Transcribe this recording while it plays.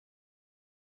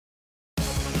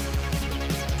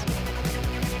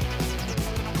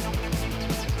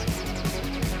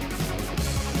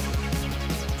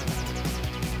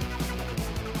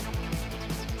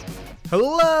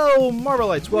Hello,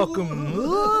 Marvelites. Welcome.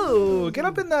 Ooh, get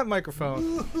up in that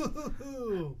microphone.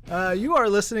 You are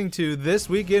listening to This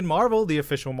Week in Marvel, the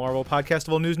official Marvel podcast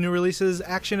of all news, new releases,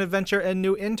 action, adventure, and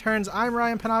new interns. I'm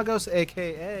Ryan Penagos,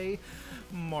 a.k.a.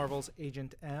 Marvel's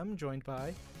Agent M, joined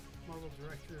by... Marvel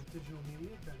Director of Digital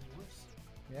Media, Ben Morse.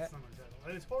 Yeah. That's not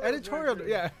my title. Editorial,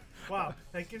 Director. yeah. Wow,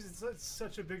 that gives it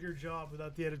such a bigger job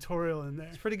without the editorial in there.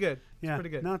 It's pretty good. Yeah, pretty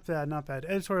good. Not bad, not bad.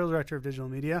 Editorial Director of Digital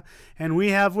Media. And we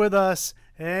have with us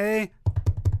a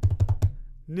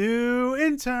new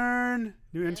intern.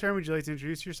 New intern, would you like to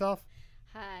introduce yourself?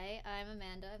 Hi, I'm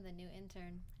Amanda. I'm the new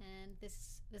intern, and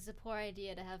this is a poor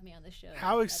idea to have me on the show.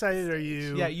 How excited are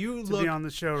you? Yeah, you to look be on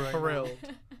the show right thrilled.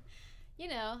 You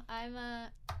know, I'm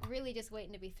really just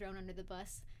waiting to be thrown under the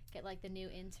bus, get like the new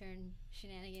intern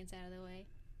shenanigans out of the way.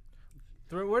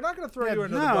 We're not going to throw Yeah, you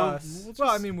under the no, bus. we'll Well,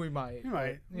 I just- mean, we might. You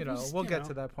might. You know, Just, we'll you get know.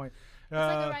 to that point. It's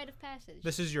like a rite of passage.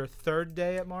 This is your third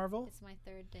day at Marvel? It's my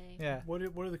third day. Yeah. What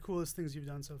are the coolest things you've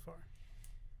done so far?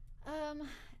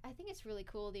 I think it's really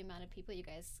cool the amount of people you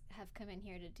guys have come in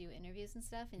here to do interviews and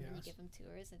stuff, and then you Yes. give them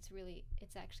tours.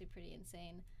 It's actually pretty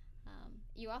insane.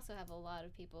 You also have a lot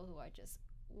of people who are just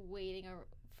waiting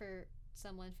for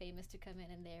someone famous to come in,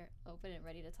 and they're open and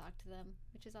ready to talk to them,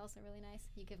 which is also really nice.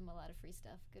 You give them a lot of free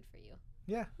stuff. Good for you.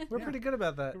 Yeah, we're Yeah. pretty good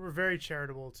about that. We're very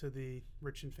charitable to the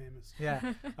rich and famous. Yeah.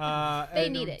 They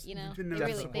and- need it, you know. We've been They known to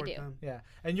really support do. them. Yeah,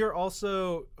 and you're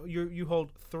also you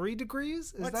hold 3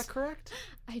 degrees. Is What? that correct?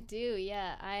 I do,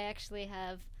 yeah. I actually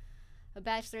have a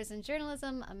bachelor's in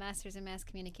journalism, a master's in mass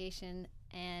communication,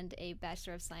 and a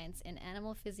bachelor of science in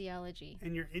animal physiology.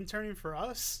 And you're interning for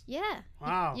us? Yeah.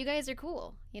 Wow. You guys are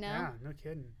cool, you know? Yeah, no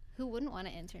kidding. Who wouldn't want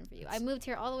to intern for you? I moved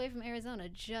here all the way from Arizona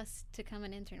just to come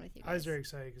and intern with you guys. I was very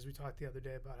excited because we talked the other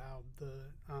day about how the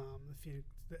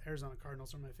Arizona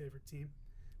Cardinals are my favorite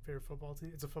football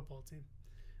team. It's a football team,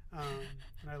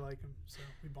 and I like them, so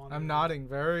we bonded. I'm over nodding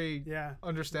very Yeah,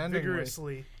 understandingly.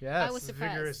 vigorously. Yes. I was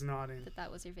surprised Vigorous nodding.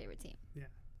 that was your favorite team. Yeah.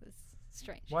 It was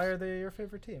strange. Why are they your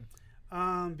favorite team?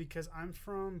 Because I'm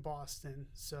from Boston,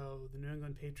 so the New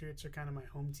England Patriots are kind of my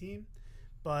home team.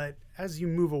 But as you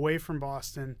move away from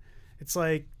Boston, it's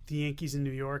like the Yankees in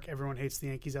New York. Everyone hates the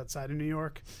Yankees outside of New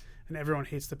York, and everyone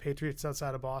hates the Patriots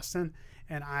outside of Boston.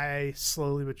 And I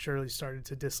slowly but surely started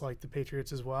to dislike the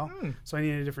Patriots as well. So I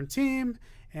needed a different team,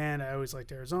 and I always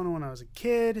liked Arizona when I was a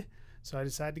kid, so I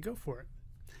decided to go for it.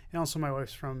 And also my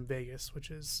wife's from Vegas,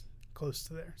 which is close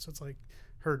to there, so it's like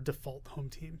her default home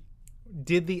team.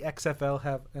 Did the XFL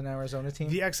have an Arizona team?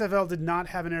 The XFL did not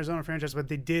have an Arizona franchise, but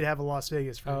they did have a Las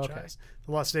Vegas Oh, franchise.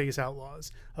 The Las Vegas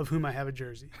Outlaws, of whom I have a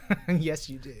jersey. Yes,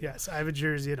 you did. Yes, I have a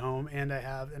jersey at home, and I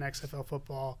have an XFL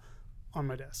football on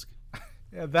my desk.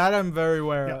 Yeah, that I'm very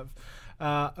aware Yep.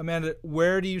 of. Amanda,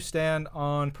 where do you stand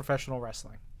on professional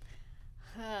wrestling?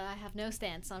 I have no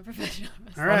stance on professional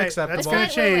wrestling. All right, Unacceptable. that's going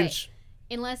to Wait, wait, wait. change.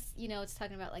 Unless, it's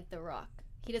talking about like The Rock.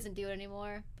 He doesn't do it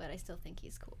anymore, but I still think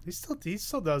he's cool. He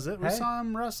still does it. We Hey. saw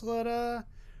him wrestle at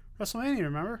WrestleMania,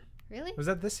 remember? Really? Was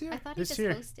that this year? I thought he This just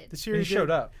year. hosted. This year He he did. showed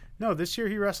up. No, this year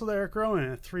he wrestled Eric Rowan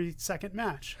in a 3-second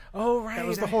match. Oh, right. That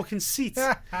was the whole conceit.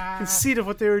 Conceit of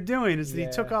what they were doing is that Yeah.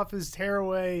 he took off his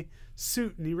tearaway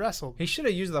suit and he wrestled. He should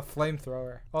have used the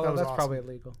flamethrower. Although was that's awesome. probably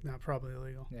illegal. No, probably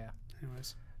illegal. Yeah.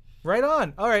 Anyways. Right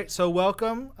on. All right. So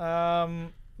welcome.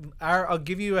 I'll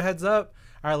give you a heads up.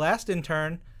 Our last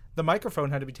intern, the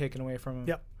microphone had to be taken away from him.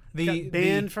 Yep. The Got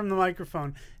banned from the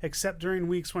microphone, except during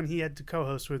weeks when he had to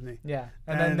co-host with me. Yeah.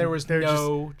 And then And there was they're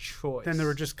no choice. Then there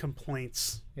were just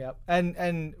complaints. Yep.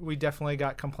 And we definitely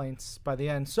got complaints by the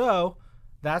end. So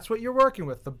that's what you're working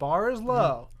with. The bar is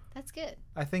low. That's good.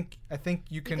 I think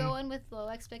you can. You go in with low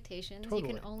expectations. You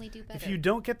Totally. can only do better. If you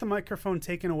don't get the microphone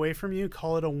taken away from you,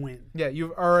 call it a win. Yeah,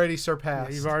 you've already Yeah,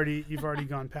 surpassed. you've already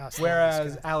gone past. that.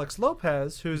 Whereas This guy. Alex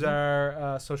Lopez, who's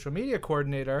our social media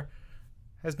coordinator,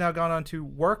 has now gone on to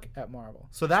work at Marvel.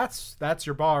 So that's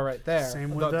your bar right there.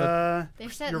 Same The- with the- They're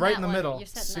setting You're right that in the one- middle. You're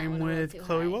setting that same one a little with too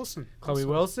Chloe high. Wilson. Chloe also.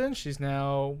 Wilson. She's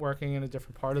now working in a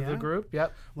different part of the Yeah. group.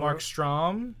 Yep. Laura- Mark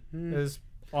Strom is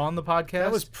on the podcast.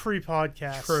 That was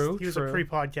pre-podcast. True, He was true. a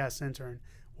pre-podcast intern.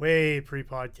 Way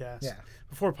pre-podcast. Yeah.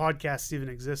 Before podcasts even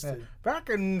existed. back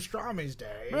in Stromy's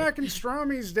day. Back in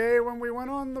Stromy's day when we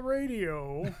went on the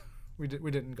radio. We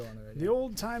didn't go on the radio. The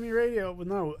old-timey radio. Well,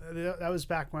 no, that was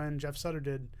back when Jeff Sutter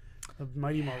did the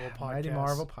Mighty Marvel podcast. Mighty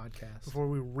Marvel podcast. Before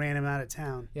we ran him out of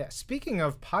town. Yeah, speaking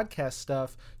of podcast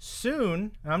stuff,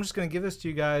 soon, and I'm just going to give this to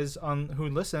you guys on who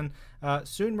listen,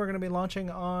 soon we're going to be launching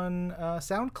on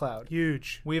SoundCloud.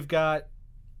 Huge. We've got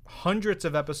hundreds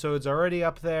of episodes already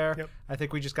up there. Yep. I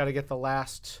think we just got to get the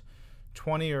last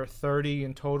 20 or 30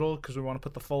 in total because we want to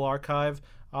put the full archive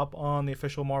up on the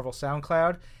official Marvel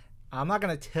SoundCloud. I'm not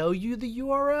going to tell you the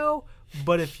URL,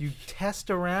 but if you test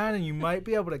around and you might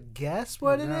be able to guess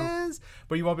what it is,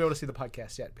 but you won't be able to see the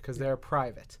podcast yet because they're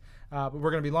private. But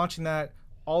we're going to be launching that,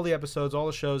 all the episodes, all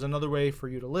the shows, another way for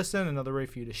you to listen, another way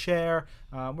for you to share.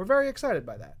 We're very excited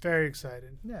by that. Very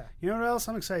excited. Yeah. You know what else?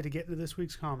 I'm excited to get into this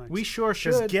week's comics. We sure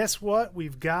should. Because guess what?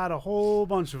 We've got a whole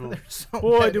bunch of them. so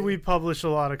Boy, many. do we publish a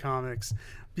lot of comics.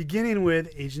 Beginning with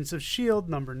Agents of S.H.I.E.L.D.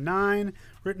 number 9,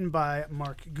 written by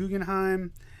Mark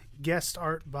Guggenheim, guest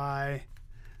art by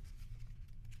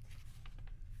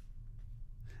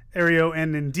Ario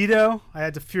and Nindito. I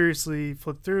had to furiously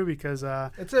flip through because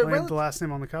I only have the last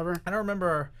name on the cover. I don't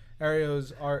remember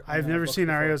Ario's art. I've never seen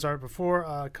Ario's art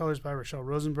before. Colors by Rochelle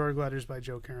Rosenberg, letters by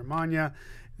Joe Caramagna.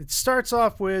 It starts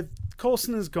off with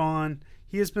Coulson is gone.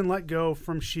 He has been let go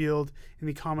from S.H.I.E.L.D. in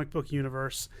the comic book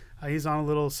universe. He's on a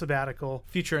little sabbatical.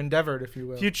 Future endeavored, if you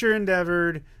will. Future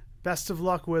endeavored. Best of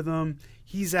luck with him.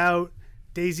 He's out.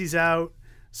 Daisy's out.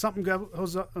 Something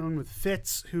goes on with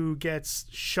Fitz, who gets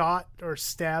shot or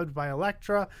stabbed by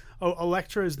Elektra. Oh,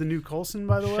 Elektra is the new Coulson,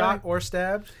 by the way. Shot or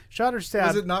stabbed? Shot or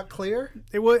stabbed. Was it not clear?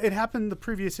 It happened the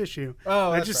previous issue.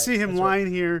 Oh, I just see him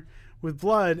lying here with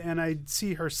blood, and I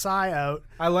see her sigh out.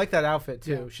 I like that outfit,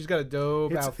 too. Yeah. She's got a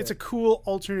dope outfit. It's a cool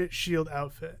alternate S.H.I.E.L.D.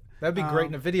 outfit. That'd be great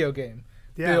in a video game.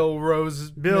 Yeah. Bill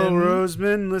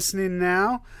Roseman listening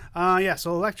now.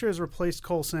 So Elektra has replaced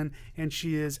Coulson, and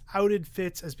she has outed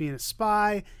Fitz as being a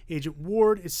spy. Agent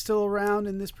Ward is still around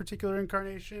in this particular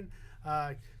incarnation.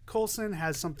 Coulson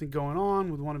has something going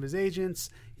on with one of his agents.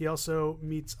 He also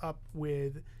meets up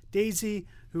with Daisy,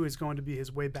 who is going to be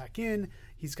his way back in.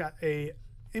 He's got a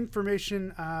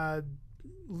information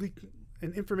leak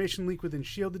within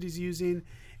S.H.I.E.L.D. that he's using,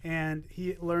 and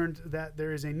he learned that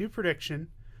there is a new prediction,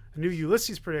 a new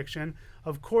Ulysses prediction,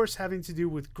 of course having to do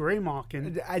with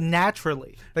Graymalkin.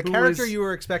 Naturally. The character you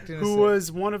were expecting to see. Who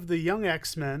was one of the young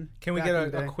X-Men. Can we get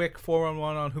a quick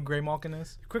 411 on who Graymalkin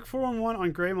is? Quick 411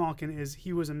 on Graymalkin is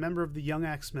he was a member of the Young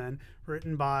X-Men,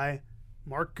 written by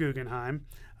Mark Guggenheim.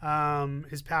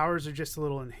 His powers are just a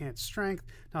little enhanced strength,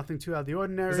 nothing too out of the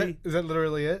ordinary. Is that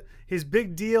literally it? His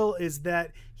big deal is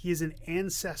that he is an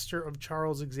ancestor of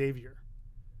Charles Xavier.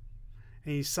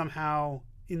 And he's somehow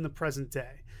in the present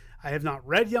day. I have not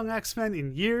read Young X-Men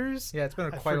in years. Yeah, it's been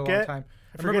quite a long time.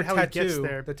 I forget how he gets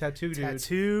there. The tattoo dude.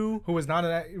 Tattoo. Who was not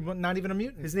even a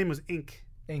mutant. His name was Ink.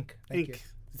 Ink. The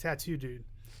tattoo dude,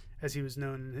 as he was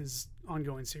known in his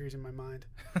ongoing series in my mind.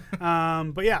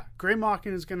 But yeah,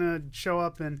 Graymalkin is going to show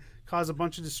up and cause a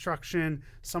bunch of destruction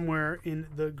somewhere in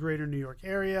the greater New York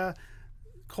area.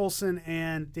 Coulson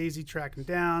and Daisy track him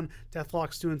down.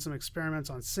 Deathlock's doing some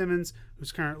experiments on Simmons,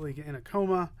 who's currently in a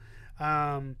coma.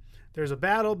 There's a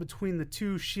battle between the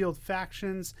two S.H.I.E.L.D.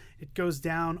 factions. It goes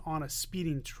down on a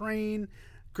speeding train.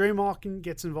 Graymalkin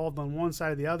gets involved on one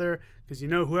side or the other because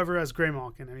whoever has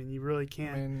Graymalkin, I mean, you really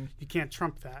can't you can't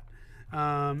trump that.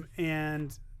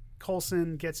 And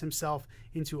Coulson gets himself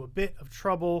into a bit of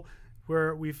trouble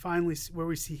where we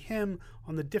see him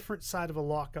on the different side of a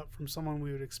lockup from someone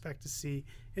we would expect to see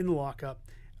in the lockup.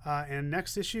 And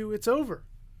next issue, it's over.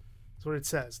 That's what it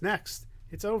says. Next,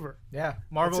 it's over. Yeah,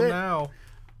 Marvel now.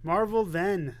 Marvel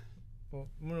then. Well,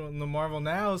 the Marvel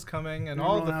now is coming, and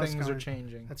all the things are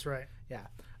changing. That's right. Yeah.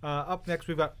 Up next,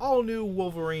 we've got All New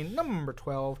Wolverine number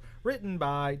 12, written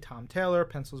by Tom Taylor,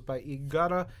 pencils by E.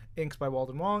 Gutta, inks by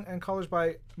Walden Wong, and colors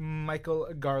by Michael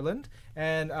Garland.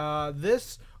 And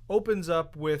this opens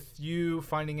up with you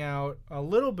finding out a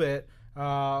little bit,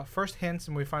 first hints,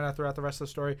 and we find out throughout the rest of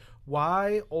the story,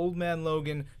 why Old Man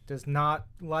Logan does not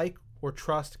like or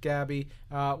trust Gabby.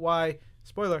 Why,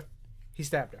 spoiler, he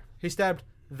stabbed her. He stabbed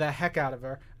the heck out of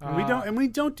her. We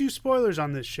don't do spoilers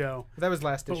on this show. That was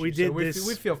last issue. But we did this.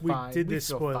 We feel fine. We did this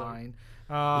spoiler.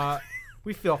 Fine.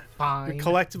 We feel fine. We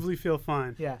collectively feel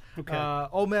fine. Yeah. Okay.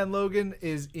 Old Man Logan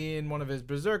is in one of his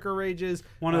berserker rages.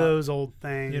 One of those old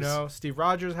things. Steve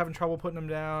Rogers having trouble putting him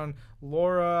down.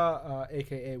 Laura,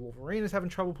 a.k.a. Wolverine, is having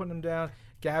trouble putting him down.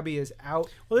 Gabby is out.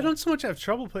 Well, they don't so much have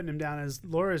trouble putting him down as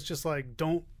Laura's just like,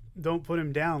 don't put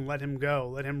him down. Let him go.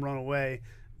 Let him run away.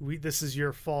 This is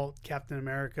your fault, Captain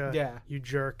America. Yeah. You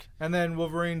jerk. And then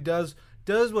Wolverine does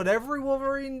what every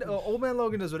Wolverine, Old Man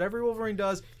Logan does what every Wolverine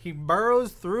does. He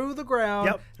burrows through the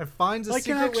ground and finds a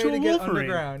secret way to get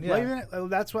underground. Yeah.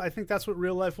 I think that's what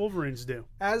real life Wolverines do.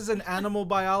 As an animal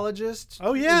biologist,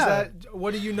 oh yeah,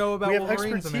 what do you know about Wolverines? We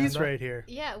have expertise Amanda? right here.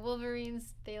 Yeah,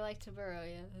 Wolverines, they like to burrow.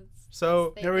 Yeah.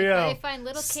 So there we go. They find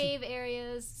little cave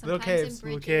areas, sometimes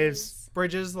little in caves.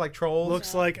 Bridges like trolls.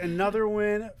 Looks like another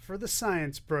win for the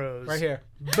Science Bros. Right here.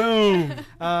 Boom.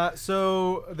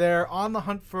 So they're on the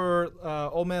hunt for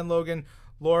Old Man Logan.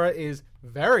 Laura is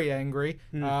very angry.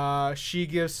 She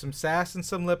gives some sass and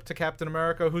some lip to Captain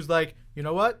America, who's like, you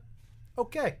know what?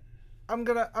 Okay. I'm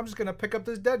just gonna pick up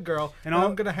this dead girl and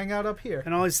I'm gonna hang out up here.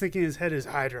 And all he's thinking in his head is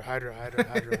Hydra, Hydra, Hydra,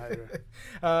 Hydra,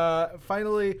 Hydra.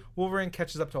 Finally, Wolverine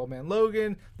catches up to Old Man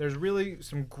Logan. There's really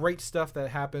some great stuff that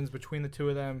happens between the two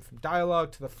of them, from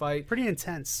dialogue to the fight. Pretty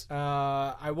intense.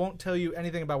 I won't tell you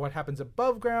anything about what happens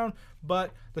above ground,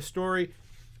 but the story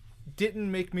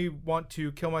didn't make me want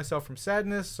to kill myself from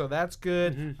sadness, so that's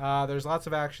good. There's lots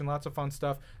of action, lots of fun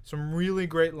stuff, some really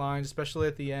great lines, especially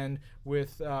at the end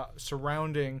with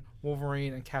surrounding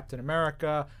Wolverine and Captain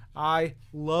America. I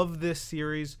love this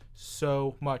series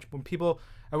so much. When people,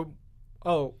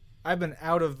 I've been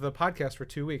out of the podcast for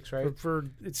 2 weeks, right?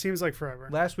 For it seems like forever.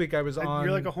 Last week I was on.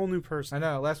 You're like a whole new person.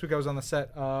 I know. Last week I was on the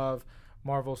set of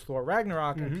Marvel's Thor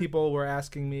Ragnarok, and people were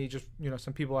asking me, just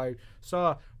some people I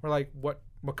saw were like, what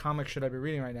comic should I be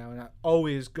reading right now? And I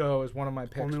always go as one of my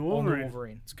picks, All New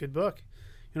Wolverine. It's a good book.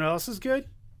 You know what else is good?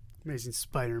 Amazing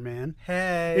Spider-Man.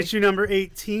 Hey. Issue number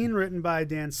 18, written by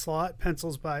Dan Slott,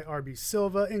 pencils by R.B.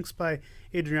 Silva, inks by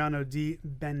Adriano Di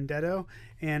Benedetto,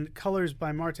 and colors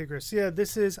by Marte Gracia.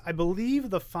 This is, I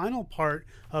believe, the final part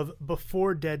of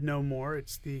Before Dead No More.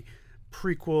 It's the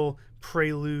prequel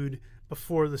prelude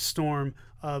before the storm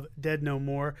of Dead No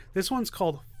More. This one's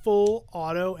called Full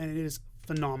Auto, and it is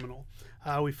phenomenal.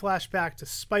 We flash back to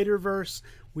Spider-Verse.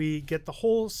 We get the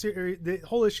whole series. The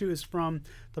whole issue is from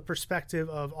the perspective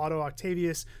of Otto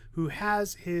Octavius, who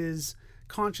has his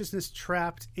consciousness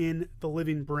trapped in the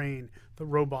living brain, the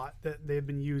robot that they've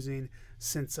been using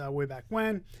since way back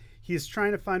when. He is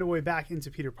trying to find a way back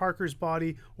into Peter Parker's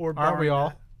body, or aren't we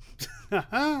all?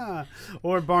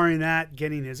 Or barring that,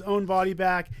 getting his own body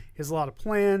back. He has a lot of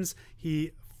plans.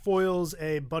 He foils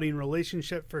a budding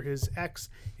relationship for his ex,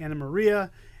 Anna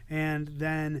Maria, and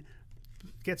then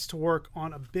gets to work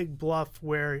on a big bluff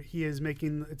where he is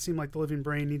making it seem like the living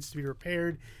brain needs to be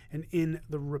repaired. And in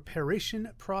the reparation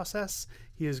process,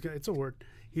 it's a word.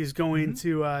 He's going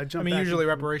to jump back. Usually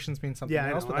reparations means something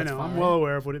else, but I that's know. fine. I'm well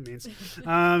aware of what it means.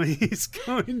 He's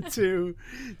going to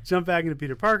jump back into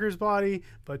Peter Parker's body,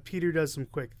 but Peter does some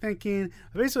quick thinking.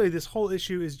 Basically, this whole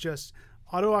issue is just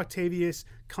Otto Octavius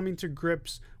coming to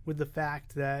grips with the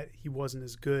fact that he wasn't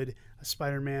as good a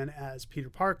Spider-Man as Peter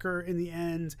Parker in the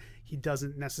end. He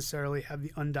doesn't necessarily have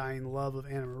the undying love of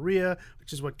Anna Maria,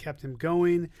 which is what kept him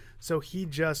going. So he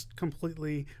just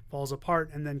completely falls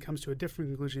apart and then comes to a different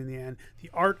conclusion in the end.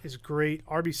 The art is great.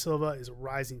 R.B. Silva is a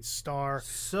rising star.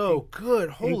 So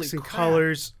good. Holy inks and crap.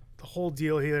 colors. The whole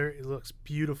deal here, it looks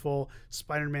beautiful.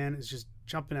 Spider-Man is just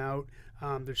jumping out.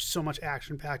 There's so much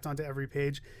action packed onto every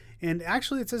page. And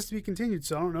actually, it says to be continued,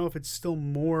 so I don't know if it's still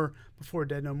more Before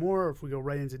Dead No More or if we go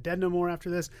right into Dead No More after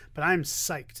this, but I'm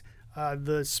psyched.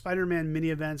 The Spider-Man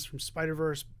mini-events from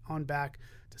Spider-Verse on back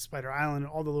to Spider Island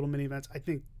and all the little mini-events, I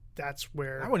think that's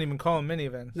where... I wouldn't even call them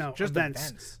mini-events. No, just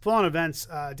events. Full-on events.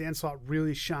 Dan Slott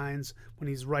really shines when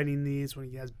he's writing these,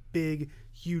 when he has big,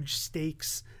 huge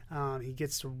stakes. He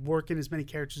gets to work in as many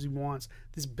characters as he wants.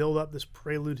 This build-up, this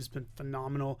prelude has been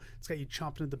phenomenal. It's got you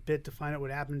chomping at the bit to find out what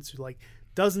happens to, like,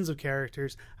 dozens of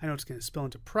characters. I know it's going to spill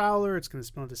into Prowler. It's going to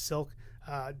spill into Silk.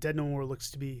 Dead No More looks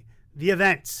to be the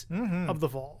event of the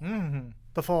fall.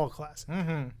 The fall classic.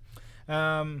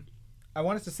 I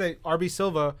wanted to say R.B.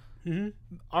 Silva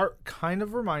art kind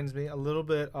of reminds me a little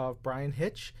bit of Brian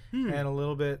Hitch and a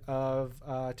little bit of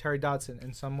Terry Dodson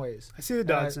in some ways. I see the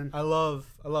Dodson. I love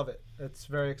it. It's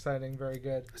very exciting, very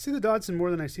good. I see the Dodson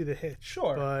more than I see the Hitch.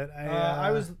 Sure. But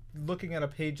I was looking at a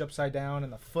page upside down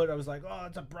and the foot, I was like, oh,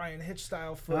 it's a Brian Hitch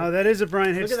style foot. Oh, that is a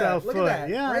Brian Hitch style foot. Look at that.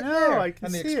 Yeah, right I know. There. I can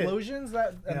and see the explosions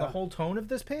and the whole tone of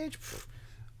this page.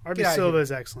 R.B. Silva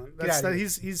is excellent.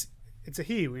 He's it's a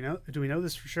he. Do we know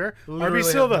this for sure? R.B.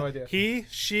 Silva. No idea. He,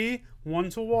 she, one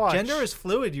to watch. Gender is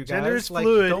fluid, you guys. Gender is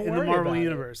fluid don't in the worry Marvel about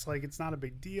universe. Like, it's not a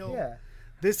big deal. Yeah.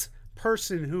 This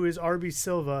person who is R.B.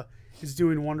 Silva is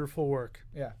doing wonderful work.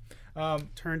 Yeah.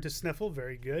 Turn to Sniffle,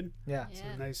 very good. Yeah. So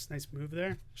nice move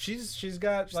there. She's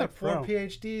got like 4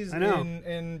 PhDs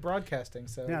in broadcasting.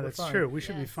 So yeah, that's true. We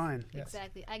should be fine. Yes.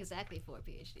 Exactly 4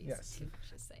 PhDs. Yes.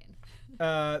 Just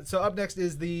saying. So up next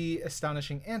is The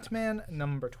Astonishing Ant-Man,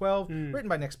 number 12, written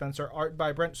by Nick Spencer, art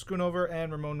by Brent Schoonover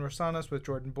and Ramon Rosanas with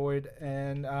Jordan Boyd.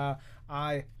 And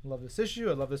I love this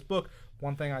issue. I love this book.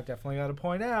 One thing I definitely got to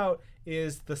point out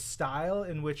is the style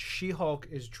in which She-Hulk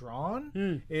is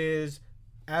drawn is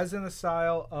as in the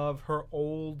style of her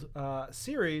old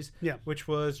series, which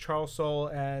was Charles Soule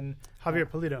and Javier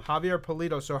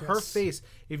Pulido. So her face,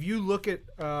 if you look at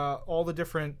all the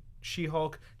different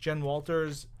She-Hulk, Jen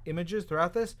Walters images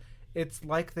throughout this, it's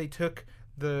like they took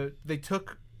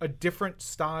a different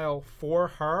style for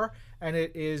her and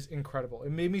it is incredible.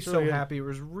 It made me so really good. happy. It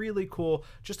was really cool.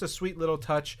 Just a sweet little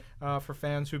touch for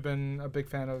fans who've been a big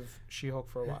fan of She-Hulk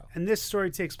for a while. And this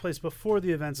story takes place before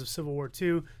the events of Civil War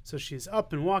II, so she's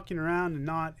up and walking around and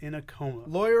not in a coma.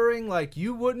 Lawyering like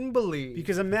you wouldn't believe.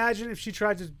 Because imagine if she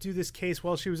tried to do this case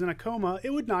while she was in a coma,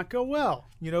 it would not go well.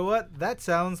 You know what? That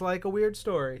sounds like a weird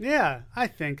story. Yeah, I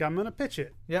think I'm going to pitch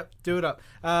it. Yep, do it up.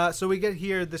 So we get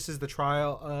here. This is the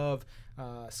trial of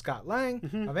Scott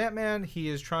Lang of Ant-Man. He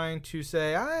is trying to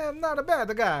say, I am not a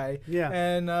bad guy. Yeah.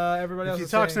 And everybody If else he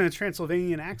is talks saying, in a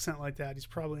Transylvanian accent like that, he's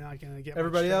probably not going to get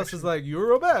everybody much else is traction. like,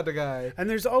 you're a bad guy. And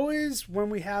there's always, when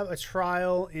we have a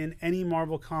trial in any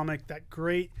Marvel comic, that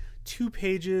great 2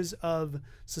 pages of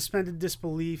suspended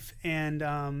disbelief and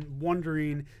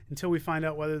wondering until we find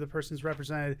out whether the person's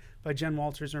represented by Jen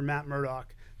Walters or Matt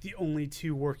Murdock, the only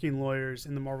 2 working lawyers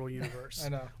in the Marvel universe. I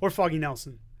know. Or Foggy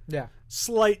Nelson. Yeah.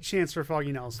 Slight chance for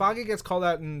Foggy Nelson. Foggy gets called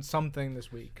out in something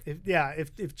this week.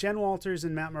 If Jen Walters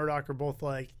and Matt Murdock are both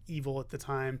like evil at the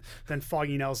time, then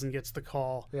Foggy Nelson gets the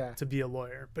call to be a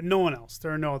lawyer. But no one else.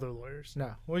 There are no other lawyers.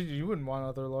 No. Well, you wouldn't want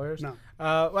other lawyers. No.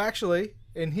 Well, actually,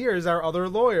 in here is our other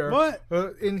lawyer. What?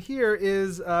 In here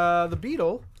is the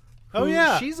Beetle. Oh,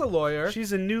 yeah. She's a lawyer.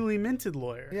 She's a newly minted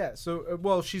lawyer. Yeah. So,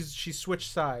 well, she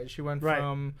switched sides. She went Right.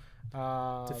 from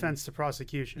Defense to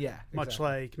prosecution. Yeah, Much exactly.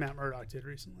 like Matt Murdock did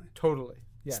recently. Totally.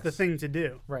 Yes. It's the thing to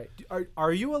do. Right.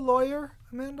 Are you a lawyer,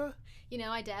 Amanda? You know,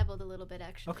 I dabbled a little bit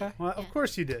actually. Okay. Well, Yeah. of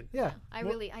course you did. Yeah.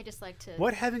 I just like to.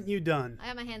 What haven't you done? I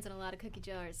have my hands in a lot of cookie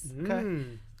jars. Okay.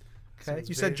 Mm. Okay. Sounds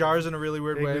You said vague- jars in a really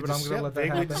weird way, vaguely but I'm going to let that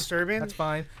vaguely happen. disturbing. That's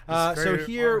fine. It's So very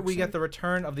here we artsy. get the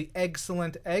return of the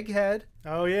excellent Egghead.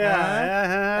 Oh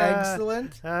yeah.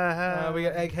 Excellent. Uh-huh. We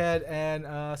got Egghead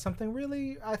and something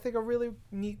really, I think, a really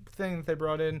neat thing that they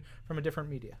brought in from a different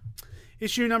media.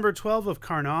 Issue number 12 of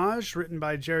Carnage, written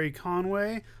by Jerry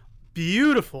Conway.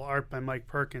 Beautiful art by Mike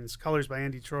Perkins, colors by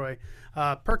Andy Troy.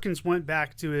 Perkins went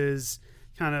back to his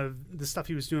kind of the stuff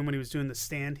he was doing when he was doing The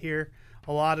Stand here.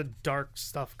 A lot of dark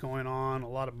stuff going on, a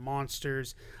lot of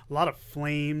monsters, a lot of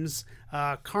flames.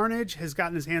 Carnage has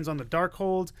gotten his hands on the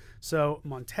Darkhold, so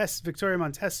Victoria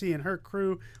Montesi and her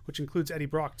crew, which includes Eddie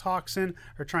Brock Toxin,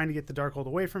 are trying to get the Darkhold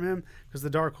away from him because the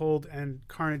Darkhold and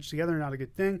Carnage together are not a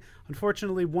good thing.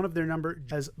 Unfortunately, one of their number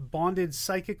has bonded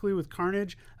psychically with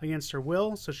Carnage against her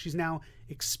will, so she's now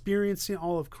experiencing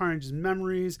all of Carnage's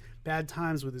memories, bad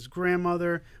times with his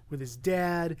grandmother, with his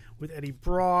dad, with Eddie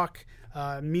Brock.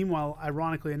 Meanwhile,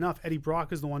 ironically enough, Eddie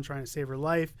Brock is the one trying to save her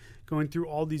life, going through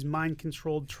all these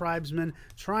mind-controlled tribesmen,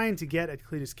 trying to get at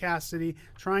Cletus Cassidy,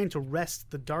 trying to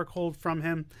wrest the Darkhold from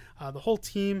him. The whole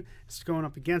team is going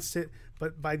up against it,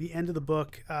 but by the end of the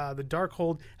book, the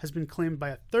Darkhold has been claimed by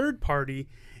a third party,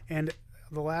 and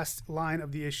the last line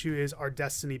of the issue is, "Our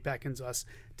destiny beckons us."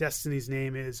 Destiny's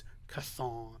name is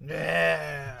Chthon.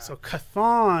 Yeah. So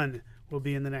Chthon will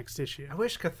be in the next issue. I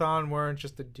wish Chthon weren't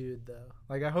just a dude, though.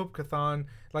 Like, I hope Chthon,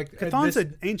 like Chthon's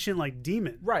an ancient like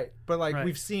demon. right, but like Right.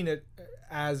 we've seen it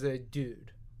as a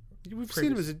dude. We've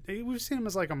seen him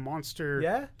as like a monster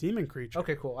Yeah? demon creature.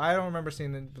 Okay, cool. I don't remember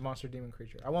seeing the monster demon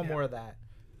creature. I want Yeah. more of that.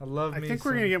 I love. I me think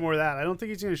we're some- gonna get more of that. I don't think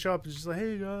he's gonna show up and just like,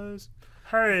 "Hey guys,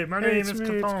 Hey, my hey, name it's is me,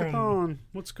 it's Capone. Chthon.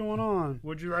 What's going on?"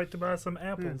 Would you like to buy some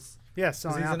apples? Yeah,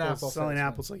 selling he's an apples, apple selling salesman,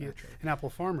 apples like naturally. an apple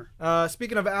farmer.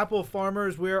 Speaking of apple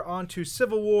farmers, we're on to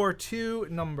Civil War II,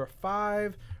 number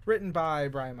 5, written by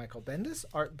Brian Michael Bendis,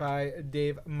 art by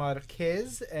Dave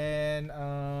Marquez, and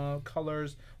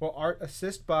art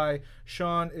assist by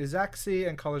Sean Izaxi,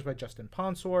 and colors by Justin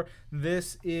Ponsor.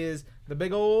 This is the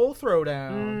big old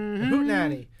throwdown, the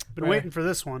hootenanny. Been Right. waiting for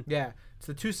this one. Yeah, it's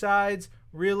the two sides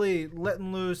really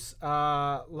letting loose.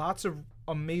 Lots of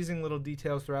amazing little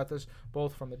details throughout this,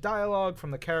 both from the dialogue,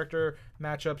 from the character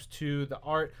matchups to the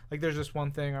art. Like, there's this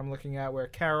one thing I'm looking at where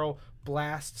Carol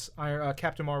blasts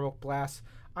Captain Marvel blasts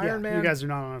Iron Man. You guys are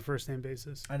not on a first name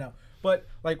basis. I know, but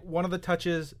like one of the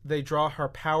touches, they draw her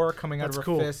power coming out That's of her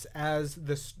cool. fist as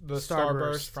the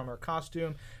starburst from her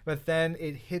costume, but then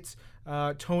it hits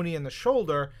Tony in the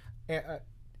shoulder.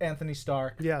 Anthony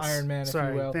Starr, Yes. Iron Man, Sorry,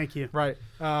 if you will. thank you. Right.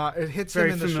 It hits Very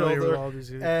him in the familiar with shoulder, all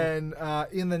these. and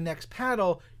in the next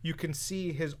panel, you can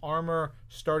see his armor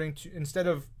starting to, instead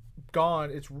of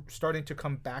gone, it's starting to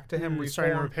come back to him. It's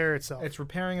starting to reform. repair itself. It's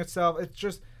repairing itself. It's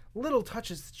just little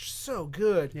touches. It's just so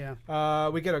good. Yeah.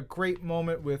 We get a great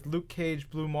moment with Luke Cage,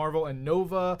 Blue Marvel, and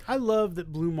Nova. I love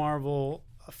that Blue Marvel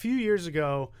a few years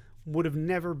ago would have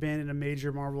never been in a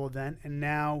major Marvel event, and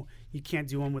now you can't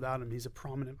do one without him. He's a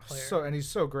prominent player. And he's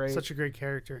so great. Such a great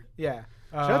character. Yeah.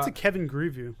 Shout out to Kevin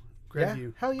Grevu. Yeah?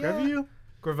 Hell yeah. Grevu?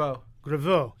 Graveau.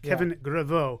 Graveau. Yeah. Kevin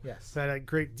Graveau. Yes. That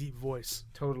great deep voice.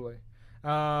 Totally.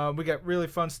 We got really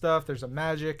fun stuff. There's a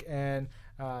magic and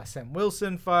Sam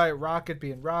Wilson fight, Rocket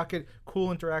being Rocket,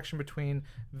 cool interaction between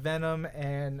Venom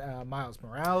and Miles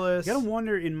Morales. You gotta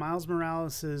wonder in Miles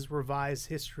Morales' revised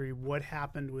history what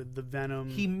happened with the Venom.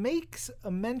 He makes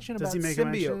a mention Does about he make a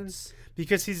mention? symbiotes.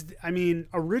 Because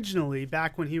originally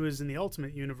back when he was in the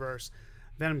Ultimate Universe,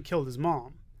 Venom killed his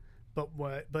mom.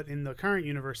 But in the current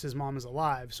universe, his mom is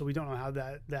alive, so we don't know how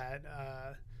that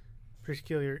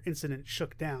particular incident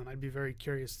shook down. I'd be very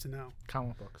curious to know.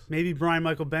 Comic books. Maybe Brian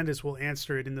Michael Bendis will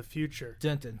answer it in the future.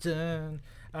 Dun, dun,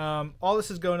 dun. All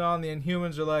this is going on. The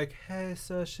Inhumans are like, hey,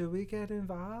 so should we get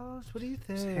involved? What do you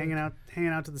think? Just hanging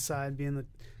out to the side, being the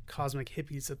cosmic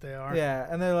hippies that they are. Yeah,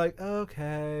 and they're like,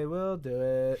 okay, we'll do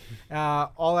it.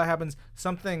 All that happens,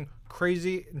 something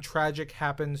crazy and tragic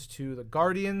happens to the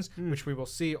Guardians, which we will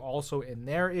see also in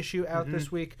their issue out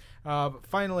this week. But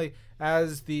finally,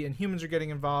 as the Inhumans are getting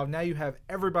involved, now you have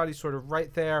everybody sort of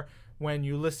right there when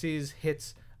Ulysses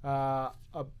hits a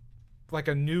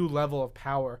new level of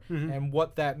power, and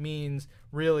what that means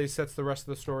really sets the rest of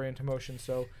the story into motion.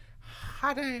 So,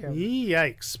 hot damn.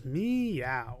 Yikes.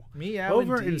 Meow. Meow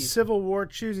Over indeed. in Civil War,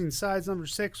 choosing sides number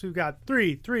 6, we've got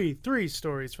three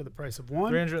stories for the price of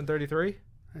one. 333?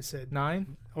 I said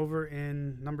 9? over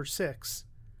in number 6,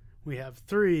 we have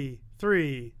three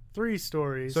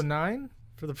stories So 9?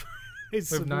 for the price We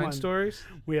have of 9 one. stories?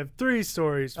 We have 3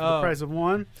 stories for the Oh. price of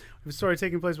one. We have a story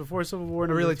taking place before Civil War. I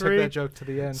Number really 3. took that joke to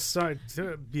the end. Sorry,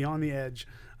 beyond the edge.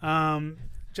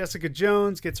 Jessica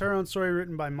Jones gets her own story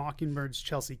written by Mockingbird's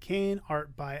Chelsea Kane,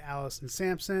 art by Allison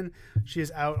Sampson. She is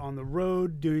out on the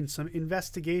road doing some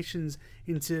investigations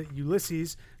into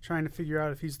Ulysses, trying to figure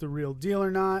out if he's the real deal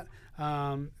or not.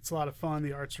 It's a lot of fun.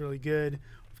 The art's really good.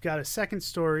 We've got a second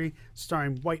story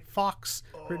starring White Fox,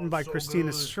 written by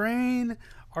Christina Strain,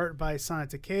 art by Sana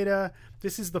Takeda.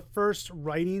 This is the first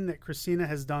writing that Christina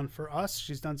has done for us.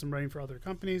 She's done some writing for other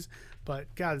companies,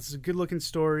 but God, this is a good-looking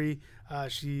story.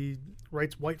 She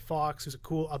writes White Fox, who's a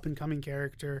cool up-and-coming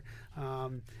character.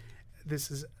 This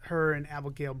is her and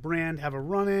Abigail Brand have a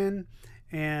run-in,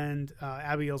 and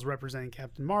Abigail's representing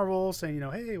Captain Marvel, saying,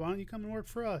 hey, why don't you come and work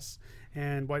for us?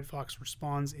 And White Fox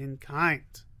responds in kind.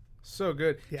 So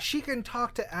good. Yeah. She can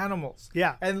talk to animals.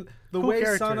 Yeah. And the Cool way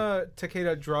character. Sana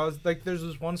Takeda draws, like, there's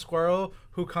this one squirrel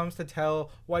who comes to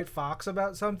tell White Fox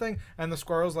about something, and the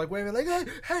squirrel's like, wait a minute,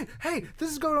 like, hey,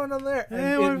 this is going on over there. And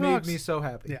Hey, it White made Fox. me so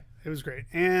happy. Yeah, it was great.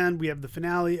 And we have the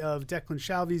finale of Declan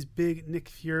Shalvey's big Nick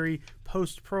Fury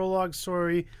post-prologue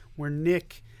story, where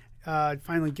Nick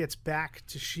finally gets back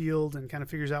to S.H.I.E.L.D. and kind of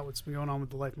figures out what's been going on with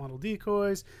the life model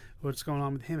decoys, what's going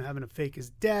on with him having to fake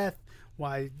his death,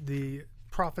 why the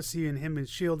prophecy and him and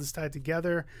S.H.I.E.L.D. is tied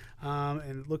together,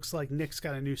 and it looks like Nick's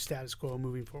got a new status quo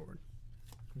moving forward.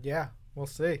 Yeah, we'll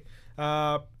see.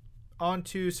 On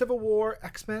to Civil War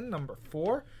X-Men number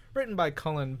 4, written by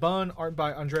Cullen Bunn, art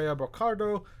by Andrea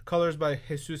Brocardo, colors by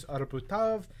Jesus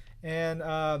Arputav. And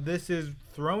this is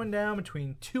throwing down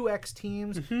between 2 X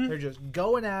teams. They're just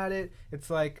going at it. It's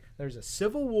like there's a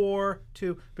civil war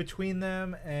between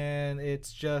them, and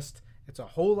it's a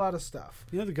whole lot of stuff.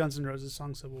 You know the Guns N' Roses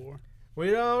song Civil War? We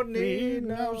don't need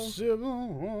no... Civil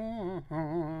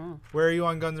War. Where are you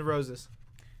on Guns N' Roses?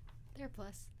 They're a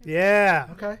plus. Yeah.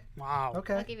 Okay. Wow.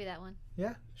 Okay. I'll give you that one.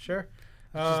 Yeah, sure.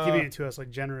 Just giving it to us like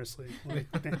generously. Like,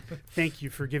 thank you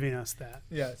for giving us that.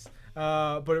 Yes.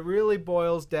 But it really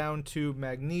boils down to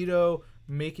Magneto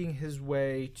making his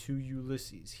way to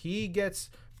Ulysses. He gets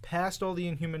past all the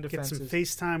Inhuman Get defenses. some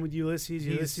FaceTime with Ulysses.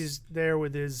 Ulysses there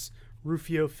with his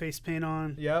Rufio face paint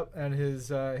on. Yep, and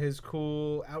his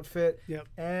cool outfit. Yep.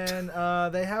 And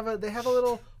they have a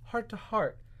little heart to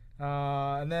heart.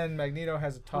 And then Magneto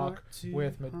has a talk Heart to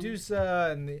with heart. Medusa,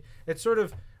 and it sort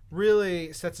of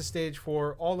really sets the stage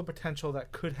for all the potential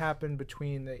that could happen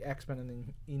between the X-Men and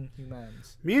the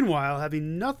Inhumans. Meanwhile,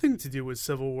 having nothing to do with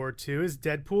Civil War II is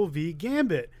Deadpool v.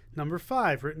 Gambit, number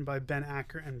 5, written by Ben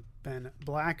Acker and Ben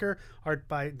Blacker, art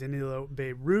by Danilo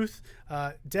Beirut.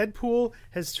 Deadpool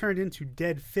has turned into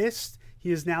Dead Fist.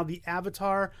 He is now the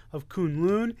avatar of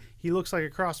Kunlun. He looks like a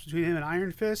cross between him and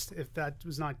Iron Fist, if that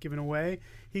was not given away.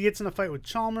 He gets in a fight with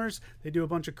Chalmers. They do a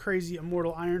bunch of crazy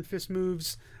immortal Iron Fist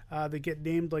moves. They get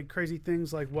named like crazy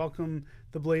things like Welcome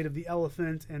the Blade of the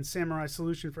Elephant and Samurai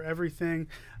Solution for Everything.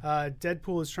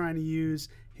 Deadpool is trying to use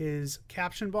his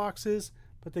caption boxes,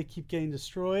 but they keep getting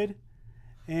destroyed.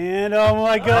 And oh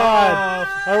my God,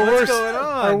 what's going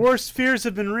on? our worst fears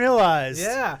have been realized.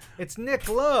 Yeah, it's Nick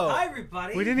Lowe. Hi,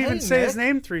 everybody. We didn't Hey, even say his Nick.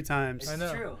 name 3 times. I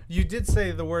know. true. You did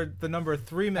say the number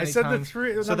 3 many I said times.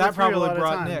 the so number that 3 a probably lot of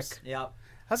brought times. Nick. Yep.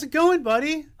 How's it going,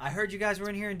 buddy? I heard you guys were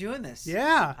in here and doing this.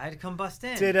 Yeah. I had to come bust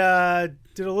in. Did a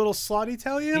little Slotty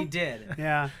tell you? He did.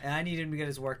 Yeah. And I needed him to get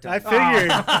his work done. I figured.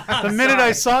 The minute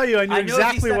I saw you, I knew I knew if he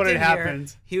exactly what stepped had in here,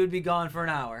 happened. he would be gone for an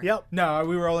hour. Yep. No,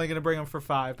 we were only going to bring him for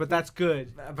 5, but that's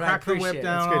good. But I Crack the appreciate whip it.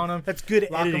 down That's good. on him. That's good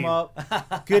Lock editing. him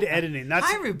up. Good editing. That's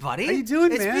Hi, everybody. How you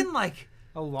doing, It's man? been like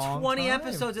A long 20 time.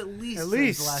 episodes at least. At since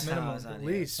least. the last time I Minimum, was on at here.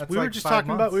 least. That's We were like just 5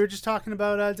 talking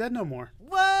about months. Dead No More.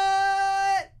 What?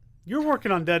 You're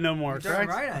working on Dead No More, You're darn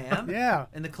correct? right, I am. Yeah.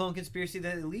 And the clone conspiracy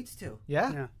that it leads to.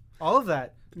 Yeah. Yeah. All of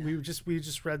that. We just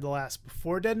read the last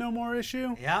Before Dead No More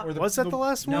issue. Yeah. Or Was that the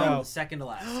last one? no, No. second to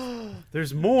last.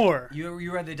 There's more.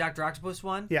 You read the Dr. Octopus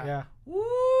one? Yeah. Yeah.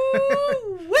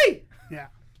 Woo-wee! Yeah.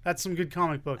 That's some good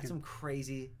comic booking. That's some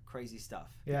crazy, crazy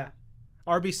stuff. Yeah.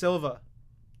 RB Silva.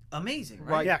 Amazing, right?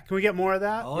 Right. Yeah. Can we get more of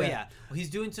that? Oh, Yeah. yeah. Well, he's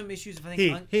doing some issues, I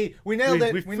think. We nailed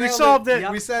it. We nailed solved it.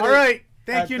 Yep. We said All it. right.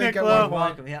 Thank I you, think at Nicola.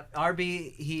 one point- Welcome. Yeah,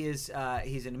 RB. He's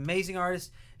an amazing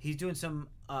artist. He's doing some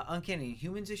Uncanny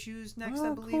Humans issues next. I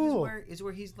Oh, believe cool. is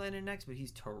where he's landing next. But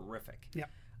he's terrific. Yeah.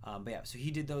 But yeah, so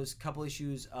he did those couple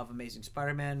issues of Amazing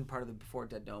Spider-Man, part of the Before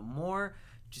Dead No More.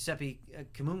 Giuseppe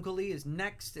Camuncoli is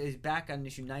next. Is back on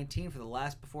issue 19 for the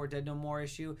last Before Dead No More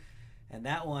issue, and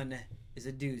that one is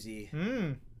a doozy.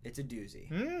 It's a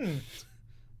doozy.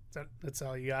 That's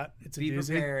all you got. It's a Be doozy.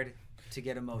 prepared to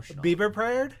get emotional. Bieber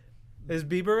prayed? Is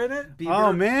Bieber in it?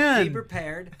 Oh, man. Be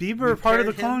prepared. Bieber We part of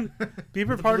the paired him clone.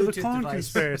 Bieber a part of the Bluetooth clone device.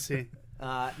 conspiracy.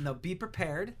 No, be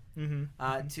prepared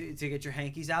to get your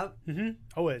hankies out.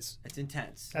 Always. It's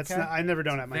intense. That's Okay. not, I never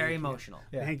don't have my Very hanky. emotional.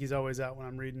 Yeah. The hanky's always out when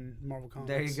I'm reading Marvel comics.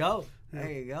 There you go.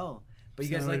 There you go. But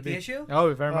you So guys it'd like the be- issue?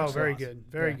 Oh, very much. Oh, very so. good.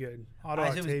 Very Yeah. good. Otto I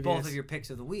assume it's both Octavius. of your picks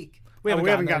of the week. We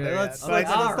we haven't gotten gotten there yet. Let's, But let's,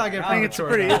 all let's not right, get all I think it's a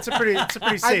premature. pretty. It's a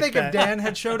pretty safe I think bet. if Dan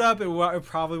had showed up, it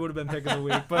probably would have been pick of the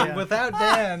week. But Yeah. without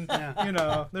Dan,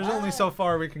 Yeah. there's only so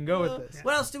far we can go with this.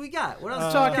 What else do we got? What else? We're do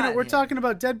we talking. got We're here? talking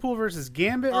about Deadpool versus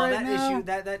Gambit Oh, right that now. issue.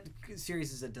 That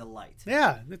series is a delight.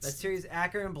 Yeah, That it's series,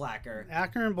 Acker and Blacker.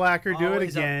 Acker and Blacker do it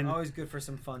Always up- again. always good for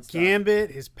some fun stuff. Gambit,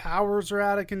 his powers are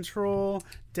out of control.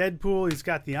 Deadpool, he's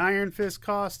got the Iron Fist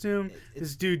costume.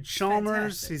 This dude Chalmers,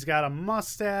 fantastic. he's got a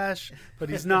mustache, but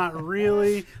he's not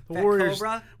really. The Fat Warriors,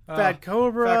 Cobra. Fat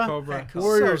Cobra, Fat Cobra. Fat Cobra.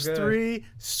 Warriors So good. 3,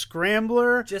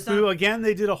 Scrambler, Just who on- again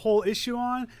they did a whole issue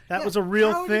on. That was a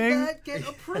real How thing. did that get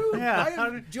approved? Yeah, Why how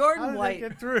did- did- Jordan how did that White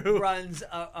get through? runs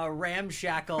a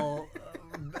ramshackle,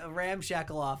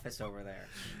 office over there.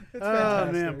 It's Oh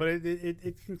fantastic. man, but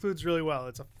it concludes really well.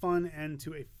 It's a fun end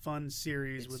to a fun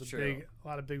series It's with true. a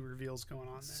lot of big reveals going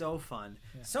on there. So fun.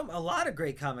 A lot of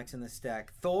great comics in this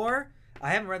stack. Thor.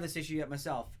 I haven't read this issue yet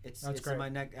myself. It's That's in great. my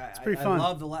neck. pretty I fun.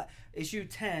 love issue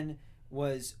 10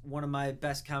 was one of my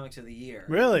best comics of the year.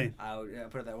 Really? I would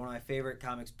put it that one of my favorite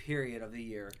comics period of the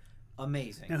year.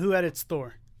 Amazing. Now, who edits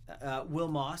Thor? Will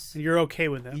Moss. And you're okay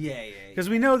with him? Yeah. Because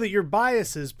we know that your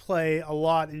biases play a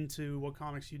lot into what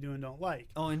comics you do and don't like.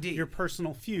 Oh, indeed. Your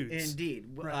personal feuds. Indeed.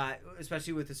 Right.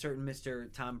 Especially with a certain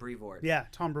Mr. Tom Brevoort. Yeah,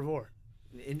 Tom Brevoort.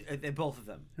 In both of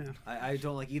them. Yeah. I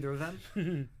don't like either of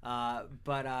them.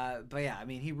 But yeah, I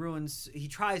mean, he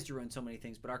tries to ruin so many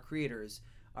things, but our creators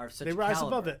are of such They a rise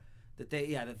caliber above it.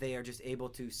 that they are just able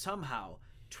to somehow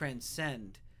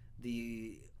transcend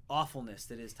the awfulness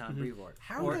that is Tom Brevoort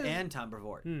and Tom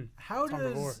Brevoort. How Tom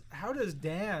does Brevoort. how does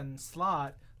Dan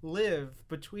Slott live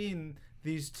between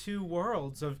these two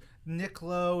worlds of Nick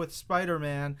Lowe with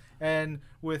Spider-Man and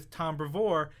with Tom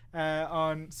Brevoort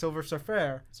on Silver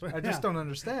Surfer? I just don't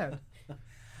understand.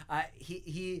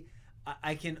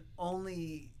 I can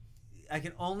only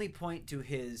point to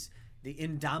the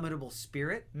indomitable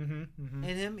spirit in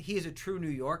him. He is a true New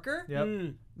Yorker. Yep.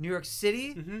 New York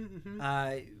City,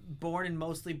 born and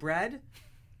mostly bred.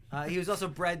 He was also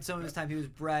bred some of his time. He was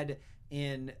bred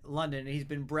in London, and he's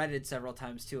been breaded several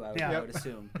times too. I would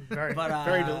assume. Very, But,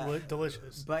 very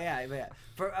delicious. But yeah.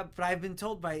 But I've been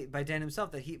told by Dan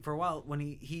himself that for a while when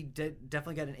he did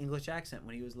definitely got an English accent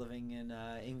when he was living in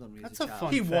England. When he was That's a a child.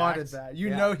 fun He fact. wanted that. You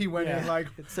Yeah. know he went in Yeah. like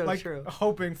It's so like true.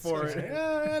 hoping for it. true.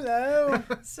 Hello.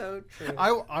 So true.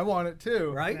 I want it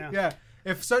too. Right? Yeah.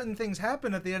 If certain things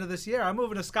happen at the end of this year, I'm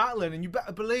moving to Scotland, and you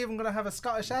better believe I'm going to have a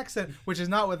Scottish accent, which is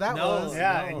not what that No. was.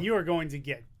 Yeah, No. and you are going to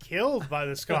get killed by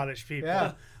the Scottish people.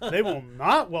 Yeah. They will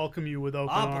not welcome you with open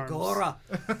arms. Bagora.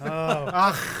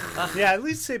 Oh. Yeah, at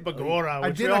least say Bagora,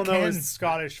 which we did all know ken. is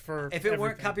Scottish for If it weren't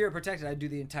everything. copyright protected, I'd do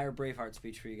the entire Braveheart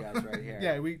speech for you guys right here.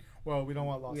 Yeah, we don't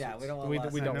want lawsuits. Yeah, we don't want we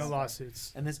lawsuits. don't no want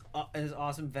lawsuits. And this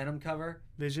awesome Venom cover.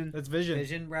 Vision. That's Vision.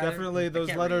 Vision, rather. Definitely, I those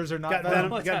can't letters read. are not Got Venom.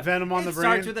 Venom. Got Venom on the It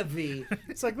starts brain. with a V.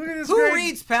 It's like, look at this Who great,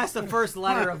 reads past the first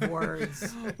letter of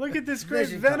words? Look at this great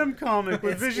Vision Venom comic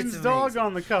with It's Vision's amazing. dog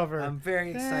on the cover. I'm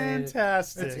very Damn, excited.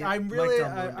 Fantastic. I'm Mike really,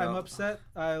 Dunlop. I'm upset.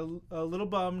 I'm a little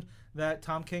bummed that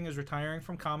Tom King is retiring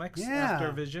from comics Yeah.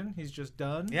 after Vision. He's just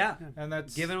done. Yeah. And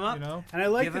that's Giving him up. You know, And I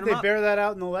like Giving that him they up. bear that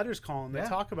out in the letters column. They Yeah.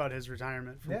 talk about his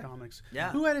retirement from Yeah. comics.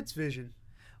 Yeah. Who edits Vision?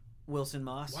 Wilson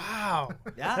Moss. Wow.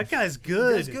 Yeah. That guy's He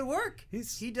good. does good work.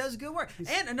 He's- He does good work.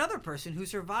 And another person who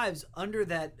survives under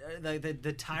that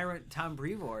the tyrant Tom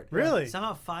Brevoort. Really?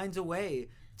 Somehow finds a way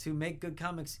to make good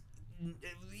comics,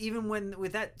 even when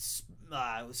with that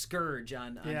scourge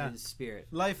on Yeah. his spirit.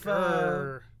 life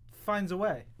Grr. finds a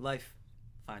way. Life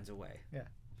finds a way.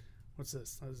 What's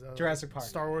this? That was, Jurassic Park.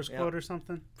 Star Wars Yeah. quote or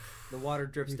something? The water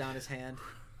drips down his hand.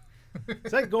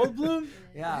 Is that Goldblum?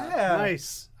 Yeah. Yeah.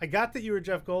 Nice. I got that you were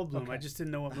Jeff Goldblum. Okay. I just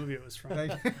didn't know what movie it was from. I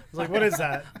Thank- was like, what is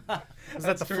that? Is that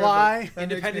That's The terrific. Fly? That makes me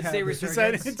Independence Day happy. Is that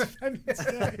Resurgence. Independence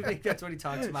I Day? think that's what he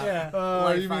talks about. Yeah. Oh,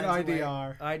 Life you mean finds a way.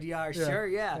 IDR? IDR, Yeah. sure,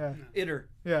 yeah. Yeah. Itter.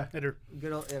 Yeah. Hitter.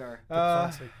 Good old Itter.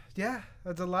 Classic. Yeah,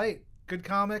 a delight. Good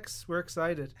comics. We're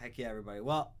excited. Heck yeah, everybody.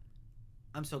 Well,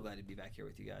 I'm so glad to be back here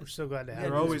with you guys. We're so glad to We have gotta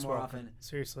You're you. do always this more welcome. often.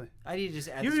 Seriously. I need to just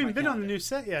add You this haven't to my even been on the calendar. new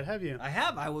set yet, have you? I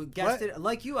have. I will guest it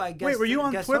like you. I guess. Wait, were you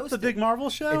on guest Twip, the hosted. big Marvel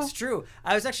show? It's true.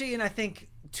 I was actually in I think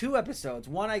 2 episodes.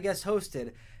 One I guest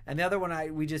hosted, and the other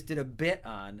one we just did a bit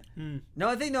on. No,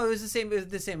 I think it was the same. It was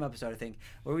the same episode I think,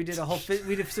 where we did a whole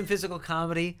we did some physical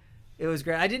comedy. It was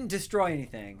great. I didn't destroy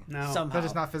anything. No. somehow. But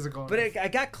it's not physical. But enough. I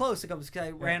got close.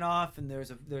 I ran off, and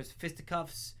there's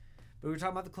fisticuffs. But we were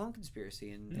talking about the clone conspiracy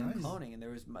and Nice. cloning,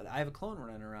 and I have a clone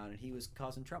running around, and he was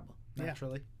causing trouble. Yeah.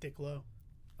 Naturally. Dick Lowe.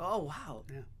 Oh wow.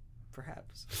 Yeah.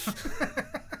 Perhaps.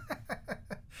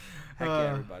 Heck yeah,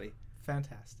 everybody.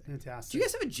 Fantastic. Fantastic. Do you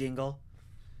guys have a jingle?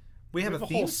 We have have a a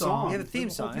theme whole song. song. You have a theme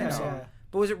We have a whole song. theme Yeah. song.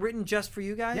 But was it written just for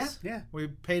you guys? Yeah. Yeah. We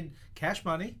paid cash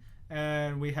money,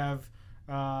 and we have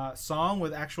a song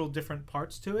with actual different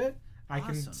parts to it. I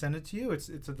can Awesome. send it to you. It's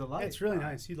a delight. It's really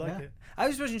nice. You'd like Yeah. it. I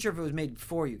just wasn't sure if it was made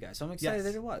for you guys, so I'm excited Yes.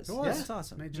 that it was. It was. Yeah, it's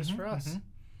awesome. Made just for us.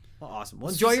 Well, awesome.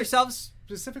 Well, enjoy yourselves.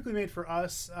 Specifically made for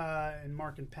us and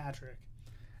Mark and Patrick.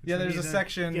 Yeah, We there's need a to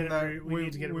section get it that we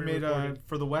need to get it we made re-recorded.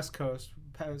 for the West Coast.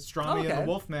 Strami Oh, okay. and the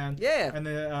Wolfman. Yeah. And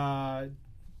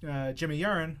the Jimmy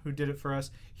Urine, who did it for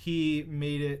us, he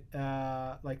made it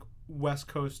like West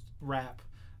Coast rap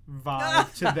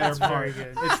vibe to their That's part. very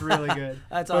good. It's really good.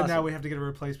 That's but awesome. now we have to get a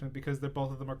replacement because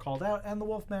both of them are called out, and the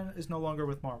Wolfman is no longer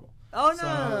with Marvel. Oh no. So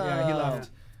yeah, he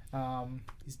left.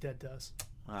 He's dead to us.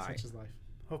 All right. Such is life.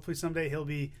 Hopefully someday he'll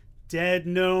be dead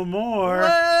no more.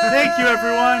 Whoa! Thank you,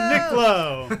 everyone. Nick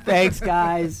Lowe. Thanks,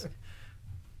 guys.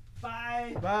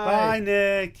 Bye. Bye,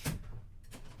 Nick.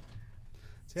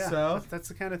 Yeah, So- that's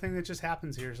the kind of thing that just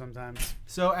happens here sometimes.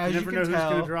 So as You you never can know who's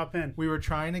going tell, to drop in. we were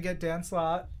trying to get Dan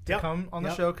Slott to Yep. come on the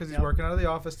Yep. show because he's Yep. working out of the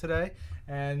office today,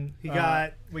 and He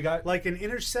we got Like an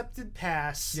intercepted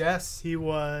pass. yes, He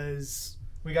was.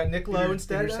 we got Nick Lowe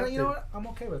instead. You intercepted. know what? I'm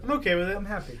okay with it. I'm okay with it. I'm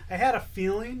happy. I had a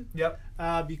feeling Yep.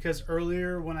 because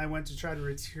earlier when I went to try to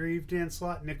retrieve Dan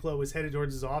Slott, Nick Lowe was headed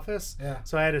towards his office. Yeah.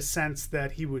 So I had a sense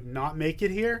that he would not make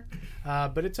it here.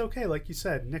 But it's okay, like you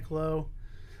said, Nick Lowe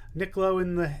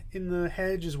in the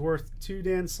hedge is worth 2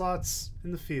 Dan Slotts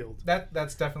in the field,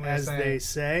 That's definitely as a they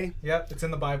saying. say. Yep, it's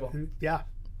in the Bible And yeah.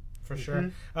 for sure.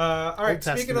 Mhm. All right, Old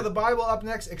speaking Testament. of the Bible, up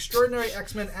next, Extraordinary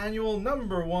X-Men Annual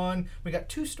 #1. We got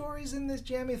 2 stories in this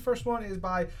jammy. The first one is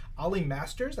by Ollie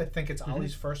Masters. I think it's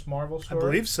Ollie's first Marvel I story.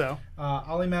 believe so.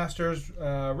 Ollie Masters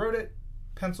wrote it,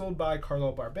 penciled by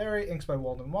Carlo Barberi, inks by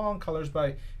Walden Wong, colors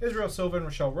by Israel Silva and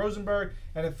Rochelle Rosenberg,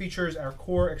 and it features our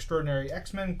core Extraordinary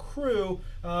X-Men crew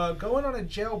going on a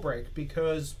jailbreak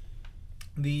because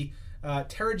the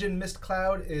Terrigen Mist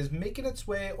Cloud is making its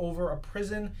way over a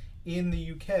prison in the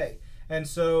UK. And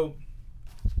so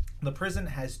the prison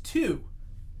has 2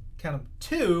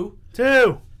 2.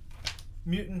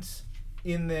 mutants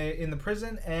in the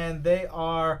prison, and they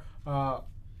are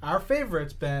our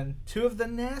favorites, Ben, 2 of the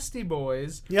Nasty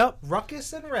Boys, Yep.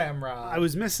 Ruckus and Ramrod. I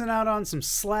was missing out on some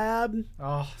Slab,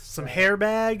 oh, some Slab.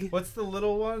 Hairbag. What's the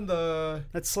little one?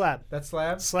 That's Slab. That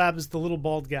Slab Slab is the little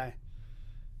bald guy.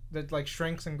 that like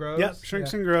shrinks and grows. Yep,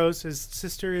 shrinks and grows. His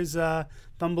sister is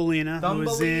Thumbelina, who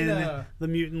was in Thumbelina. the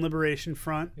Mutant Liberation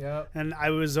Front. Yep. And I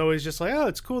was always just like, oh,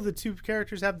 it's cool the 2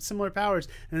 characters have similar powers.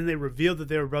 And then they revealed that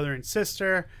they were brother and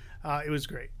sister. It was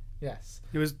great. Yes.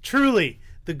 It was truly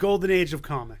the golden age of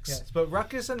comics. Yes. But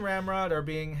Ruckus and Ramrod are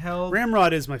being held.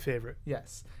 Ramrod is my favorite.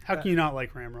 Yes. How can you not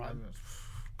like Ramrod?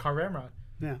 Car Ramrod.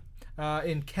 Yeah.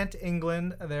 In Kent,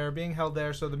 England, they're being held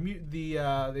there. So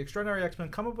the Extraordinary X-Men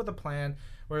come up with a plan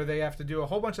where they have to do a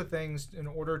whole bunch of things in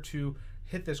order to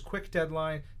hit this quick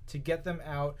deadline to get them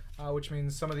out, which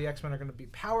means some of the X-Men are going to be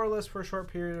powerless for a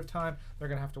short period of time. They're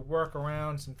going to have to work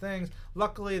around some things.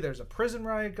 Luckily, there's a prison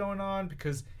riot going on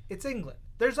because it's England.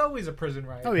 There's always a prison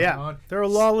riot going on. They're a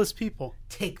lawless people.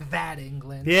 Take that,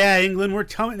 England. Yeah, England, we're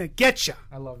coming to get you.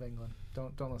 I love England.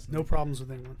 Don't listen. No problems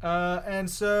with England. And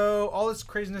so all this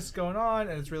craziness is going on,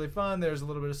 and it's really fun. There's a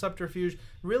little bit of subterfuge.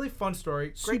 Really fun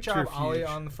story. Great job, Ollie,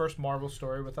 on the first Marvel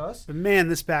story with us. But man,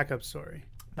 this backup story.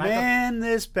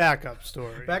 This backup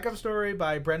story. Backup story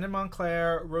by Brendan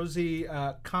Monclair, Rosie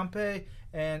Campe,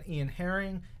 and Ian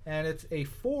Herring. And it's a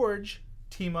Forge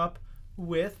team-up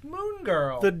with Moon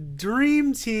Girl. The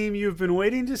dream team you've been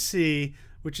waiting to see,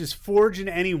 which is Forge and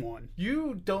anyone.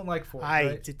 You don't like Forge, I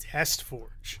right? detest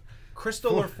Forge.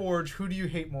 Crystal or Forge, who do you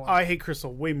hate more? I hate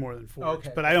Crystal way more than Forge,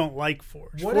 Okay. but I don't like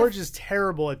Forge. What Forge is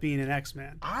terrible at being an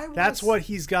X-Man. That's what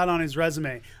he's got on his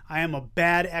resume. I am a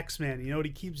bad X-Man. You know what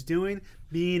he keeps doing?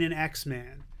 Being an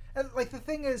X-Man. And, like, the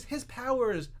thing is, his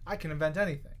power is, I can invent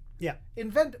anything. Yeah.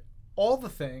 Invent all the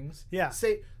things. Yeah.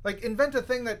 Say, like, invent a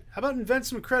thing that... How about invent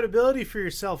some credibility for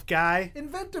yourself, guy?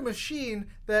 Invent a machine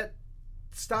that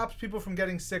stops people from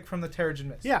getting sick from the Terrigen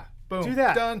Mist. Yeah. Boom. Do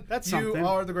that. Done. That's you something.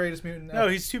 are the greatest mutant No,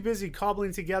 ever. he's too busy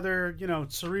cobbling together,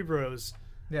 Cerebros.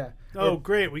 Yeah. Oh, Or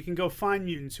great. We can go find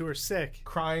mutants who are sick.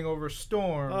 crying over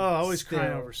Storm. Oh, always still.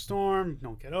 crying over Storm.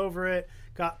 Don't get over it.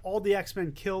 Got all the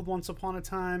X-Men killed once upon a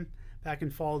time. Back in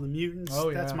Fall of the Mutants.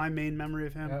 Oh, That's yeah. my main memory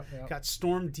of him. Yep. Got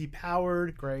Storm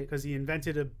depowered. Great. Because he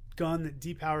invented a gun that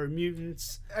depowered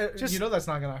mutants. You know that's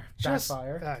not going to Just,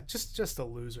 backfire. just a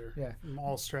loser. Yeah. From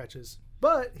all stretches.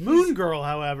 But Moon Girl,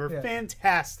 however, Yeah.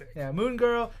 fantastic. Yeah, Moon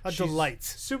Girl. A she's delight.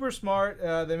 Super smart.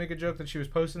 They make a joke that she was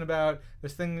posting about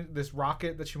this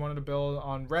rocket that she wanted to build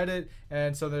on Reddit,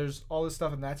 and so there's all this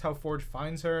stuff, and that's how Forge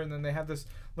finds her. And then they have this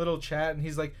little chat, and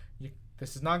he's like,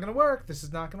 "This is not going to work. This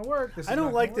is not going to work. This." I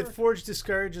don't like that Forge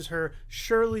discourages her,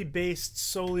 surely based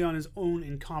solely on his own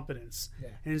incompetence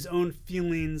and his own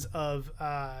feelings of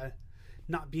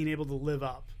not being able to live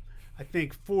up. I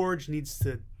think Forge needs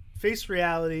to face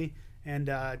reality and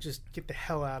just get the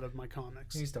hell out of my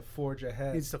comics. He needs to forge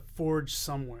ahead. Needs to forge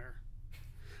somewhere.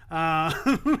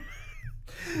 Back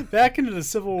into the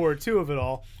Civil War II of it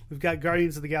all, we've got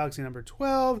Guardians of the Galaxy number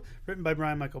 12, written by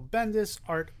Brian Michael Bendis,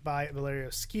 art by Valerio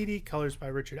Schiti, colors by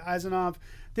Richard Isanov.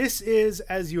 This is,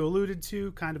 as you alluded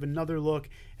to, kind of another look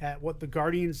at what the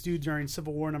Guardians do during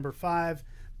Civil War number 5,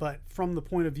 but from the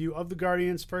point of view of the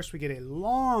Guardians. First, we get a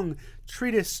long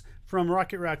treatise from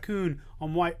Rocket Raccoon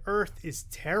on why Earth is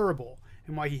terrible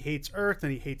and why he hates Earth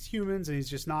and he hates humans and he's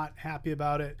just not happy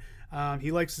about it.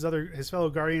 He likes his fellow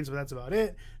Guardians, but that's about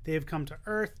it. They have come to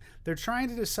Earth. They're trying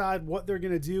to decide what they're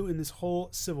going to do in this whole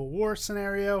Civil War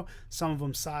scenario. Some of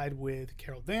them side with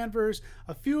Carol Danvers.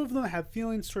 A few of them have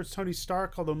feelings towards Tony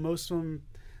Stark, although most of them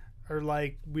are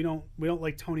like, we don't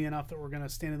like Tony enough that we're going to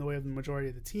stand in the way of the majority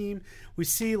of the team. We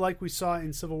see, like we saw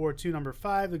in Civil War II number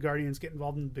 5, the Guardians get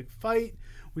involved in the big fight.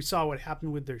 We saw what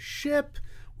happened with their ship.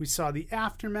 We saw the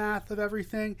aftermath of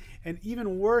everything. And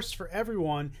even worse for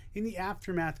everyone, in the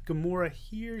aftermath, Gamora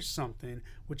hears something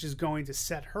which is going to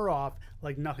set her off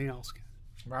like nothing else can.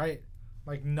 Right.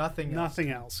 Like nothing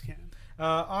else can.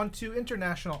 On to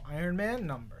International Iron Man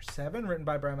number 7, written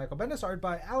by Brian Michael Bendis, art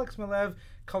by Alex Malev,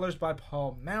 colors by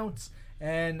Paul Mounts.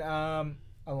 And I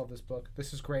love this book.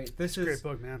 This is great. This is a great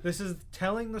book, man. This is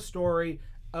telling the story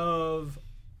of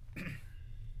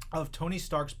Tony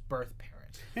Stark's birth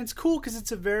parents. And it's cool because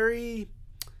it's a very,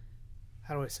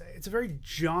 how do I say? It's a very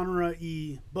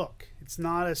genre-y book. It's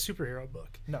not a superhero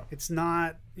book. No. It's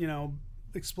not,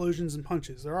 explosions and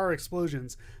punches. There are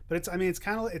explosions, but it's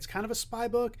kind of a spy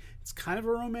book. It's kind of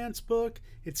a romance book.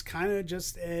 It's kind of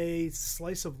just a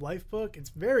slice of life book. It's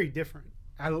very different.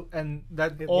 All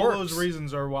works. those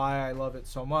reasons are why I love it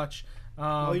so much.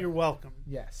 Well, you're welcome.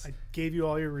 Yes. I gave you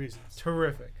all your reasons.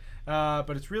 Terrific. But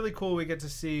it's really cool. We get to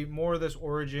see more of this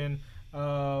origin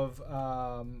of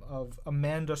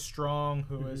Amanda Strong,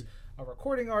 who is a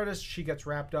recording artist. She gets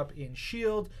wrapped up in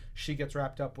S.H.I.E.L.D. She gets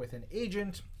wrapped up with an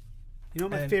agent. You know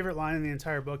what my favorite line in the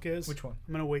entire book is? Which one?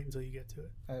 I'm going to wait until you get to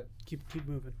it. Keep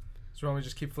moving. So you want me to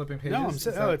just keep flipping pages?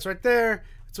 No, it's right there.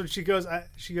 That's when she goes,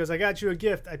 I got you a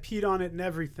gift. I peed on it and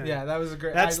everything. Yeah, that was a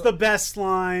great... That's the best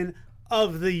line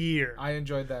of the year. I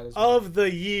enjoyed that as well. Of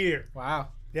the year. Wow.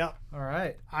 Yep. All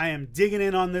right. I am digging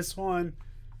in on this one.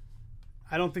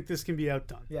 I don't think this can be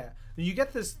outdone. Yeah. You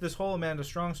get this whole Amanda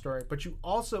Strong story, but you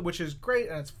also, which is great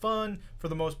and it's fun for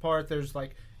the most part, there's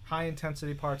like high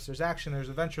intensity parts, there's action, there's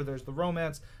adventure, there's the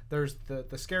romance, there's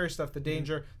the scary stuff, the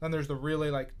danger, then there's the really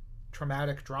like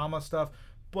traumatic drama stuff,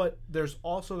 but there's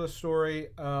also the story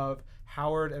of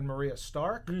Howard and Maria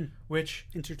Stark, which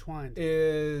Intertwined.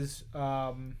 is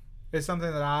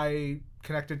something that I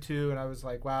connected to, and I was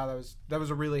like, wow, that was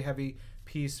a really heavy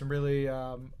piece and really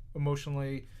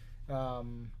emotionally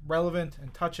relevant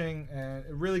and touching, and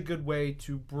a really good way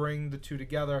to bring the two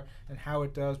together and how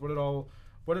it does, what it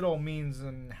all means,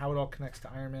 and how it all connects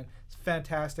to Iron Man. It's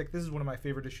fantastic. This is one of my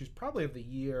favorite issues, probably of the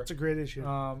year. It's a great issue.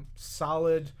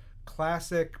 Solid,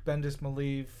 classic Bendis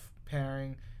Malieve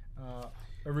pairing.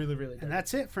 Really, really good. And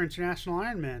that's it for International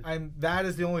Iron Man. That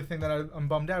is the only thing that I'm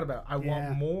bummed out about. I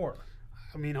want more.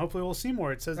 I mean, hopefully we'll see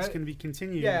more. It says it's going to be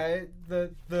continued. Yeah,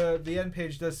 the end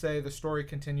page does say the story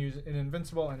continues in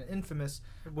Invincible and Infamous.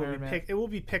 It will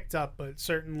be picked up, but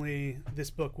certainly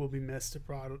this book will be missed. It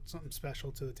brought something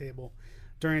special to the table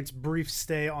during its brief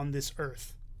stay on this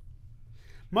earth.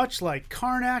 Much like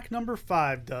Karnak number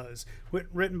 5 does.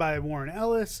 Written by Warren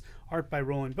Ellis, art by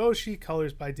Roland Boshi,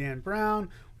 colors by Dan Brown.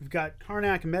 We've got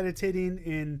Karnak meditating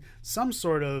in some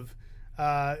sort of...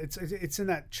 it's in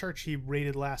that church he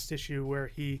raided last issue where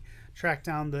he tracked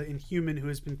down the Inhuman who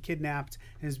has been kidnapped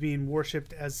and is being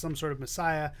worshipped as some sort of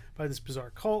messiah by this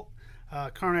bizarre cult.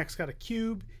 Karnak's got a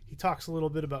cube. He talks a little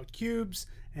bit about cubes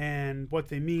and what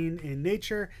they mean in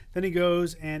nature. Then he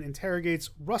goes and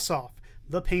interrogates Russoff,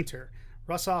 the painter.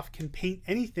 Russoff can paint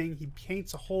anything. He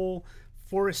paints a whole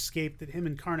forestscape that him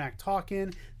and Karnak talk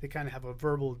in. They kind of have a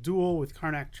verbal duel with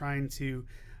Karnak trying to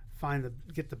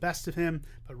get the best of him,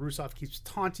 but Russoff keeps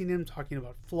taunting him, talking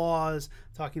about flaws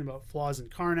in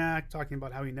Karnak, talking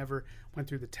about how he never went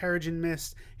through the Terrigen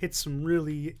Mist, hits some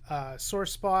really sore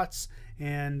spots,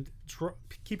 and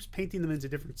keeps painting them into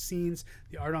different scenes.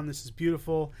 The art on this is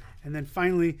beautiful. And then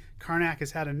finally, Karnak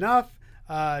has had enough.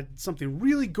 Something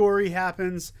really gory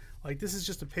happens. Like, this is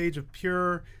just a page of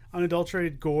pure,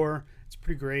 unadulterated gore. It's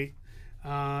pretty great.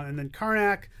 And then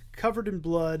Karnak, covered in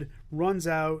blood, runs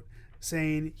out,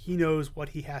 saying he knows what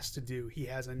he has to do. He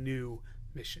has a new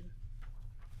mission.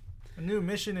 A new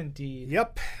mission indeed.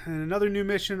 Yep. And another new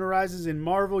mission arises in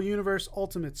Marvel Universe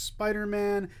Ultimate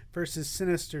Spider-Man versus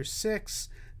Sinister Six,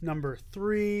 number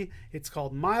 3. It's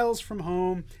called Miles from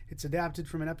Home. It's adapted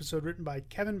from an episode written by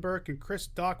Kevin Burke and Chris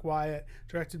Doc Wyatt,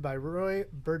 directed by Roy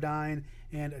Burdine,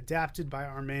 and adapted by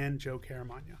our man Joe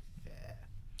Caramagna.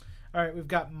 All right, we've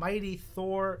got Mighty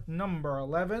Thor number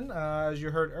 11. As you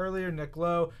heard earlier, Nick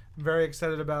Lowe, very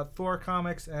excited about Thor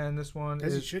comics, and this one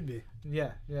As it should be.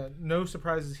 Yeah. No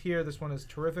surprises here. This one is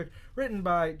terrific. Written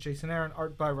by Jason Aaron,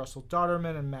 art by Russell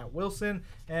Dodderman and Matt Wilson,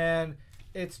 and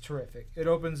it's terrific. It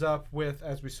opens up with,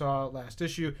 as we saw last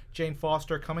issue, Jane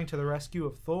Foster coming to the rescue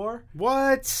of Thor.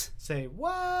 What? Say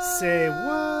what? Say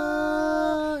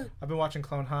what? I've been watching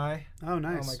Clone High. Oh,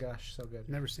 nice. Oh my gosh, so good.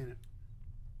 Never seen it.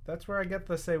 That's where I get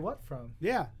the say what from.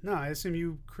 Yeah, no, I assume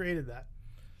you created that.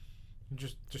 You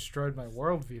just destroyed my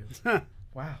worldview.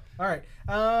 Wow. All right.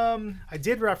 I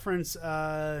did reference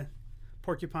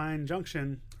Porcupine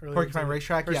Junction earlier. Porcupine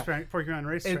Racetrack, yeah. Porcupine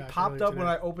Racetrack. It popped up when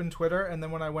I opened Twitter, and then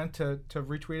when I went to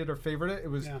retweet it or favorite it, it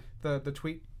was the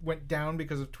tweet went down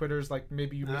because of Twitter's like,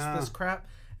 maybe you missed this crap.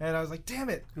 And I was like, damn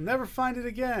it. I'll never find it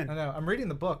again. I know. I'm reading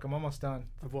the book. I'm almost done.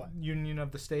 Of what? Union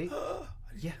of the State.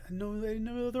 Yeah, I didn't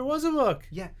know there was a book.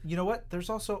 Yeah, you know what? There's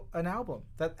also an album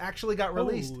that actually got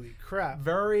released. Holy crap!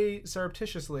 Very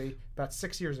surreptitiously, about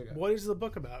 6 years ago. What is the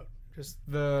book about? Just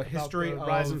the history of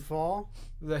rise and fall.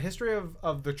 The history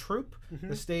of the troop,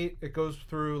 the state. It goes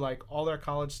through like all their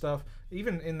college stuff,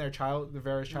 even in their the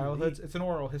various childhoods. It's an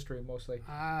oral history mostly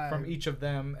from each of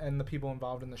them and the people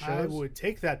involved in the shows. I would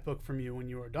take that book from you when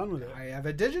you are done with it. I have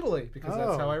it digitally because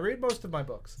that's how I read most of my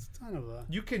books. Son of a.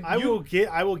 You can. I will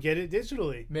get it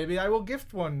digitally. Maybe I will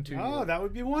gift one to you. Oh, that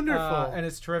would be wonderful. And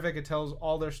it's terrific. It tells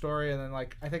all their story, and then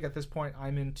like I think at this point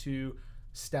I'm into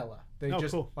Stella. They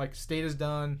cool. Like State is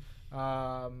done.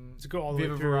 Does it go all the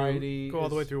Viva way through? Variety Go all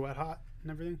the way through Wet Hot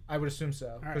and everything. I would assume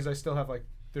so because I still have like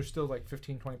there's still like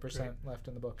 15-20% left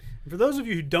in the book. And for those of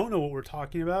you who don't know what we're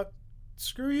talking about,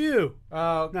 screw you.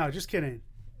 No, just kidding.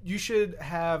 You should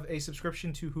have a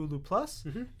subscription to Hulu Plus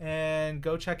and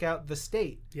go check out The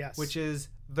State, which is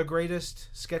the greatest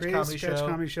sketch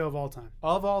comedy show of all time.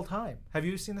 Of all time. Have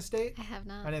you seen The State? I have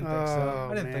not. I didn't think so.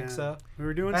 I didn't think so. We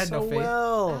were doing so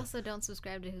well. I also don't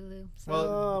subscribe to Hulu. So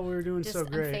well, we were doing so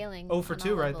great. I'm failing. 0 for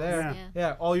 2 right there.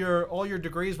 Yeah. All your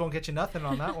degrees won't get you nothing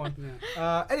on that one.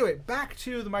 Anyway, back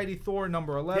to the Mighty Thor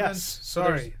number 11. Yes.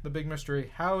 Sorry. So the big mystery.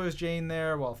 How is Jane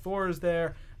there while Thor is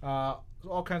there?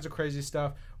 All kinds of crazy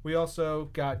stuff. We also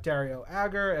got Dario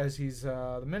Agger as he's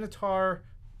the Minotaur.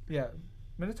 Yeah,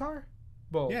 Minotaur?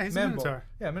 Bull. Yeah, he's a Minotaur.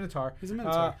 Yeah, Minotaur. He's a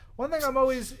Minotaur. One thing I'm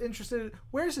always interested in,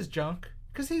 where's his junk?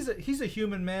 Because he's a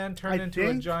human man turned into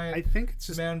a giant I think it's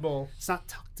just man bull. It's not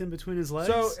tucked in between his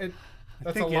legs. So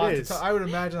That's a think lot it to is. I would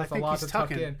imagine I that's a think lot he's to tuck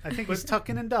tucking. in. I think But he's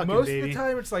tucking and ducking, most baby. of the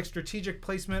time, it's like strategic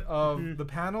placement of the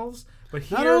panels. But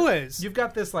here, Not always. you've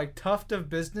got this like tuft of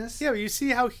business. Yeah, but you see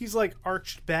how he's like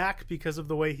arched back because of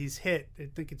the way he's hit. I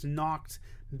think it's knocked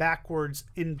backwards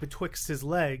in betwixt his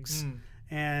legs,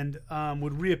 and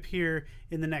would reappear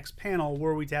in the next panel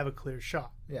were we to have a clear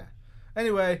shot. Yeah.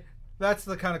 Anyway, that's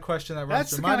the kind of question that runs That's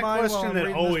through the my kind of mind while question I'm that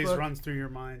reading this always book. runs through your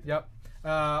mind. Yep.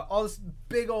 All this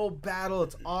big old battle.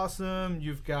 It's awesome.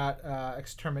 You've got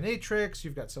Exterminatrix.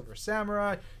 You've got Silver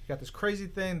Samurai. You've got this crazy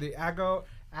thing, the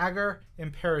Agar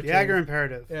Imperative. The Agar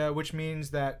Imperative. Which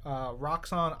means that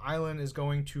Roxxon Island is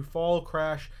going to fall,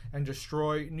 crash, and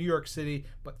destroy New York City.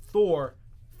 But Thor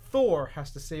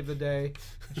has to save the day.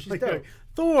 And she's dope.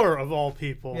 Thor of all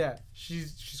people. Yeah,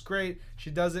 she's great.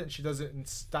 She does it. She does it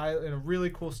in a really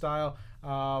cool style.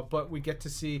 But we get to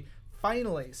see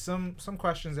finally some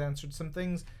questions answered, some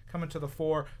things coming to the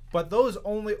fore. But those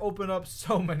only open up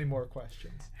so many more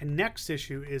questions. And next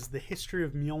issue is the history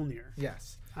of Mjolnir.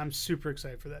 Yes, I'm super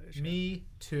excited for that issue. me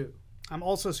too. I'm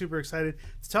also super excited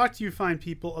to talk to you fine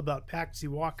people about Patsy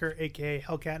Walker, aka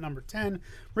Hellcat number 10,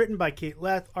 written by Kate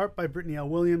Leth, art by Brittany L.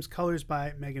 Williams, colors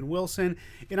by Megan Wilson.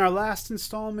 In our last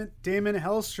installment, Damon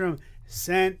Hellstrom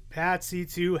sent Patsy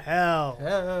to hell,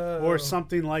 or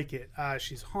something like it.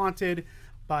 She's haunted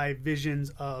by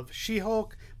visions of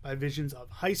She-Hulk, by visions of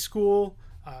high school.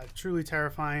 Truly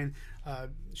terrifying.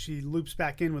 She loops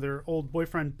back in with her old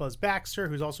boyfriend Buzz Baxter,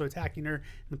 who's also attacking her in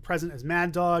the present as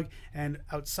Mad Dog. And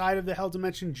outside of the Hell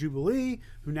Dimension, Jubilee,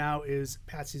 who now is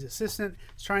Patsy's assistant,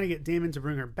 is trying to get Damon to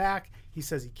bring her back. He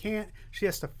says he can't. She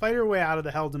has to fight her way out of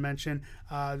the Hell Dimension.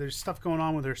 There's stuff going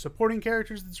on with her supporting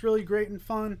characters that's really great and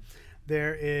fun.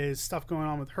 There is stuff going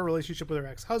on with her relationship with her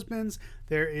ex-husbands.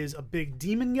 There is a big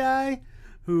demon guy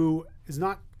who is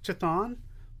not Chthon.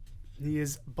 He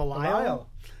is Belial.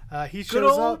 He Good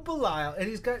shows old up. Belial, and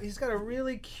he's got a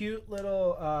really cute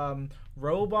little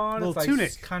robe on. Little it's like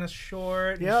tunic. kind of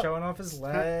short, and Yep. showing off his It's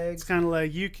legs. kind of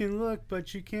like you can look,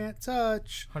 but you can't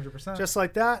touch. 100%. Just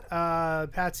like that,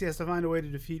 Patsy has to find a way to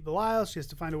defeat Belial. She has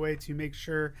to find a way to make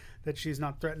sure that she's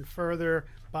not threatened further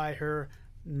by her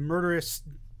murderous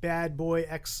bad boy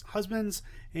ex-husbands.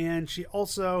 And she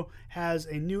also has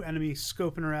a new enemy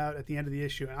scoping her out at the end of the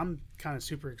issue. And I'm kind of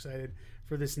super excited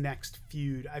for this next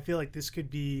feud. I feel like this could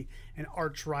be an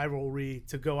arch rivalry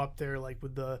to go up there like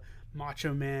with the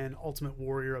Macho Man Ultimate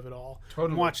Warrior of it all.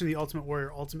 Totally. I'm watching the Ultimate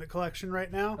Warrior Ultimate Collection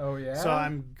right now. Oh, yeah? So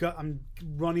I'm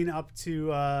running up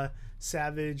to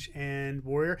Savage and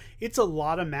Warrior. It's a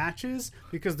lot of matches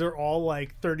because they're all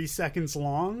like 30 seconds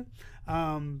long.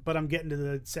 But I'm getting to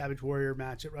the Savage Warrior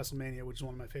match at WrestleMania, which is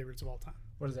one of my favorites of all time.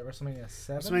 What is that, WrestleMania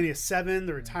 7? WrestleMania 7,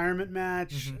 the retirement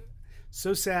match.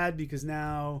 So sad because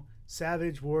now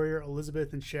Savage, Warrior,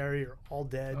 Elizabeth, and Sherry are all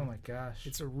dead. Oh, my gosh.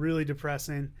 It's a really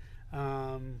depressing.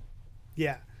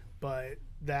 Yeah, but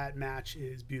that match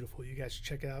is beautiful. You guys should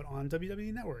check it out on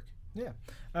WWE Network. Yeah.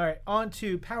 All right. On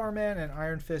to Power Man and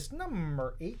Iron Fist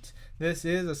number 8. This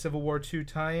is a Civil War II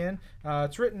tie-in.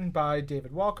 It's written by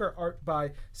David Walker, art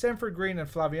by Sanford Green and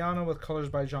Flaviano, with colors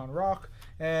by John Rock.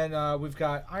 And we've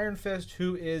got Iron Fist,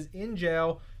 who is in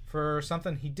jail for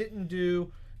something he didn't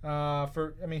do.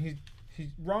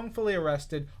 He's wrongfully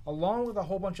arrested, along with a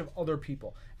whole bunch of other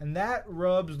people. And that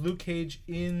rubs Luke Cage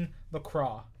in the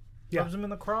craw. Yeah. Rubs him in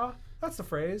the craw? That's the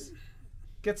phrase.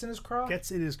 Gets in his craw? Gets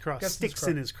in his craw. Gets Sticks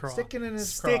in his craw. Sticking in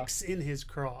his craw. Sticks in his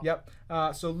craw. Yep.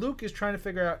 So Luke is trying to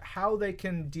figure out how they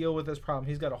can deal with this problem.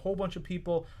 He's got a whole bunch of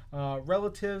people,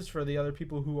 relatives for the other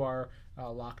people who are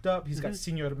locked up. He's got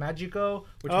Senor Magico,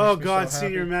 which Oh, makes me God, so happy.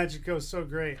 Senior Magico is so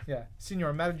great. Yeah,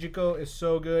 Senor Magico is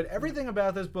so good. Everything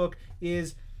about this book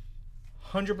is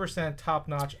 100%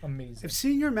 top-notch, amazing. If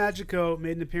Senior Magico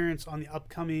made an appearance on the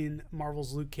upcoming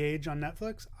Marvel's Luke Cage on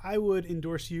Netflix, I would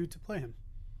endorse you to play him.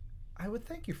 I would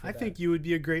thank you for I that. think you would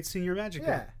be a great Senior Magico.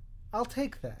 Yeah, I'll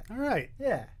take that. All right.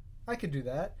 Yeah, I could do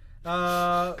that.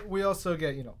 We also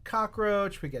get,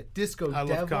 Cockroach. We get Disco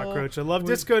Devil. I love Cockroach. I love We-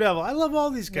 Disco Devil. I love all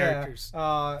these characters.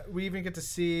 Yeah. We even get to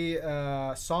see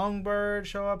Songbird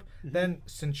show up. Then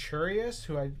Centurious,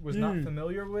 who I was not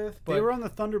familiar with. But They were on the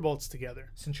Thunderbolts together.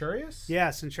 Centurious? Yeah,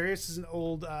 Centurious is an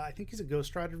old, I think he's a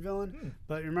Ghost Rider villain.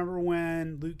 But remember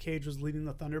when Luke Cage was leading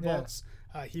the Thunderbolts?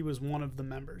 He was one of the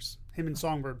members. Him and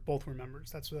Songbird both were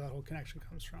members. That's where that whole connection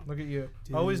comes from. Look at you.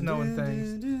 Always knowing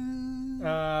things.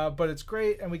 But it's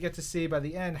great, and we get to see by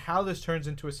the end how this turns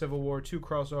into a Civil War II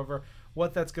crossover,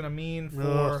 what that's going to mean for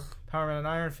Ugh. Power Man and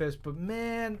Iron Fist. But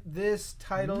man, this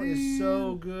title is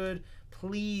so good.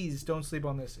 Please don't sleep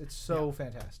on this. It's so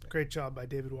fantastic. Great job by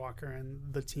David Walker and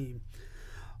the team.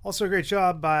 Also, a great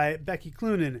job by Becky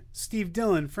Cloonan, Steve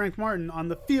Dillon, Frank Martin on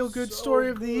the feel-good So story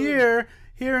of the good. year.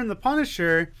 Here in The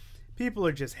Punisher, people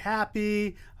are just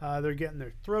happy. They're getting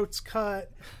their throats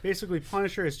cut. Basically,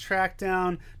 Punisher has tracked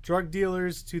down drug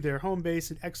dealers to their home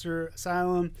base at Exeter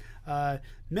Asylum.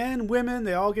 Men, women,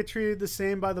 they all get treated the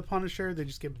same by the Punisher. They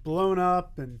just get blown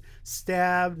up and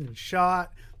stabbed and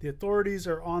shot. The authorities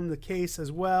are on the case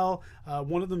as well.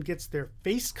 One of them gets their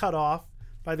face cut off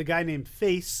by the guy named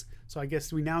Face. So I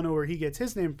guess we now know where he gets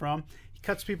his name from. He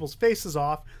cuts people's faces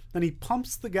off. Then he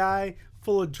pumps the guy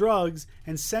full of drugs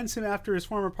and sends him after his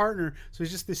former partner. So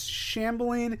he's just this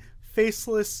shambling,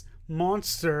 faceless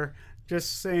monster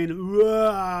just saying,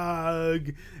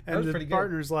 "Ugh," and was the pretty good.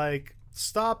 partner's like,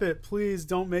 "Stop it, please,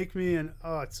 don't make me." And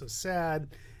oh, it's so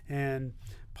sad. And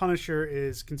Punisher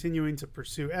is continuing to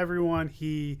pursue everyone.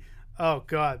 Oh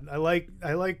God, I like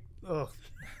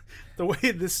the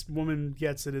way this woman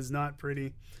gets it is not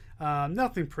pretty.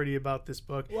 Nothing pretty about this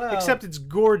book, Well, except it's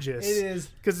gorgeous. It is.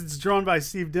 Because it's drawn by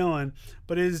Steve Dillon,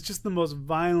 but it is just the most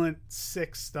violent,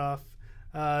 sick stuff.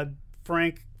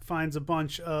 Frank finds a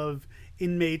bunch of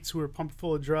inmates who are pumped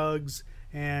full of drugs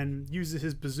and uses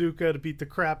his bazooka to beat the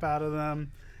crap out of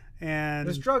them. And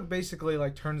This drug basically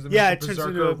like turns them it into turns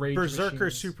berserker into rage berserker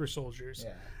machines. super soldiers.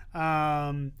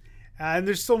 Yeah. And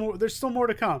there's still more. There's still more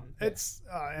to come. It's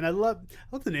and I love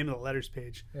the name of the letters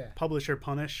page. Yeah. Publish or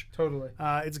Punish. Totally.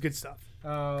 It's good stuff.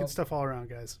 Uh, Good stuff all around,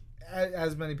 guys.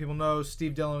 as many people know,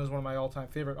 Steve Dillon is one of my all-time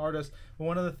favorite artists. But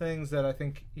one of the things that I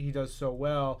think he does so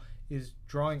well is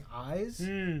drawing eyes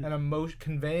and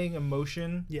conveying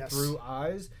emotion Yes. through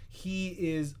eyes. He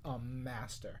is a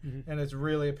master, and it's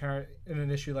really apparent in an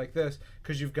issue like this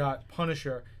because you've got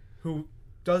Punisher, who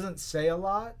doesn't say a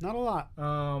lot, Not a lot.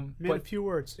 Man, a but few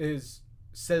words.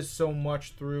 says so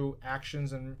much through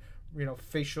actions and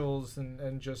facials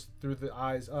and just through the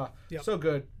eyes. Yep. So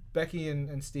good. Becky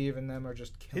and Steve and them are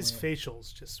just killing His it.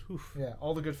 facials just. Oof. Yeah,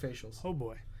 all the good facials. Oh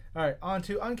boy. All right, on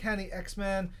to Uncanny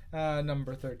X-Men,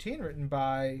 number 13, written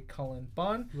by Cullen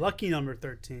Bunn. Lucky number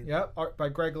 13. Yep, art by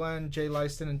Greg Land, Jay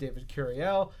Leiston, and David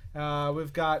Curiel.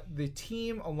 We've got the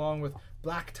team along with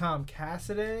Black Tom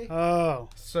Cassidy. Oh.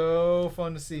 So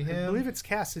fun to see I him. believe it's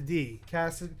Cassidy.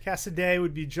 Cassidy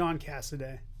would be John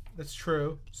Cassidy. That's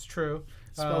true. It's true.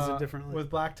 Spells it differently. With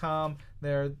Black Tom,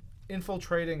 they're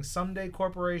infiltrating Someday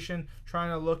Corporation, trying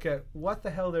to look at what the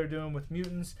hell they're doing with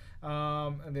mutants.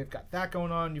 And they've got that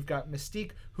going on. You've got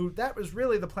Mystique, who that was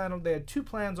really the plan. They had two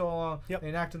plans all along. Yep. They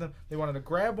enacted them. They wanted to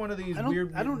grab one of these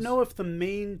weird I don't mutants. know if the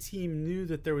main team knew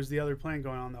that there was the other plan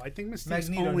going on, though. I think Mystique's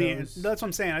Magneto only... knows. That's what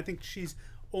I'm saying. I think she's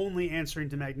only answering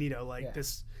to Magneto. Like, Yeah.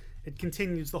 this... It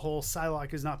continues the whole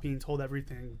Psylocke is not being told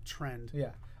everything trend.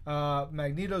 Yeah.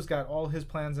 Magneto's got all his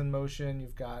plans in motion.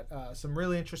 You've got some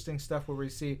really interesting stuff where we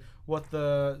see what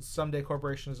the Someday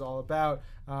Corporation is all about.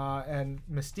 And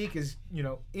Mystique is,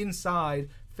 inside,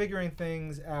 figuring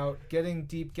things out, getting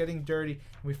deep, getting dirty.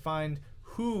 And we find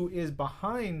who is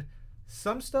behind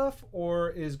some stuff or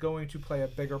is going to play a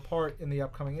bigger part in the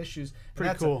upcoming issues. And Pretty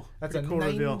that's cool. That's Pretty a cool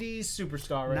 90s reveal.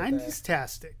 superstar right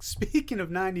 90s-tastic. Speaking of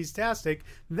 90s-tastic,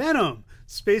 Venom,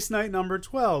 Space Knight number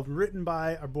 12, written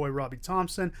by our boy Robbie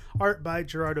Thompson, art by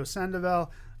Gerardo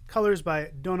Sandoval, colors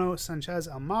by Dono Sanchez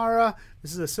Almara.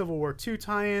 This is a Civil War II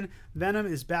tie-in. Venom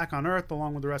is back on Earth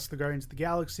along with the rest of the Guardians of the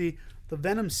Galaxy. The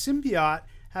Venom symbiote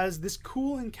has this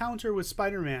cool encounter with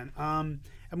Spider-Man.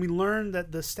 And we learn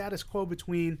that the status quo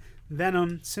between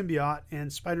Venom, symbiote,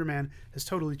 and Spider-Man has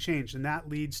totally changed. And that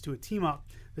leads to a team-up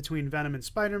between Venom and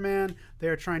Spider-Man. They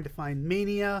are trying to find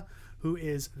Mania, who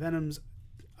is Venom's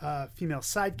female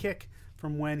sidekick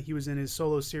from when he was in his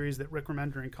solo series that Rick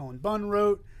Remender and Cullen Bunn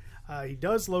wrote. He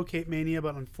does locate Mania,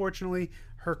 but unfortunately,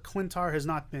 her Clintar has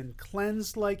not been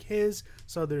cleansed like his,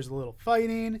 so there's a little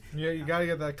fighting. there. Yeah, you got to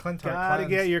get that Clintar Gotta cleansed.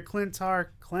 get your Clintar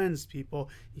cleansed, people.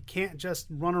 You can't just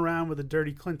run around with a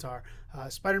dirty Clintar.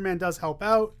 Spider-Man does help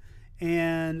out,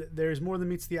 and there's more than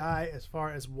meets the eye as far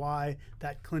as why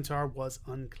that Clintar was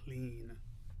unclean.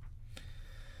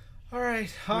 All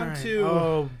right, on All right. to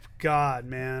Oh, God,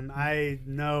 man. I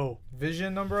know.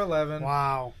 Vision number 11.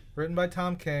 Wow. Written by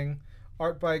Tom King,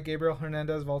 art by Gabriel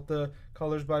Hernandez Volta,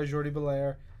 colors by Jordi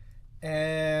Belair,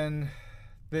 and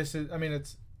this is,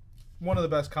 it's one of the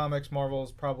best comics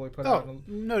Marvel's probably put out Oh,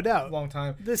 in no a doubt. long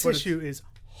time. This But issue is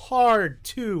hard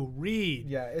to read.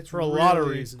 yeah, it's for a really lot of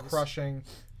reasons. crushing,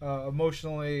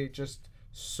 emotionally. Just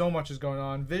so much is going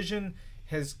on. Vision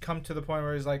has come to the point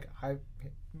where he's like,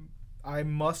 I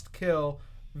must kill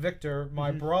Victor,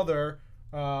 my brother,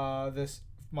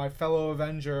 my fellow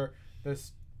Avenger,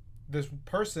 this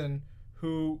person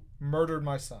who murdered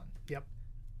my son. Yep.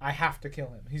 I have to kill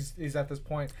him. He's at this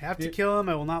point. I have to kill him.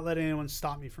 I will not let anyone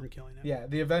stop me from killing him. Yeah,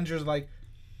 the Avengers are like,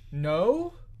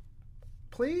 no,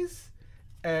 please,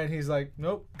 and he's like,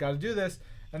 nope, got to do this.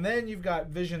 And then you've got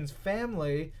Vision's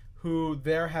family, who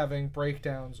they're having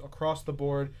breakdowns across the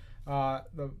board.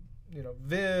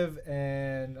 Viv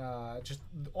and just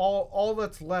all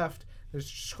that's left. There's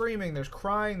screaming, there's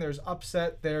crying, there's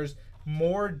upset, there's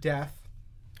more death.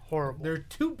 Horrible. There are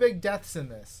 2 big deaths in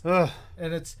this, Ugh.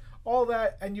 and it's all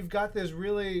that, and you've got this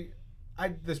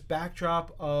this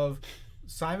backdrop of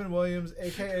Simon Williams,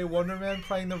 aka Wonder Man,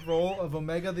 playing the role of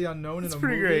Omega the Unknown It's in a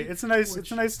pretty movie. great. It's a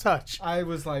nice touch. I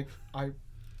was like, I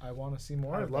want to see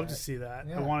more. I'd of love that. to see that.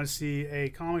 Yeah. I want to see a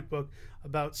comic book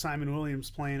about Simon Williams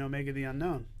playing Omega the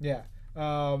Unknown. Yeah.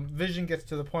 Vision gets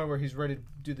to the point where he's ready to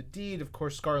do the deed. Of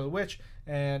course, Scarlet Witch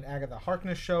and Agatha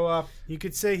Harkness show up. You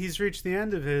could say he's reached the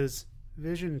end of his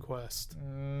Vision quest.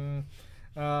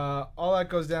 All that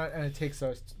goes down, and it takes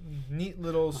a neat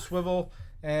little swivel.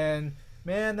 And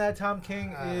man, that Tom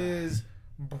King is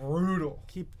brutal.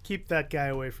 Keep that guy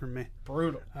away from me.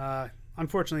 Brutal.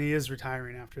 Unfortunately, he is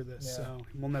retiring after this, Yeah. so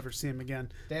we'll never see him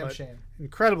again. Damn But shame.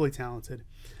 Incredibly talented.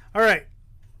 All right.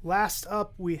 Last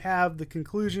up, we have the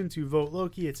conclusion to Vote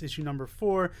Loki. It's issue number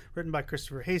 4, written by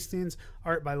Christopher Hastings,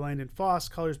 art by Landon Foss,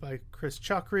 colors by Chris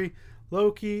Chukri.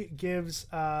 Loki gives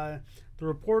the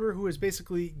reporter who has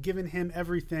basically given him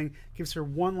everything, gives her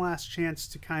one last chance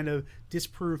to kind of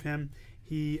disprove him.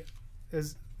 He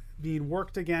is being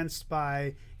worked against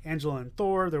by Angela and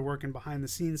Thor. They're working behind the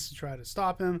scenes to try to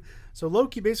stop him. So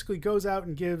Loki basically goes out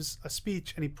and gives a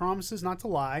speech, and he promises not to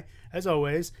lie, as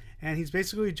always. And he's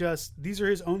basically these are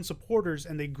his own supporters,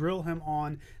 and they grill him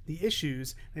on the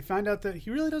issues. They find out that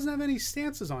he really doesn't have any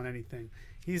stances on anything.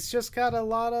 He's just got a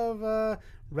lot of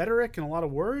rhetoric and a lot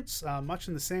of words, much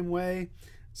in the same way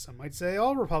some might say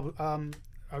all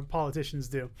politicians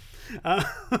do.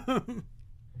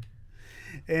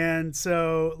 And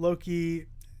so Loki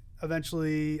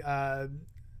eventually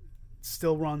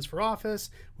still runs for office.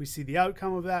 We see the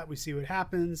outcome of that. We see what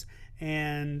happens.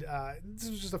 And this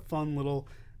was just a fun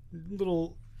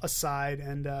little aside.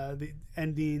 And the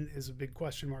ending is a big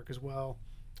question mark as well.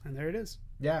 And there it is.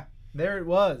 Yeah, there it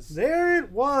was. There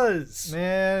it was.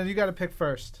 Man, you got to pick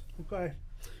first. Okay.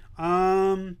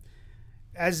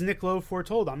 As Nick Lowe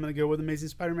foretold, I'm going to go with Amazing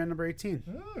Spider-Man number 18.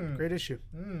 Great issue.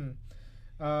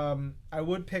 I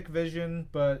would pick Vision,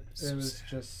 but it was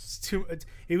just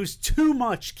It was too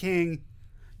much, King.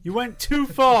 You went too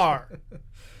far.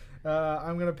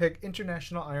 I'm gonna pick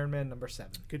International Iron Man number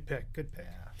 7. Good pick. Yeah.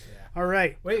 All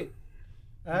right. Wait,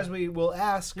 as we will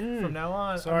ask from now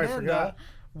on, Sorry, Amanda, forgot.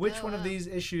 which one of these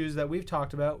issues that we've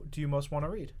talked about do you most want to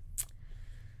read?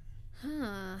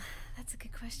 That's a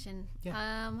good question. Yeah.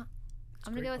 I'm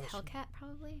gonna great go with question. Hellcat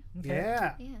probably.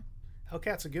 Yeah. Yeah.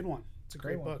 Hellcat's a good one. It's a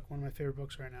great Great one. book. One of my favorite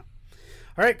books right now.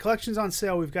 All right, collections on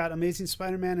sale. We've got Amazing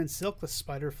Spider-Man and Silk, the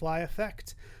Spider-Fly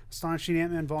Effect. Astonishing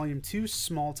Ant-Man Volume 2,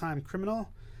 Small Time Criminal.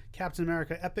 Captain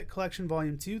America Epic Collection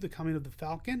Volume 2, The Coming of the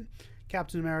Falcon.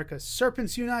 Captain America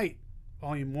Serpents Unite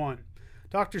Volume 1.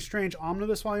 Doctor Strange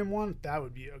Omnibus Volume 1. That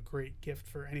would be a great gift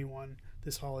for anyone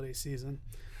this holiday season.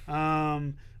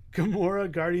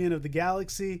 Gamora Guardian of the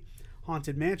Galaxy.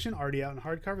 Haunted Mansion, already out in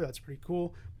hardcover. That's pretty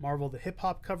cool. Marvel the Hip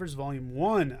Hop Covers, Volume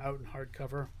 1, out in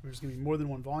hardcover. There's going to be more than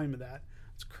one volume of that.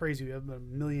 It's crazy. We have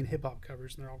 1 million hip hop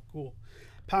covers, and they're all cool.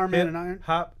 Power Man and Iron.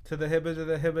 Hop to the hibbit to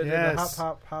the hibbit. Yes. To the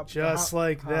hop, hop, hop. Just hop,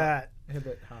 like hop, that.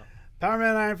 Hibbit, hop. Power Man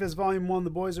and Iron Fist, Volume 1, The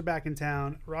Boys Are Back in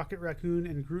Town. Rocket Raccoon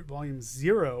and Groot, Volume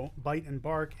 0, Bite and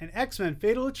Bark. And X-Men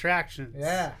Fatal Attractions.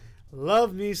 Yeah.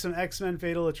 Love me some X-Men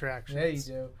Fatal Attractions. Yeah, you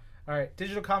do. All right,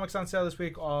 digital comics on sale this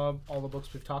week. All the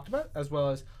books we've talked about, as well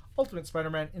as Ultimate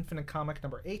Spider-Man Infinite Comic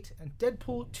number 8 and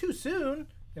Deadpool Too Soon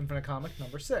Infinite Comic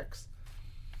number 6.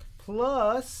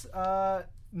 Plus,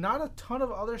 not a ton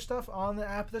of other stuff on the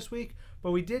app this week,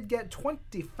 but we did get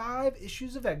 25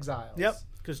 issues of Exiles. Yep,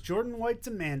 because Jordan White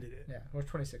demanded it. Yeah, or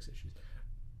 26 issues.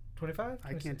 25?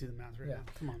 I can't do the math right Yeah. now.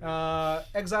 Come on. Man.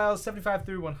 Exiles 75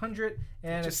 through 100,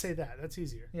 and Just say that. That's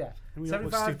easier. yeah, And we don't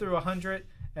look 75 stupid. through 100,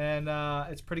 and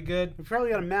it's pretty good. We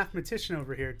probably got a mathematician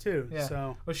over here too. Yeah.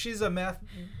 So Well, she's a math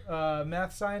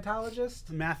Scientologist.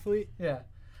 a mathlete. Yeah.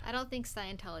 I don't think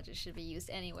Scientologists should be used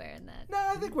anywhere in that. No,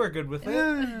 I think we're good with it.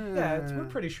 We're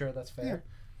pretty sure that's fair. Yeah.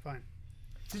 Fine.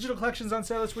 Digital collections on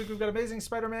sale this week. We've got Amazing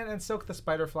Spider-Man and Silk the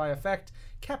Spider-Fly Effect,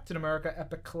 Captain America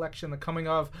Epic Collection, The Coming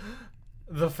of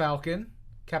the Falcon,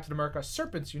 Captain America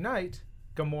Serpents Unite,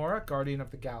 Gamora Guardian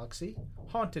of the Galaxy,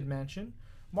 Haunted Mansion,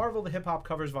 Marvel the Hip Hop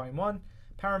Covers Volume 1,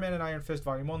 Power Man and Iron Fist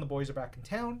Volume 1, The Boys Are Back in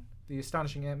Town, The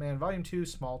Astonishing Ant-Man Volume 2,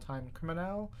 Small Time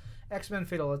Criminal, X-Men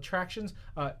Fatal Attractions,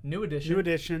 New Edition. New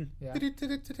edition. Yeah.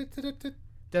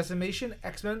 Decimation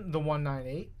X-Men the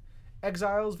 198,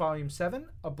 Exiles Volume 7,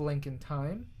 A Blink in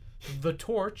Time, The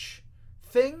Torch,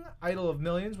 Thing, Idol of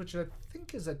Millions, which I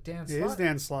think is a Dan Slott. It is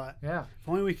Dan Slott. Yeah. If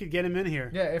only we could get him in here.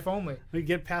 Yeah, if only. We could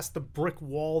get past the brick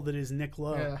wall that is Nick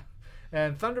Lowe. Yeah.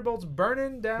 And Thunderbolts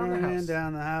Burning Down the House.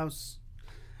 Down the house.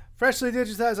 Freshly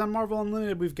digitized on Marvel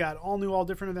Unlimited, we've got All New All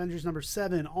Different Avengers number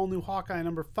 7, All New Hawkeye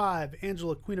number 5,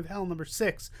 Angela Queen of Hell number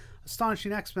 6,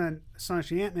 Astonishing X-Men,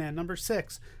 Astonishing Ant-Man number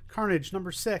 6, Carnage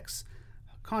number 6,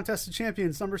 Contest of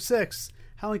Champions number 6,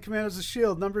 Howling Commandos of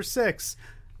S.H.I.E.L.D. number 6,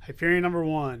 Hyperion number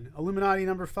 1, Illuminati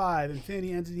number 5,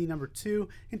 Infinity Entity number 2,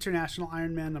 International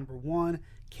Iron Man number 1,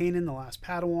 Kanan the Last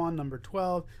Padawan number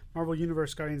 12, Marvel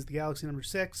Universe Guardians of the Galaxy number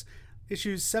 6,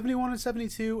 issues 71 and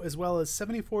 72, as well as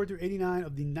 74 through 89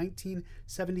 of the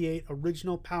 1978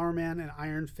 original Power Man and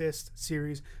Iron Fist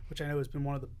series, which I know has been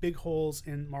one of the big holes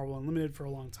in Marvel Unlimited for a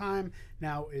long time.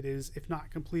 Now it is, if not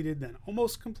completed, then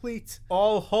almost complete.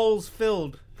 All holes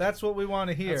filled. That's what we want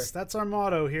to hear. That's our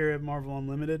motto here at Marvel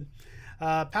Unlimited.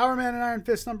 Power Man and Iron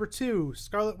Fist number 2,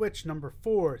 Scarlet Witch number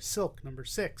 4, Silk number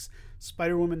 6,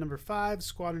 Spider-Woman number 5,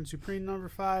 Squadron Supreme number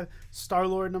 5,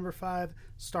 Star-Lord number 5,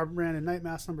 Starbrand and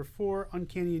Nightmask number 4,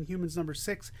 Uncanny Inhumans number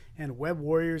 6, and Web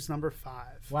Warriors number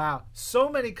 5. Wow. So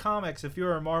many comics if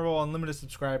you're a Marvel Unlimited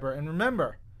subscriber. And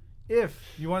remember,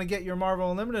 if you want to get your Marvel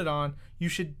Unlimited on, you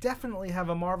should definitely have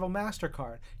a Marvel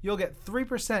MasterCard. You'll get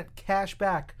 3% cash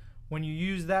back when you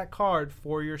use that card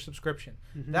for your subscription.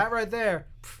 Mm-hmm. That right there,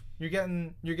 you're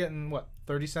getting what,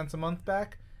 30 cents a month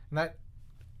back? And that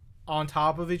on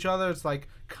top of each other, it's like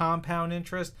compound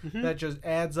interest that just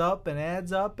adds up and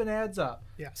adds up and adds up.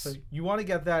 Yes. So you want to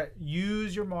get that.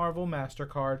 Use your Marvel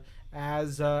MasterCard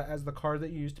as the card that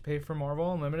you use to pay for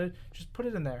Marvel Unlimited. Just put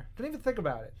it in there. Don't even think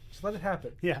about it. Just let it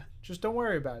happen. Yeah. Just don't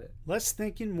worry about it. Less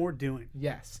thinking, more doing.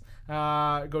 Yes.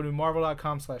 Go to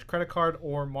marvel.com/creditcard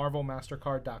or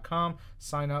marvelmastercard.com.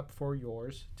 Sign up for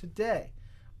yours today.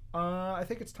 I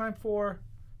think it's time for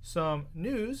some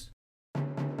news.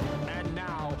 And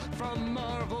now, from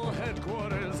Marvel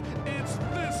headquarters, it's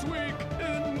This Week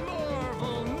in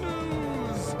Marvel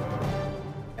News.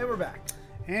 And we're back.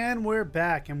 And we're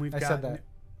back, and we've I got... said that.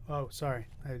 Oh, sorry.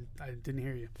 I didn't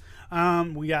hear you.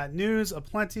 We got news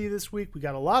aplenty this week. We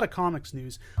got a lot of comics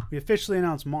news. We officially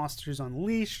announced Monsters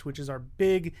Unleashed, which is our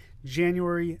big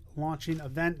January launching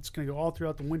event. It's going to go all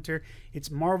throughout the winter. It's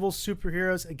Marvel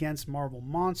superheroes against Marvel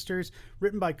monsters,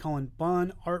 written by Cullen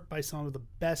Bunn, art by some of the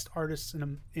best artists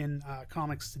in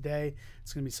comics today.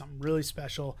 It's going to be something really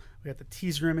special. We got the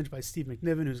teaser image by Steve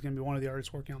McNiven, who's going to be one of the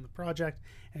artists working on the project,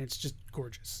 and it's just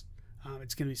gorgeous.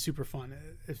 It's going to be super fun.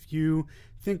 If you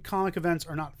think comic events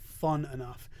are not fun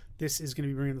enough, this is going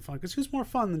to be bringing the fun. Because who's more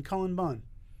fun than Cullen Bunn?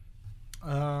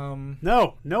 No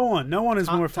one. No one is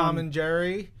more fun. Tom and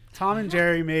Jerry. Tom and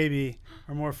Jerry maybe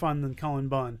are more fun than Cullen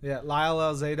Bunn. Yeah, Lyle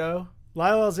Alzado.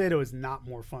 Lyle Alzado is not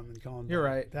more fun than Cullen Bunn. You're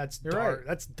right. You're dark. Right.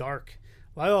 That's dark.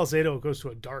 Lyle Alzado goes to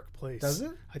a dark place. Does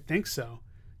it? I think so.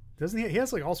 Doesn't he? He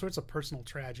has like all sorts of personal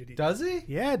tragedy. Does he?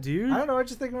 Yeah, dude. I don't know. I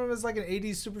just think of him as like an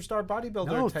 80s superstar bodybuilder.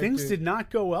 No, type things dude. did not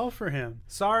go well for him.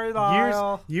 Sorry,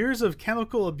 Lyle. Years of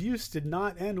chemical abuse did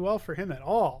not end well for him at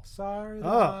all. Sorry,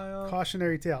 Lyle.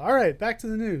 Cautionary tale. All right, back to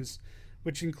the news,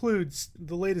 which includes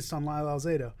the latest on Lyle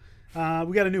Alzado.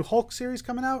 We got a new Hulk series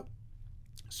coming out,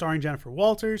 starring Jennifer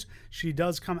Walters. She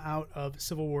does come out of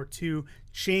Civil War II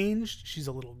changed. She's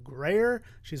a little grayer.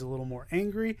 She's a little more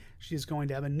angry. She's going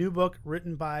to have a new book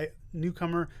written by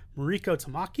newcomer Mariko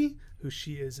Tamaki, who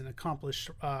she is an accomplished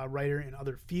writer in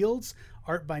other fields.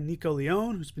 Art by Nico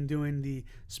Leone, who's been doing the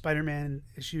Spider-Man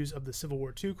issues of the Civil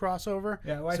War II crossover.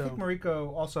 Yeah, well, I think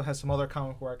Mariko also has some other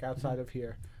comic work outside of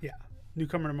here. Yeah,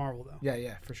 newcomer to Marvel, though.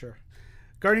 Yeah, for sure.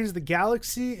 Guardians of the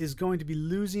Galaxy is going to be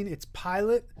losing its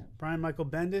pilot, Brian Michael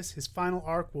Bendis. His final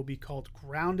arc will be called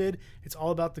Grounded. It's all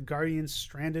about the Guardians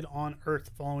stranded on Earth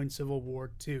following Civil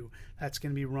War II. That's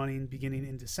going to be running beginning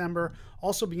in December.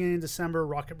 Also beginning in December,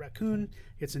 Rocket Raccoon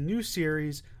gets a new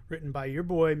series written by your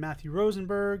boy Matthew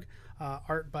Rosenberg,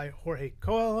 art by Jorge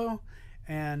Coelho,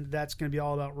 and that's going to be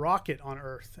all about Rocket on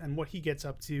Earth and what he gets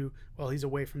up to while he's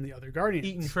away from the other Guardians.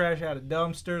 Eating trash out of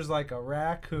dumpsters like a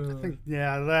raccoon.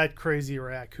 That crazy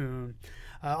raccoon.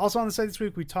 Also on the site this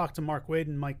week, we talked to Mark Waid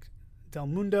and Mike Del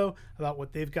Mundo about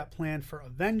what they've got planned for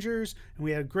Avengers, and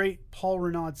we had a great Paul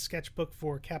Renaud sketchbook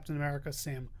for Captain America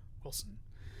Sam Wilson.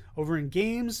 Over in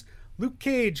games, Luke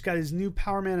Cage got his new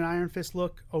Power Man and Iron Fist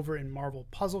look over in Marvel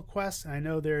Puzzle Quest, and I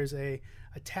know there's a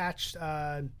attached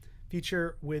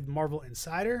feature with Marvel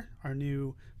Insider, our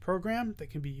new program that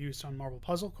can be used on Marvel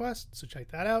Puzzle Quest, so check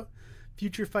that out.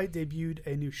 Future Fight debuted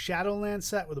a new Shadowland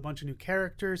set with a bunch of new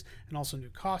characters and also new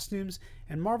costumes,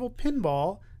 and Marvel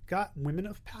Pinball got Women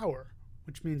of Power,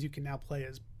 which means you can now play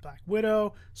as Black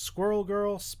Widow, Squirrel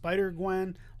Girl,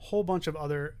 Spider-Gwen, a whole bunch of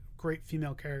other great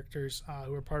female characters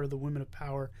who are part of the Women of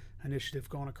Power initiative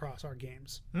going across our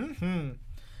games.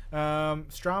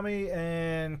 Strami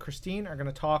and Christine are going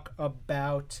to talk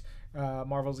about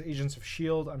Marvel's Agents of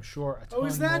S.H.I.E.L.D. I'm sure a ton Oh,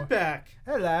 is that more. back?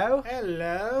 Hello.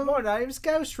 Hello. My name's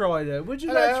Ghost Rider. Would you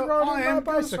Hello. like to ride I on my am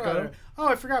Ghost bicycle? Rider. Oh,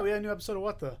 I forgot we had a new episode of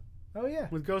What The? Oh, yeah.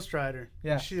 With Ghost Rider.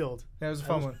 Yeah. And S.H.I.E.L.D. That was a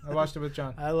fun one. I watched it with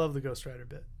John. I love the Ghost Rider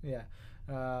bit. Yeah.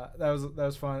 That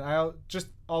was fun. Just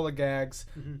all the gags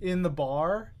in the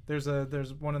bar. There's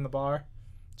one in the bar.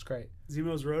 It's great.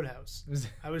 Zemo's Roadhouse.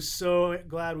 I was so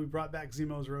glad we brought back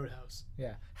Zemo's Roadhouse.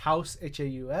 Yeah, House Haus.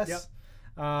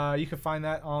 Yep. You can find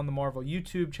that on the Marvel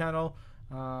YouTube channel.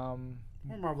 Or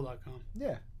Marvel.com.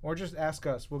 Yeah, or just ask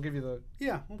us. We'll give you the.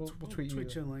 Yeah, We'll tweet you.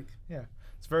 you a link. Yeah,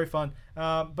 it's very fun.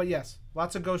 But yes,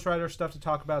 lots of Ghost Rider stuff to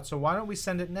talk about. So why don't we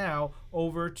send it now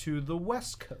over to the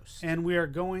West Coast? And we are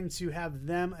going to have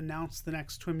them announce the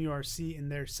next Twim URC in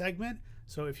their segment.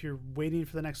 So if you're waiting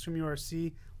for the next Twim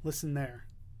URC, listen there.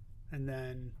 And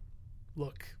then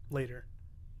look later.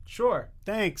 Sure.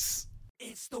 Thanks.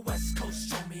 It's the West Coast,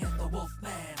 show me and the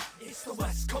Wolfman. It's the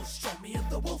West Coast, show me and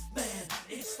the Wolfman.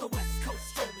 It's the West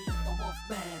Coast, show me and the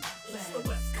Wolfman. It's the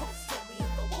West Coast, show me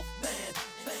and the Wolfman.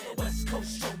 It's the West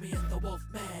Coast, show me and the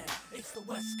Wolfman. It's the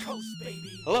West Coast,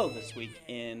 baby. Hello, this week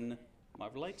in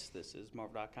Marvelites. This is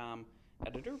Marvel.com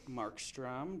editor Mark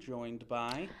Strom, joined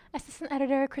by... Assistant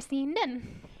Editor Christine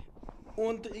Din.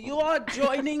 And you are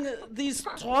joining the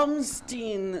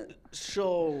Stromstein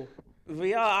show.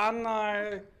 We are on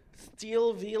our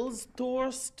Steel Wheels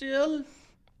tour still.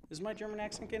 Is my German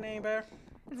accent getting any better?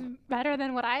 It's better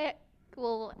than what I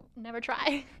will never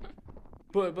try.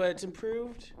 But it's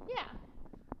improved? Yeah.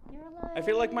 You're like... I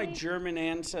feel like my German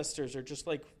ancestors are just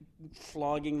like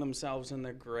flogging themselves in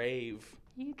their grave.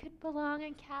 You could belong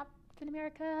in Captain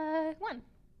America 1.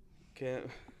 Okay.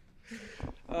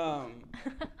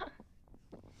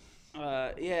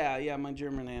 Yeah, my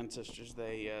German ancestors,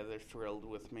 they're thrilled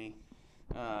with me.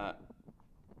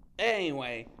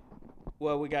 Anyway,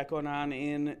 what we got going on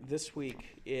in this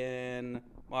week in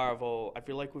Marvel, I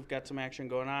feel like we've got some action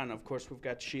going on. Of course, we've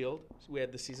got S.H.I.E.L.D. So we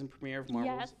had the season premiere of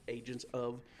Marvel's Yes. Agents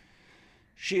of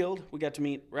S.H.I.E.L.D. We got to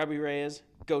meet Robbie Reyes,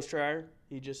 Ghost Rider.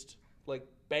 He just, like,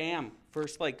 bam,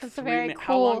 first, like, That's 3 very minutes.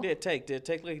 How long cool. did it take? Did it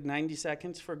take, like, 90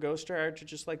 seconds for Ghost Rider to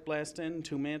just, like, blast in?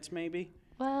 2 minutes, maybe?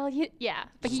 Well,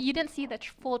 but you didn't see the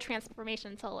full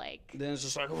transformation until like Then it's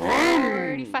just like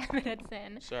 35 minutes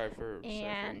in. Sorry for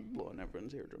And blowing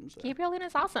everyone's eardrums. There. Gabriel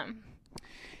Luna's awesome.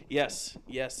 Yes,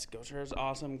 Ghost Rider's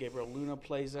awesome. Gabriel Luna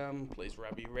plays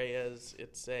Robbie Reyes.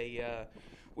 It's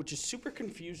which is super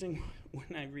confusing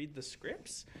when I read the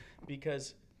scripts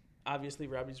because obviously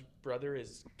Robbie's brother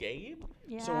is Gabe. So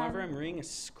Yeah. whenever I'm reading a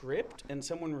script and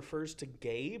someone refers to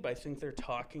Gabe, I think they're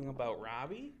talking about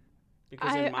Robbie.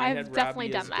 Because in my I've head,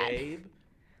 definitely Robbie done is that. Gabe.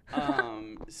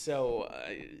 So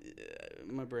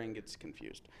my brain gets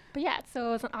confused. But yeah, so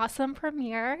it was an awesome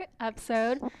premiere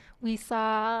episode. We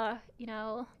saw,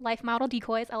 life model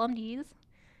decoys, LMDs.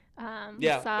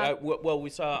 We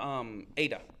saw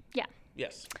Ada. Yeah.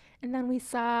 Yes. And then we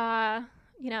saw,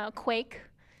 Quake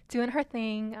doing her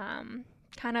thing,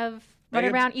 kind of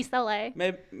running around East LA.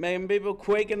 Making people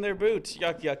quake in their boots.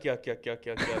 Yuck, yuck, yuck, yuck, yuck,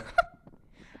 yuck, yuck.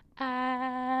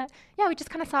 We just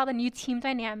kind of saw the new team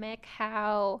dynamic,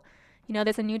 how,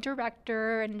 there's a new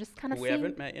director and just kind of We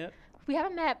haven't met yet. We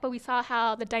haven't met, but we saw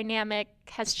how the dynamic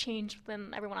has changed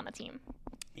within everyone on the team.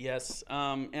 Yes.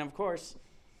 And of course,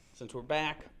 since we're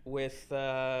back with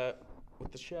the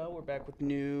show, we're back with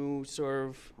new sort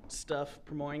of stuff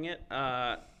promoting it.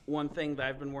 One thing that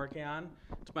I've been working on,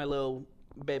 it's my little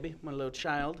baby, my little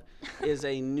child, is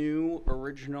a new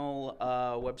original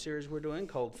web series we're doing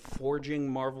called Forging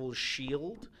Marvel's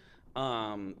S.H.I.E.L.D.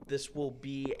 This will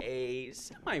be a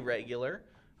semi-regular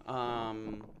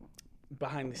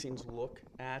behind-the-scenes look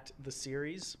at the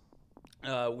series.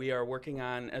 We are working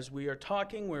on, as we are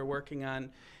talking, we're working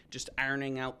on just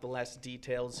ironing out the last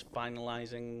details,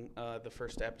 finalizing the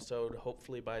first episode.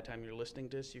 Hopefully by the time you're listening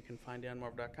to this, you can find it on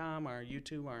Marvel.com, our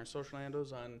YouTube, our social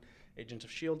handles, on Agents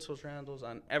of S.H.I.E.L.D. social handles,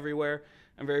 on everywhere.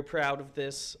 I'm very proud of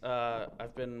this.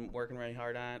 I've been working really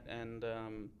hard on it,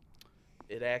 and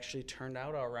it actually turned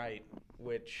out all right,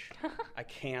 which I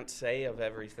can't say of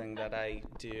everything that I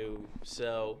do.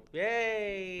 So,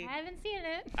 yay! I haven't seen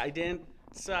it. I didn't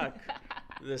suck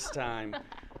this time.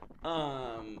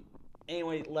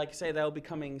 Anyway, like I say, that will be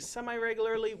coming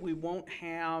semi-regularly. We won't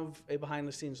have a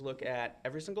behind-the-scenes look at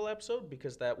every single episode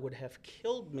because that would have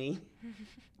killed me.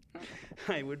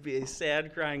 I would be a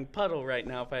sad crying puddle right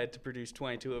now if I had to produce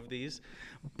 22 of these.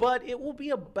 But it will be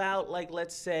about, like,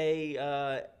 let's say,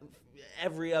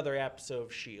 every other episode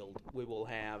of S.H.I.E.L.D. we will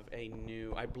have a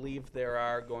new, I believe there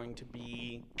are going to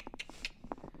be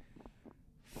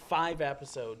 5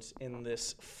 episodes in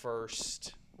this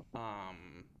first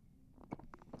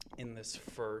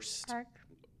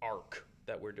arc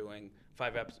that we're doing.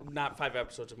 Not 5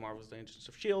 episodes of Marvel's Agents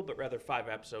of S.H.I.E.L.D., but rather 5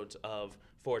 episodes of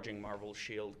Forging Marvel's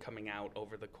S.H.I.E.L.D. coming out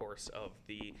over the course of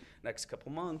the next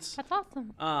couple months. That's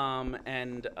awesome.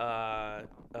 And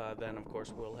then, of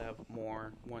course, we'll have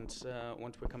more once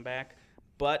we come back.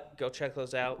 But go check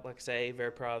those out. Like I say,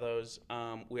 very proud of those.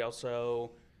 We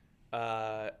also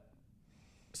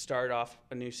start off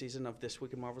a new season of This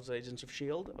Week in Marvel's Agents of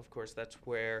S.H.I.E.L.D. Of course, that's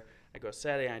where I go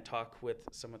Saturday and I talk with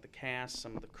some of the cast,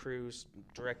 some of the crews,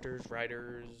 directors,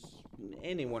 writers,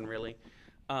 anyone really,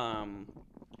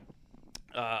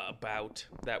 about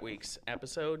that week's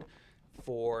episode.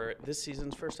 For this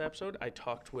season's first episode, I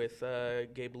talked with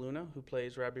Gabe Luna, who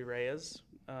plays Robbie Reyes,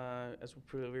 as we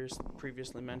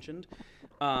previously mentioned.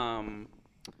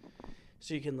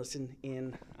 So you can listen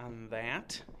in on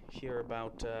that, hear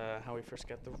about how he first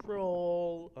got the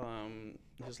role,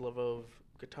 his love of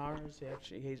guitars.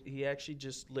 He actually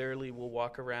just literally will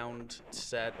walk around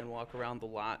set and walk around the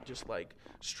lot just like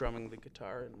strumming the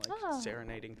guitar and like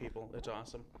serenading people. It's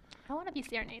awesome. I want to be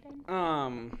serenaded. I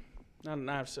don't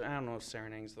know if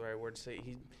serenading is the right word to say.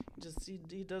 He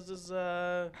does his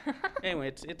anyway,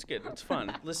 it's good. It's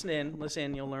fun.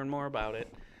 Listen, you'll learn more about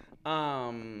it.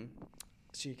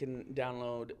 So you can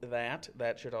download that.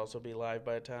 That should also be live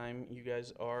by the time you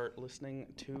guys are listening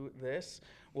to this.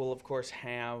 We'll, of course,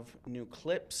 have new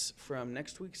clips from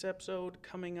next week's episode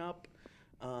coming up.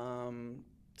 Some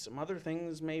other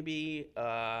things maybe.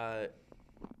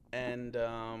 And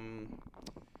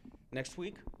next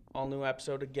week, all new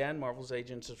episode again, Marvel's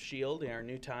Agents of S.H.I.E.L.D. in our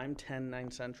new time,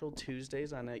 10/9 Central,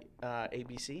 Tuesdays on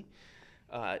ABC.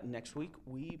 Next week,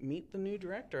 we meet the new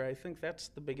director. I think that's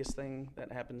the biggest thing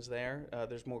that happens there.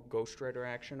 There's more Ghost Rider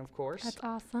action, of course. That's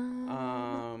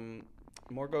awesome.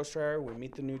 More Ghost Rider. We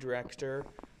meet the new director.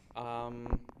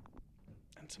 And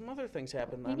some other things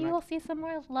happen. Maybe we'll see some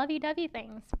more lovey-dovey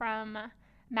things from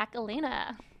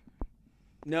Macarena.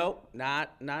 No,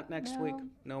 not next week.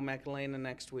 No Macarena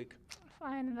next week.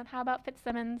 Fine. And then how about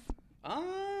Fitzsimmons?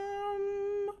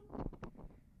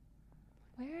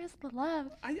 Where is the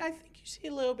love? I think you see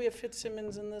a little bit of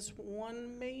Fitzsimmons in this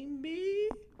one, maybe.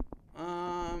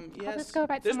 Yes. I'll just go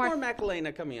write There's some more. more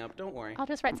Macarena coming up. Don't worry. I'll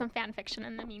just write some fan fiction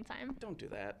in the meantime. Don't do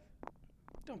that.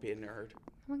 Don't be a nerd.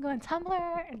 I'm gonna go on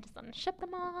Tumblr and just unship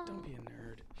them all. Don't be a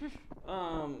nerd.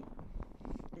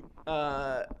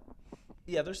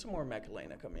 Yeah, there's some more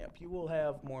Macarena coming up. You will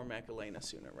have more Macarena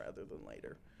sooner rather than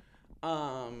later.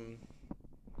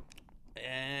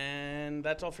 And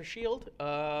that's all for S.H.I.E.L.D.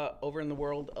 Over in the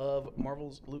world of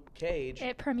Marvel's Luke Cage.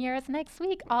 It premieres next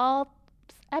week. All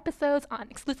episodes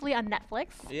exclusively on Netflix.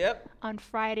 Yep. On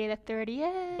Friday the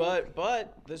 30th.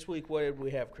 But this week, what did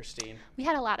we have, Christine? We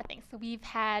had a lot of things. So we've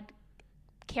had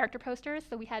character posters.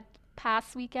 So we had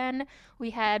past weekend, we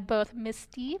had both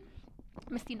Misty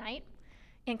Knight,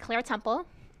 and Claire Temple.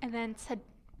 And then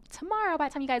tomorrow, by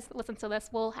the time you guys listen to this,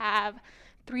 we'll have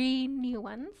 3 new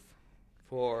ones.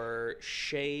 For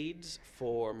Shades,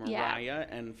 for Mariah,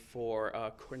 and for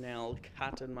Cornell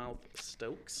Cottonmouth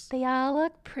Stokes. They all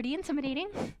look pretty intimidating.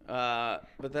 But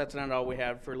that's not all we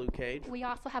have for Luke Cage. We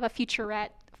also have a featurette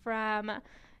from,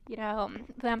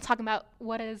 them talking about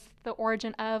what is the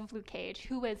origin of Luke Cage.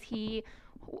 Who is he?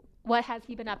 What has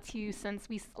he been up to since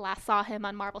we last saw him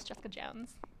on Marvel's Jessica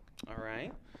Jones? All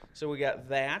right. So we got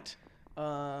that.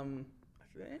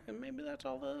 Maybe that's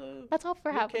all the. That's all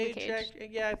for Luke Luke Cage. Cage.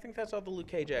 Yeah, I think that's all the Luke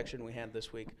Cage action we had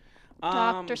this week.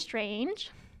 Doctor Strange.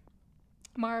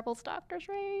 Marvel's Doctor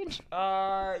Strange.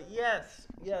 Yes,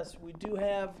 we do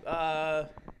have.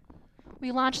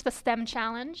 We launched the STEM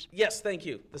Challenge. Yes, thank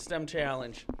you. The STEM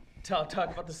Challenge. Talk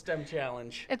about the STEM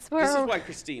Challenge. This is why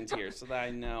Christine's here, so that I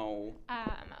know.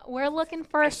 We're looking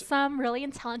for some really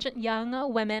intelligent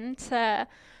young women to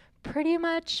pretty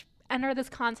much enter this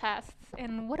contest.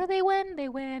 And what do they win? They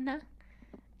win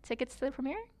tickets to the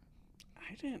premiere.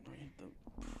 I didn't read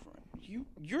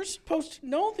You're supposed to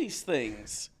know these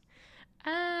things.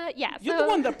 Yeah. You're the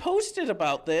one that posted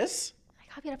about this. I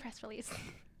copied a press release.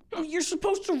 You're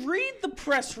supposed to read the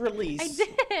press release.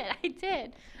 I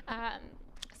did.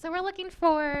 So we're looking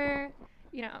for,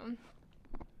 young,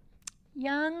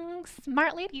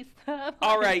 smart ladies.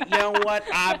 All right, you know what?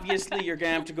 Obviously, you're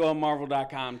going to have to go on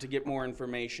Marvel.com to get more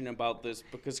information about this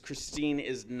because Christine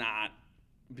is not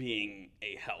being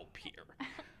a help here.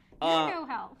 No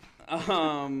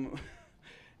help.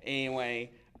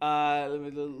 Anyway, all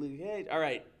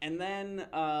right, and then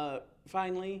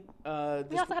finally,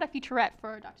 We also had a featurette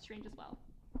for Doctor Strange as well.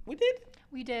 we did.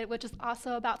 We did, which is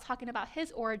also about talking about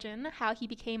his origin, how he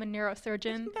became a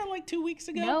neurosurgeon. Wasn't that like 2 weeks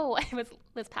ago? No, it was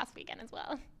this past weekend as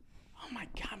well. Oh my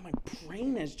god, my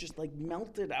brain has just like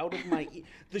melted out of my.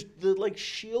 The like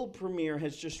Shield premiere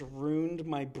has just ruined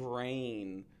my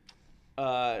brain.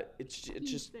 It's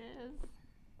just.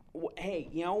 Hey,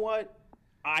 you know what?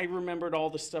 I remembered all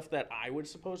the stuff that I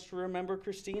was supposed to remember,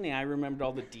 Christine. And I remembered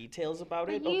all the details about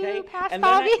it. But you Okay, passed and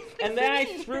Bobby then I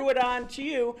threw it on to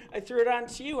you.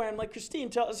 And I'm like,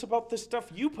 Christine, tell us about the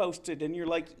stuff you posted. And you're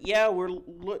like, yeah, we're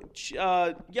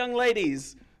young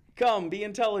ladies. Come, be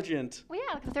intelligent. Well,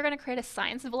 yeah, because they're going to create a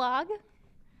science vlog.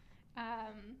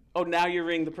 Oh, now you're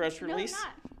reading the press No, I'm release?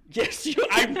 not. Yes,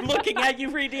 I'm looking at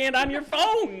you reading it on your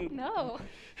phone. No.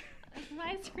 It's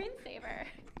my screensaver.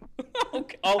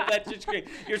 Okay. Oh, that's your screen.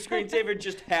 Your screensaver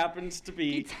just happens to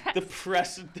be the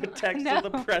text of the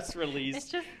No. press release It's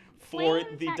just for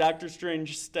plain the text. Doctor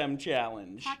Strange STEM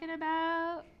challenge. Talking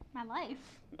about my life.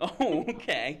 Oh,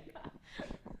 okay.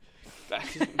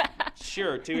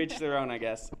 Sure, to each their own, I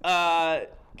guess.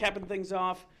 Capping things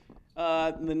off,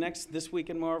 this week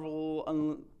in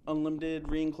Marvel Unlimited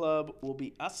Reading Club will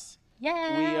be us.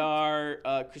 Yeah. We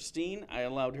are Christine. I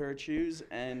allowed her to choose,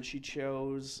 and she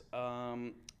chose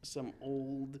some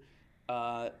old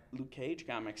Luke Cage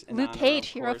comics. in Luke honor, Cage,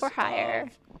 of Hero for course, Hire.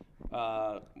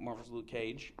 of, Marvel's Luke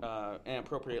Cage, and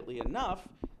appropriately enough,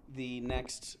 the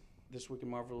next This Week in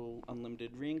Marvel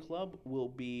Unlimited Reading Club will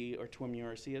be, or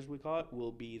TWIMURC as we call it,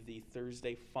 will be the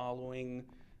Thursday following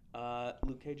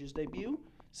Luke Cage's debut.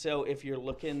 So if you're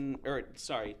looking,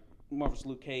 Marvel's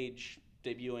Luke Cage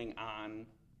debuting on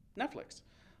Netflix.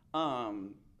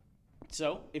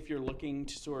 So if you're looking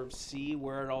to sort of see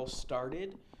where it all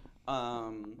started,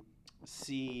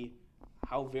 see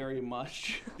how very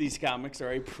much these comics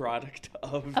are a product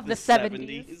of the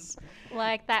 70s.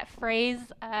 Like that phrase,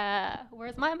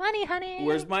 where's my money, honey?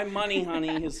 Where's my money,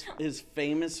 honey? His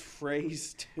famous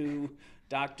phrase to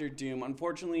Doctor Doom.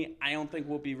 Unfortunately, I don't think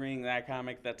we'll be reading that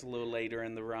comic. That's a little later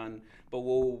in the run. But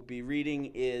what we'll be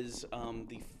reading is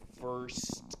the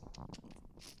first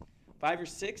 5 or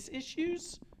 6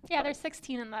 issues. Yeah, there's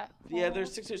 16 in that. Yeah,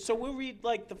 there's 6. So we'll read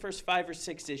like the first 5 or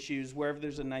 6 issues, wherever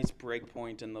there's a nice break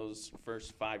point in those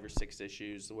first 5 or 6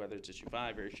 issues, whether it's issue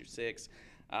 5 or issue 6.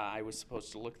 I was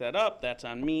supposed to look that up. That's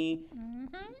on me.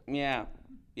 Mm-hmm.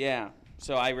 Yeah.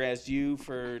 So I razzed you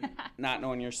for not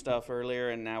knowing your stuff earlier,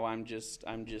 and now I'm just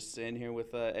sitting here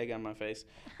with egg on my face.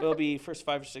 But it'll be first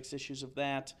 5 or 6 issues of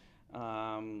that.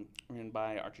 Written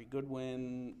by Archie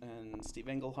Goodwin and Steve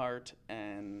Englehart,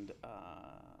 and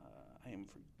I am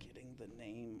forgetting the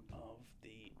name of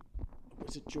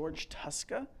was it George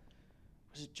Tuska?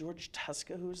 Was it George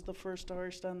Tuska who was the first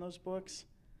artist on those books?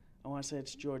 I want to say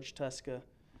it's George Tuska.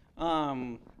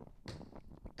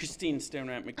 Christine's staring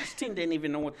at me. Christine didn't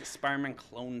even know what the Spider-Man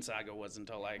Clone Saga was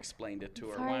until I explained it to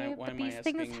her. Sorry, Why but am I these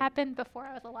asking? things happened before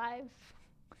I was alive.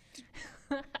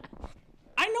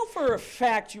 I know for a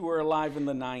fact you were alive in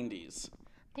the 90s.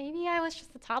 Maybe I was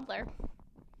just a toddler.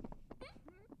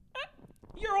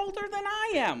 You're older than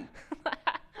I am.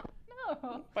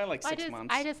 No. By like 6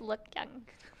 months. I just look young.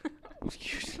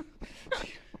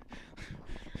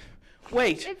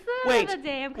 Wait. It's the end of the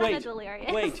day. I'm kind of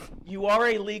delirious. Wait. You are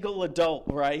a legal adult,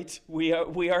 right? We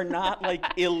are not like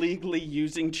illegally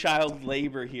using child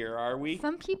labor here, are we?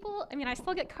 Some people, I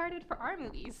still get carded for our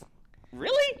movies.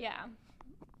 Really? Yeah.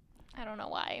 I don't know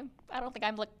why. I don't think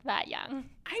I'm that young.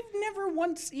 I've never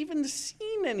once even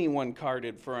seen anyone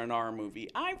carded for an R movie.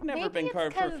 I've never Maybe been it's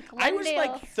carded for. 'cause I was like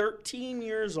Glendale- 13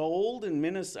 years old in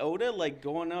Minnesota, like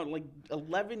going out, like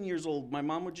 11 years old. My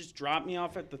mom would just drop me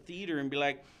off at the theater and be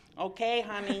like, "Okay,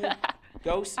 honey,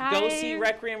 go see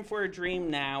Requiem for a Dream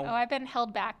now. Oh, I've been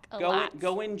held back a lot.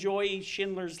 Go enjoy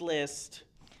Schindler's List."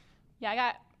 Yeah, I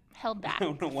got held back I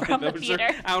don't know why from the those theater.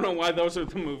 I don't know why those are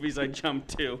the movies I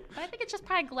jumped to. But I think it's just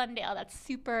probably Glendale that's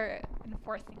super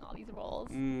enforcing all these rules.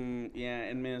 Yeah,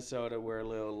 in Minnesota we're a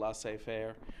little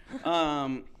laissez-faire.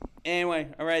 Anyway,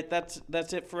 all right, that's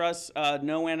it for us.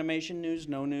 No animation news,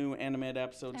 no new animated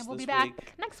episodes And we'll this be back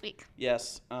week. next week.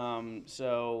 Yes.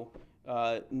 So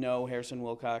no Harrison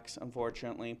Wilcox,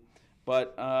 unfortunately,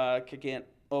 but kicking it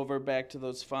over back to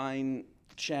those fine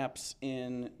chaps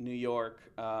in New York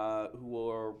who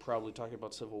are probably talking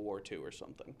about Civil War II or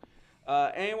something.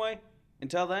 Anyway,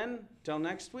 until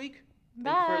next week.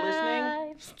 Bye. Thank you for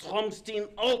listening. Stromstein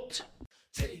Alt.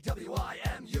 TWIMUSA.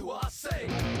 TWIMUSA.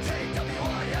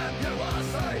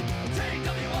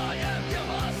 TWIMUSA.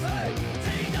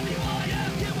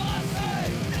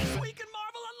 TWIMUSA.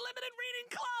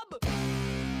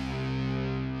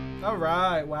 All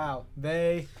right. Wow.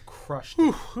 They crushed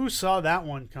it. Who saw that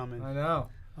one coming? I know.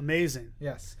 Amazing.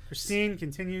 Yes. Christine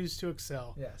continues to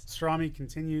excel. Yes. Strami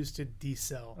continues to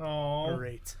decel. Oh.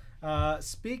 Great.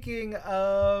 Speaking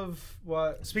of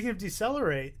what? Speaking of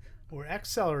decelerate or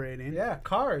accelerating, Yeah,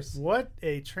 cars. what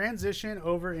a transition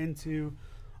over into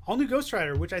all new Ghost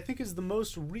Rider, which I think is the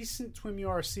most recent Twim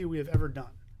URC we have ever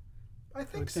done. I I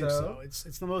think would think so.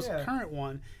 It's the most Yeah. current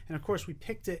one, and of course we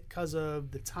picked it because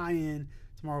of the tie-in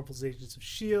to Marvel's Agents of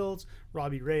S.H.I.E.L.D.,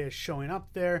 Robbie Reyes showing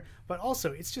up there, but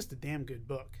also it's just a damn good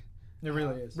book. It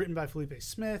really is. Written by Felipe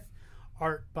Smith,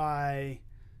 art by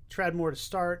Tradmore to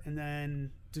start, and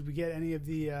then did we get any of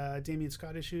the Damian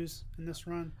Scott issues in this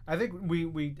run? I think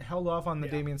we held off on the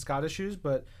Yeah. Damian Scott issues,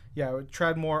 but yeah,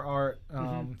 Tradmore art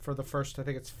for the first, I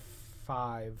think it's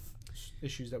 5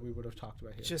 issues that we would have talked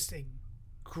about here. Just a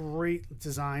great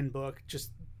design book,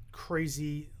 just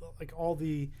crazy, like all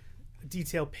the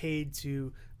detail paid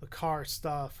to the car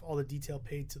stuff, all the detail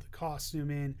paid to the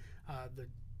costuming, the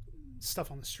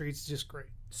stuff on the streets, just great.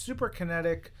 Super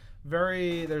kinetic,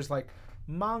 there's like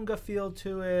manga feel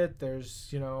to it.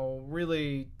 There's,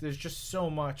 really, there's just so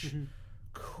much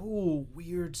cool,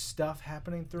 weird stuff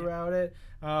happening throughout it.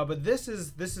 But this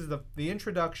is the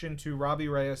introduction to Robbie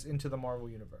Reyes into the Marvel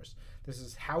Universe. This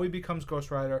is how he becomes Ghost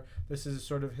Rider. This is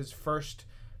sort of his first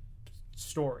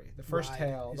story, the first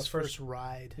tale, his the first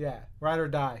ride. yeah, ride or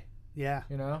die. Yeah,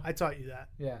 I taught you that.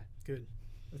 yeah, Good.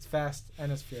 it's fast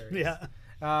and it's furious. Yeah,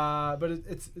 but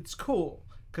it's cool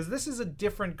because this is a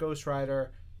different Ghost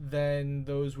Rider than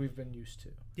those we've been used to.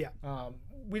 Yeah.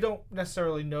 We don't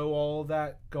necessarily know all of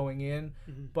that going in,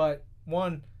 but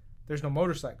one, there's no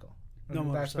motorcycle. No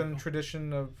And that's been motorcycle. a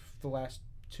tradition of the last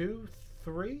 2,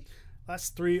 3.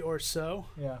 last 3 or so.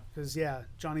 Yeah. Because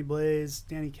Johnny Blaze,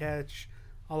 Danny Ketch,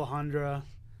 Alejandra,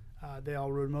 they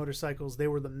all rode motorcycles. They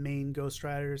were the main Ghost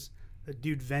Riders. The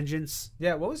dude Vengeance,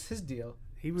 Yeah. What was his deal?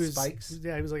 he was Spikes?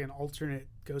 Yeah, he was like an alternate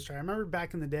Ghost Rider. I remember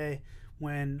back in the day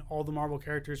when all the Marvel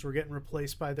characters were getting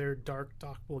replaced by their dark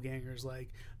doppelgangers.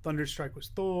 Like Thunderstrike was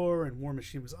Thor, and War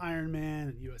Machine was Iron Man,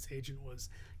 and U.S. Agent was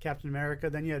Captain America.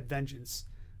 Then you had Vengeance,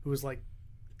 who was like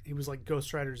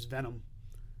Ghost Rider's Venom,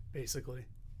 basically.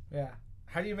 Yeah.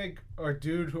 How do you make a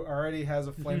dude who already has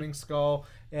a flaming skull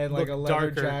and like Look a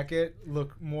leather darker. jacket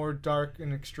look more dark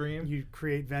and extreme? You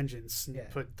create Vengeance and Yeah.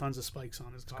 put tons of spikes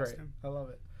on his Great. costume. I love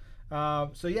it.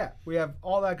 So yeah, we have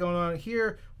all that going on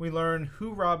here. We learn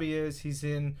who Robbie is. He's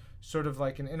in sort of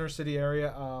like an inner city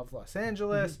area of Los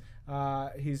Angeles.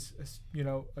 He's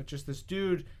just this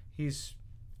dude. He's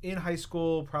in high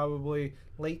school, probably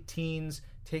late teens,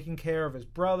 taking care of his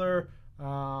brother.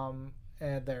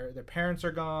 And their parents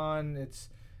are gone.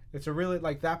 It's a really,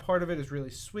 like, that part of it is really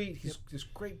sweet. He's this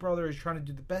great brother. He's trying to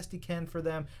do the best he can for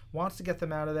them, wants to get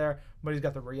them out of there, but he's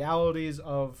got the realities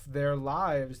of their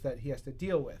lives that he has to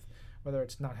deal with, whether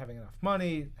it's not having enough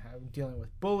money, dealing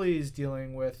with bullies,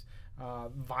 dealing with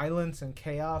violence and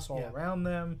chaos all around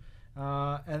them.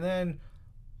 And then,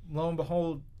 lo and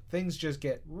behold, things just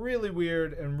get really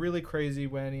weird and really crazy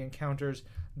when he encounters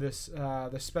this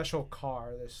special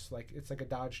car. It's like a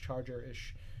Dodge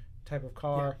Charger-ish type of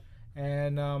car.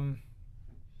 And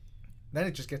then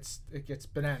it gets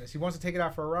bananas. He wants to take it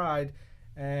out for a ride,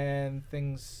 and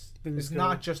it's go-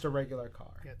 not just a regular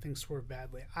car. Yeah, things swerve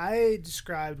badly. I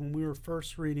described when we were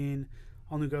first reading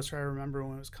All New Ghost Rider, I remember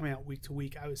when it was coming out week to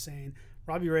week, I was saying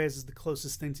Robbie Reyes is the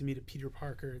closest thing to me to Peter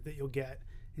Parker that you'll get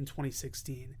in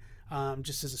 2016.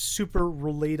 Just as a super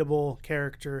relatable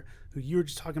character who you were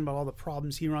just talking about all the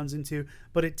problems he runs into,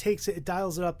 but it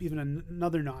dials it up even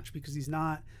another notch because he's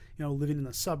not, living in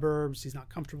the suburbs. He's not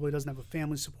comfortable. He doesn't have a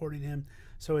family supporting him.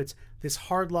 So it's this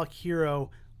hard luck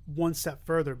hero one step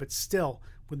further, but still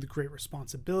with the great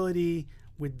responsibility,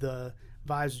 with the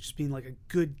vibes of just being like a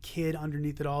good kid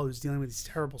underneath it all who's dealing with these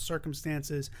terrible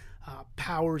circumstances,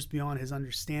 powers beyond his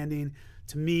understanding.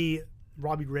 To me,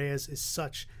 Robbie Reyes is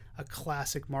such a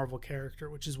classic Marvel character,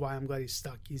 which is why I'm glad he's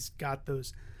stuck. He's got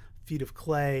those feet of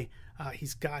clay.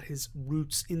 He's got his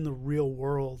roots in the real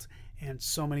world, and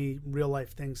so many real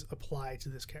life things apply to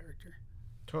this character.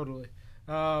 Totally.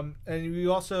 And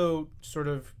you also sort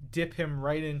of dip him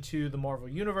right into the Marvel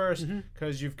Universe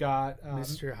because you've got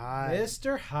Mr. Hyde.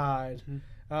 Mr. Hyde,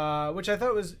 which I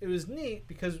thought was neat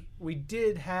because we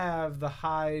did have the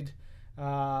Hyde,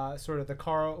 sort of the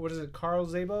Carl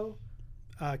Zabo?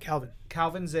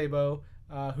 Calvin Zabo,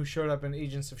 who showed up in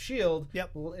Agents of S.H.I.E.L.D.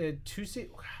 Yep. 2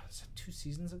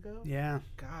 seasons ago? Yeah.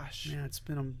 Gosh. Yeah, it's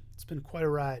been quite a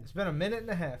ride. It's been a minute and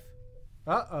a half.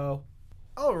 Uh-oh.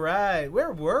 All right.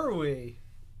 Where were we?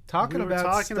 talking we were about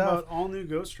talking stuff. about all new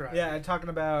Ghost Rider. Yeah, talking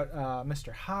about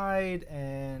Mr. Hyde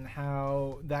and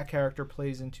how that character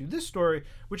plays into this story,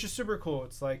 which is super cool.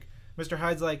 It's like Mr.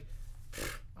 Hyde's like,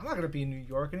 I'm not going to be in New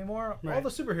York anymore. All Right. the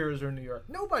superheroes are in New York.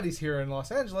 Nobody's here in Los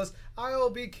Angeles. I'll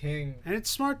be king. And it's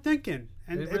smart thinking.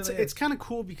 And It it's really is. kind of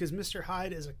cool because Mr.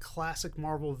 Hyde is a classic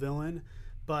Marvel villain,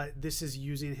 but this is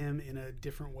using him in a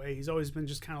different way. He's always been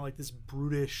just kind of like this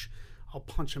brutish, I'll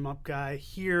punch him up guy.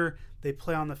 Here, they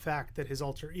play on the fact that his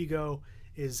alter ego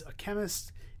is a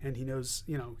chemist, and he knows,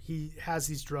 he has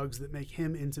these drugs that make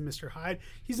him into Mr. Hyde.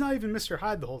 He's not even Mr.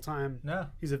 Hyde the whole time. No.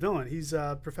 He's a villain. He's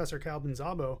Professor Calvin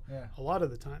Zabo Yeah. a lot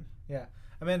of the time. Yeah.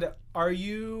 Amanda, are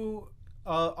you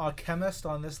a chemist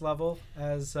on this level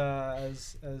as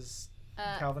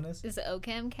Calvin is? Does the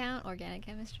OChem count? Organic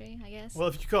chemistry, I guess. Well,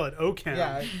 if you call it OChem.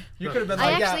 Yeah, you could have been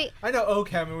I like, actually- yeah, I know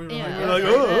OChem, and we were Yeah. like,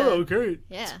 You're like, Yeah. okay.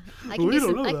 yeah, I We can do don't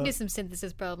some. know I can that. do some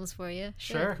synthesis problems for you.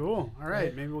 Sure. Cool. All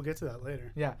right. Maybe we'll get to that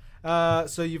later. Yeah.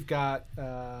 So you've got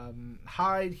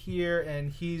Hyde here,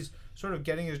 and he's sort of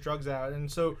getting his drugs out.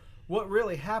 And so what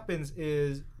really happens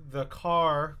is the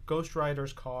car, Ghost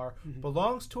Rider's car,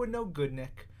 belongs to a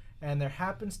no-goodnik, and there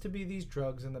happens to be these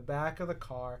drugs in the back of the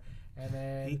car. And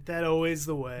then, Ain't that always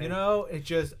the way? it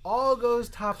just all goes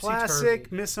topsy-turvy.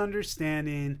 Classic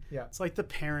misunderstanding. Yeah. It's like the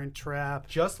Parent Trap.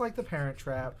 Just like the Parent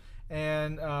Trap.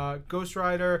 And Ghost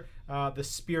Rider, the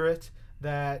spirit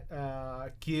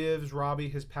that gives Robbie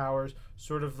his powers,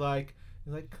 sort of like,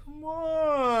 come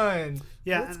on,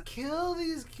 Yeah, let's and- kill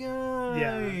these guys.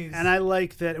 Yeah. And I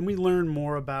like that. And we learn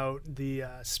more about the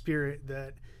spirit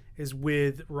that is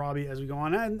with Robbie as we go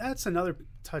on. And that's another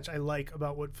touch I like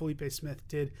about what Felipe Smith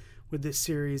did with this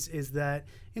series, is that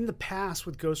in the past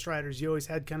with Ghost Riders, you always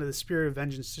had kind of the spirit of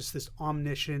vengeance, just this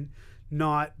omniscient,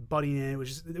 not butting in. It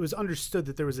was understood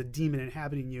that there was a demon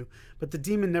inhabiting you, but the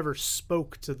demon never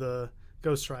spoke to the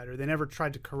Ghost Rider. They never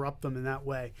tried to corrupt them in that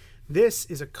way. This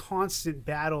is a constant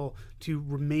battle to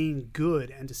remain good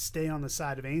and to stay on the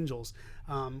side of angels.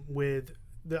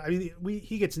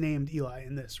 He gets named Eli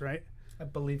in this, right? I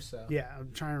believe so. Yeah,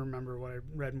 I'm trying to remember what I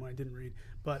read and what I didn't read,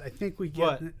 but I think we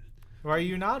get. What? Why are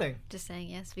you nodding? Just saying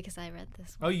yes because I read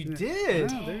this Oh, one. you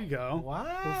did? Oh, there you go. Wow.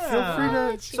 Well, feel free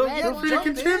to She read feel free to one.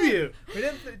 contribute. We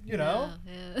didn't, Yeah.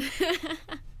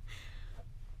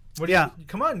 What do you-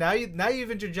 come on, now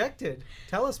you've interjected.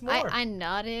 Tell us more. I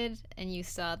nodded and you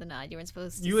saw the nod. You weren't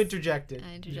supposed to. You interjected.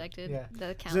 I interjected. Yeah.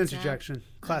 That It's counts an now. interjection,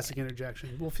 classic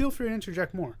interjection. Well, feel free to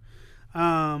interject more.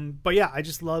 But yeah, I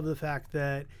just love the fact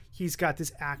that he's got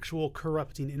this actual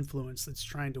corrupting influence that's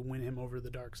trying to win him over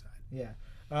the dark side. Yeah.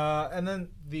 And then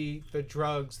the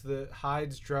drugs, the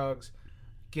Hyde's drugs,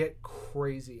 get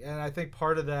crazy. And I think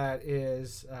part of that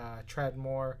is Tradd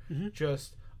Moore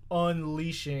just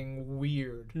unleashing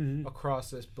weird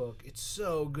across this book. It's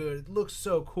so good. It looks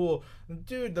so cool.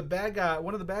 Dude, the bad guy,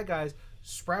 one of the bad guys,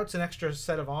 sprouts an extra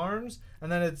set of arms,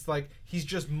 and then it's like he's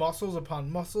just muscles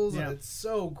upon muscles, Yeah. and it's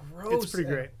so gross. It's pretty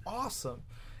and great. Awesome.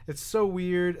 It's so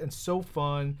weird and so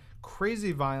fun,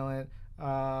 crazy violent.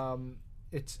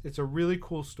 It's a really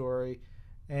cool story,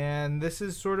 and this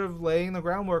is sort of laying the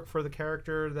groundwork for the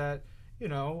character that, a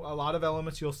lot of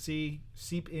elements you'll see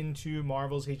seep into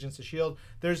Marvel's Agents of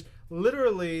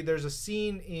S.H.I.E.L.D. There's a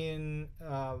scene in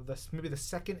maybe the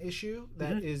second issue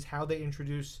that is how they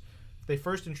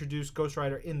first introduce Ghost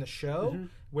Rider in the show,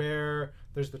 where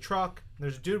there's the truck,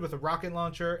 there's a dude with a rocket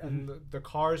launcher, and the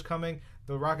car is coming.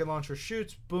 The rocket launcher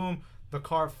shoots, boom, the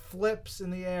car flips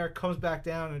in the air, comes back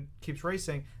down, and keeps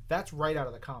racing. That's right out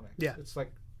of the comics. Yeah. It's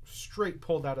like straight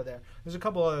pulled out of there. There's a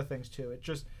couple other things too.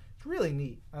 It's really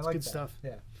neat. I like good that. stuff.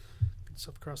 Yeah. Good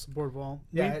stuff across the board. Well,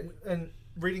 Yeah, and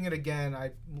reading it again,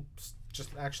 I just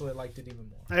actually liked it even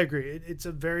more. I agree. It's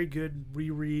a very good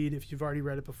reread. If you've already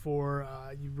read it before,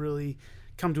 you really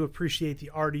come to appreciate the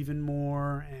art even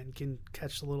more and can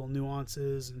catch the little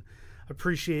nuances and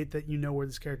appreciate that you know where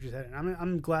this character's headed.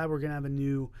 I'm glad we're going to have a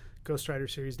new Ghost Rider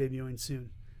series debuting soon,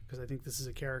 because I think this is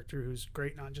a character who's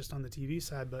great not just on the TV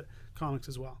side, but comics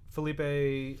as well. Felipe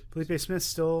Smith's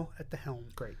still at the helm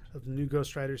Great. of the new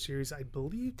Ghost Rider series, I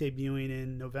believe debuting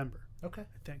in November, Okay.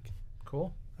 I think.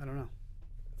 Cool. I don't know.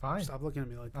 Fine. Stop looking at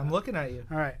me like that. I'm looking at you.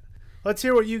 All right. Let's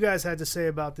hear what you guys had to say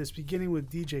about this, beginning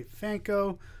with DJ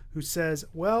Fanko, who says,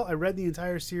 well, I read the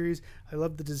entire series. I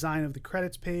love the design of the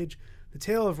credits page. The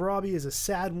tale of Robbie is a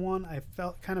sad one. I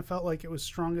kind of felt like it was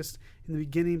strongest in the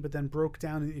beginning, but then broke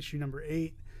down in issue number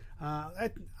 8. I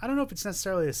don't know if it's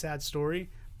necessarily a sad story,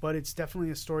 but it's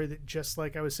definitely a story that, just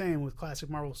like I was saying with classic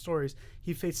Marvel stories,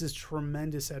 he faces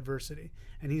tremendous adversity,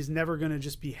 and he's never going to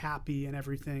just be happy and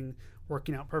everything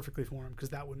working out perfectly for him, because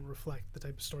that wouldn't reflect the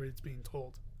type of story that's being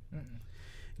told.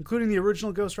 Including the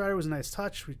original Ghost Rider was a nice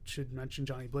touch. We should mention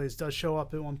Johnny Blaze does show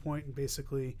up at one point and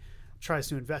basically tries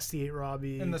to investigate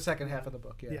Robbie. In the second half of the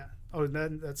book, Yeah. Oh,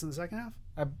 that's in the second half?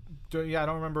 I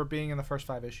don't remember it being in the first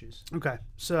 5 issues. Okay.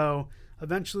 So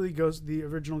eventually the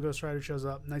original Ghost Rider shows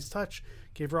up. Nice touch.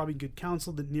 Gave Robbie good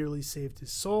counsel that nearly saved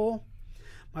his soul.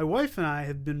 My wife and I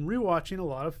have been rewatching a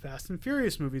lot of Fast and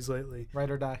Furious movies lately. Ride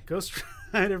or die. Ghost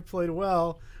Rider played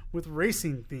well with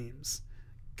racing themes.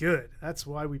 Good. That's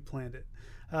why we planned it.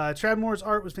 Tradd Moore's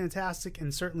art was fantastic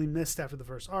and certainly missed after the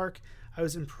first arc. I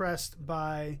was impressed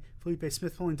by Felipe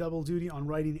Smith pulling double duty on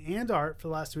writing and art for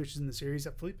the last 2 issues in the series.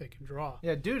 That Felipe can draw.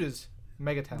 Yeah, dude is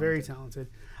mega talented. Very talented.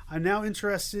 I'm now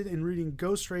interested in reading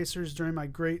Ghost Racers during my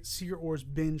great Secret Wars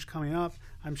binge coming up.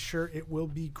 I'm sure it will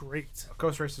be great.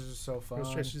 Ghost Racers is so fun.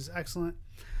 Ghost Racers is excellent.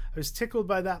 I was tickled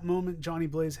by that moment Johnny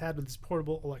Blaze had with his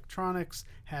portable electronics.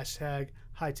 Hashtag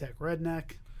high-tech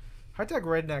redneck. High-tech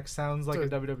redneck sounds like a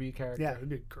WWE character. Yeah, it would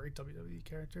be a great WWE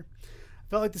character. I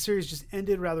felt like the series just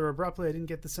ended rather abruptly. I didn't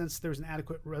get the sense there was an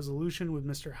adequate resolution with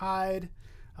Mr. Hyde.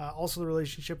 Also, the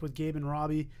relationship with Gabe and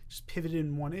Robbie just pivoted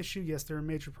in one issue. Yes, there were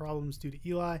major problems due to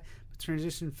Eli, but the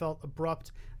transition felt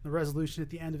abrupt. And the resolution at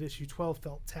the end of issue 12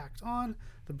 felt tacked on.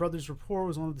 The brothers' rapport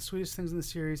was one of the sweetest things in the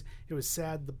series. It was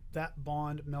sad that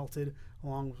bond melted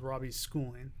along with Robbie's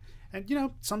schooling.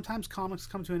 And, sometimes comics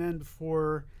come to an end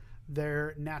before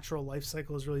their natural life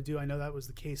cycle is really due. I know that was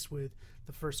the case with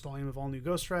the first volume of All New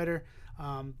Ghost Rider.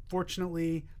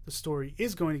 Fortunately, the story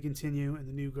is going to continue in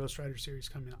the new Ghost Rider series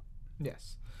coming up.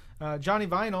 Yes. Johnny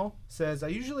Vinyl says, I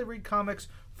usually read comics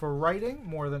for writing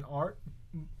more than art.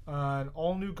 An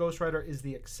All New Ghost Rider is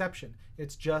the exception.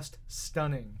 It's just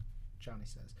stunning, Johnny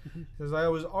says. He says, I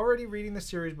was already reading the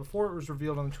series before it was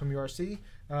revealed on the Twim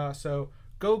URC, so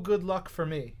go good luck for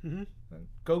me.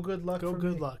 Go good luck for me. Go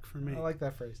good luck for me. I like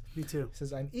that phrase. Me too. He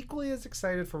says, I'm equally as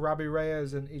excited for Robbie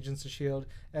Reyes and Agents of S.H.I.E.L.D.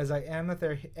 as I am that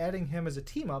they're adding him as a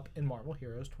team-up in Marvel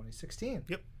Heroes 2016.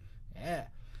 Yep. Yeah.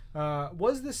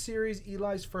 Was this series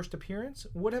Eli's first appearance?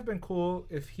 Would have been cool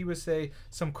if he was, say,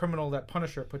 some criminal that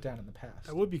Punisher put down in the past.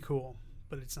 That would be cool,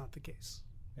 but it's not the case.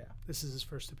 Yeah. This is his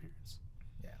first appearance.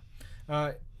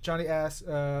 Yeah. Johnny asks,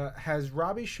 has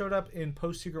Robbie showed up in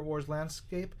post-Secret Wars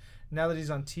landscape? Now that he's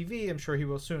on TV, I'm sure he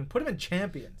will soon. Put him in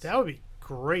Champions. That would be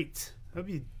great. That would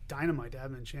be dynamite to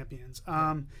have him in Champions.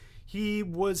 He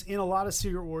was in a lot of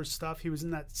Secret Wars stuff. He was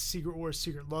in that Secret Wars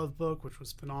Secret Love book, which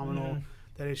was phenomenal.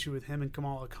 That issue with him and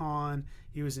Kamala Khan.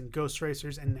 He was in Ghost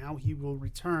Racers, and now he will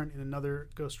return in another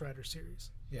Ghost Rider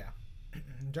series. Yeah.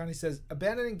 Johnny says,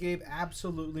 abandoning Gabe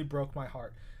absolutely broke my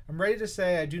heart. I'm ready to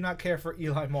say I do not care for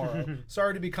Eli Morrow.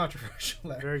 Sorry to be controversial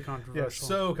there. Very controversial. Yes,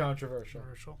 so controversial.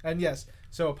 And yes,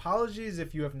 so apologies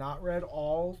if you have not read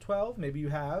all 12. Maybe you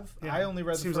have. Yeah. I only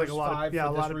read the first like a lot 5 of, for a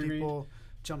this lot of reread. people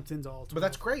jumped into all 12. But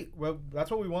that's great. Well, that's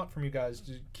what we want from you guys.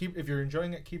 To keep, if you're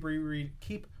enjoying it, keep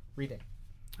reading.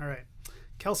 All right.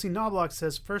 Kelsey Knobloch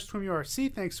says, first Twim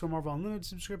URC, thanks to a Marvel Unlimited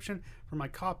subscription for my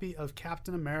copy of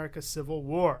Captain America Civil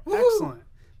War. Woo! Excellent.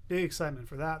 Big excitement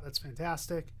for that. That's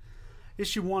fantastic.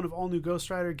 Issue 1 of All New Ghost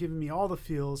Rider giving me all the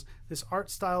feels. This art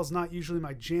style is not usually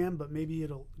my jam, but maybe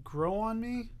it'll grow on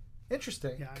me.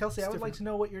 Interesting. Yeah, Kelsey, I would like to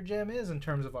know what your jam is in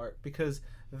terms of art, because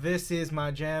this is my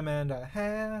jam and a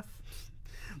half.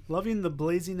 Loving the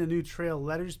Blazing a New Trail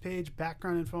letters page,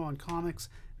 background info on comics,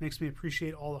 makes me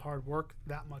appreciate all the hard work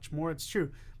that much more. It's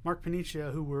true. Mark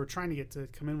Panicia, who we're trying to get to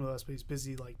come in with us, but he's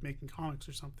busy making comics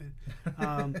or something,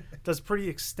 does pretty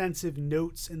extensive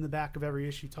notes in the back of every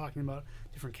issue talking about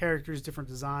different characters, different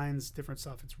designs, different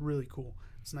stuff. It's really cool.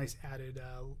 It's nice added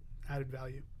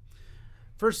value.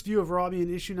 First view of Robbie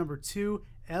in issue number 2,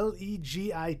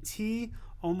 Legit,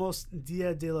 almost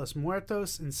Dia de los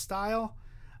Muertos in style.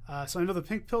 So I know the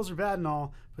pink pills are bad and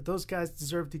all, but those guys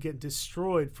deserve to get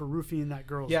destroyed for roofing that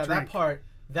girl's drink. That part,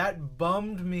 that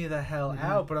bummed me the hell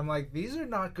out. But I'm like, these are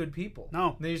not good people.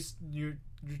 No.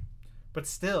 But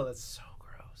still, it's so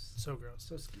gross. So gross.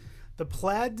 So skeevy. The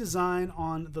plaid design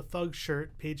on the Thug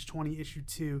shirt, page 20, issue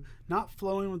 2, not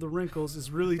flowing with the wrinkles,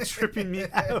 is really tripping me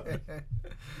out.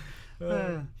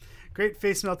 Great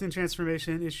face-melting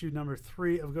transformation, issue number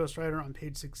 3 of Ghost Rider on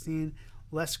page 16.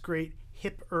 Less great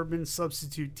hip urban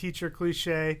substitute teacher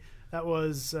cliche. That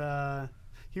was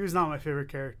he was not my favorite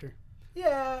character.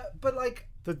 Yeah, but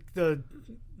the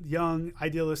young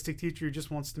idealistic teacher who just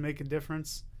wants to make a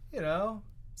difference.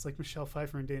 It's like Michelle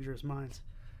Pfeiffer in Dangerous Minds.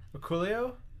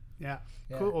 Coolio? Yeah.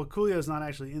 Well, Coolio's not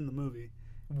actually in the movie.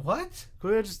 What?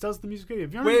 Coolio just does the music video.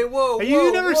 Have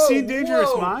you never seen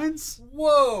Dangerous Minds?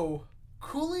 Whoa.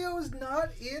 Coolio's not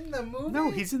in the movie? No,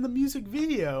 he's in the music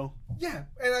video. Yeah,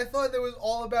 and I thought it was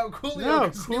all about Coolio. No,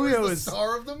 'cause he Coolio was the is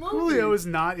star of the movie. Coolio is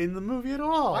not in the movie at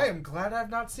all. I am glad I've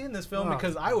not seen this film Oh.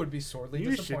 because I would be sorely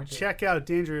You disappointed. should check out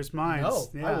Dangerous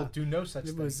Minds. No, I will do no such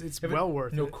thing. It's If it- well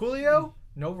worth no it. Coolio,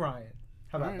 no Ryan.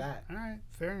 How about All right, that? All right,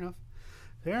 fair enough.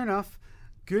 Fair enough.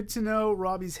 Good to know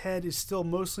Robbie's head is still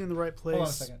mostly in the right place. Hold on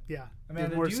a second. Yeah.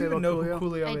 Amanda, more do to you say even about know Coolio? who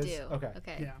Coolio I is? do. Okay,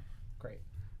 Okay. Yeah. great.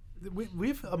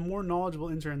 We've a more knowledgeable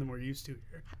intern than we're used to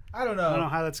here. I don't know. I don't know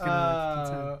how that's going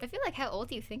to I feel like, how old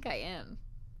do you think I am?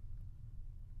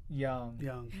 Young.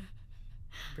 young.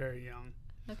 Very young.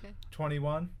 Okay.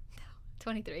 21.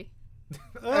 23.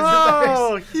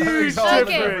 Oh, makes huge all the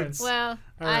Okay. difference. Well,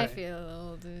 All I right. feel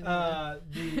old.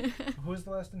 Who was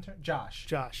the last intern? Josh.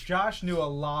 Josh. Josh knew a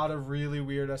lot of really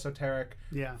weird esoteric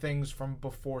Yeah. things from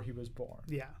before he was born.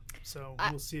 Yeah. So I-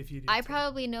 we'll see if you do. I too.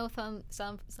 probably know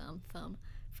some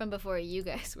from before you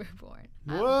guys were born.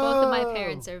 Both of Whoa. my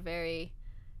parents are very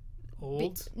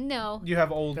old. no. You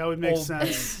have old. That would make old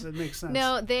sense. That makes sense.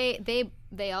 No,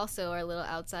 they also are a little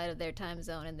outside of their time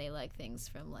zone, and they like things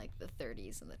from like the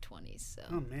 30s and the 20s. So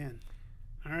Oh man.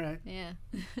 All right. yeah.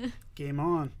 Game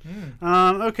on.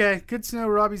 Mm. Okay, good to know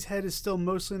Robbie's head is still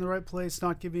mostly in the right place,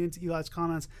 not giving in to Eli's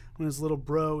comments when his little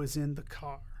bro is in the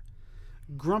car.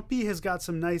 Grumpy has got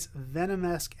some nice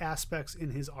Venom-esque aspects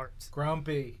in his art.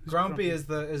 Grumpy. Grumpy? Is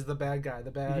the bad guy,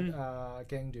 the bad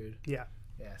gang dude. Yeah.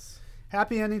 Yes.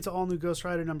 Happy ending to all new Ghost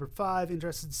Rider number 5.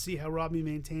 Interested to see how Robbie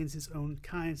maintains his own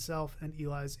kind self and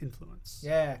Eli's influence.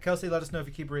 Yeah, Kelsey, let us know if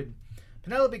you keep reading.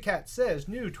 Penelope Cat says,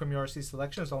 new Twim Yorcy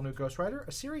selection is all new Ghost Rider,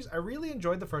 a series I really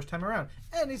enjoyed the first time around,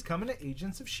 and he's coming to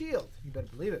Agents of S.H.I.E.L.D. You better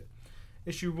believe it.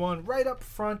 Issue 1, right up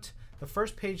front, the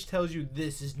first page tells you,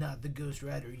 this is not the Ghost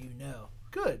Rider you know.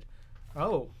 Good.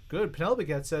 Oh, good. Penelope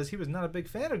Cat says he was not a big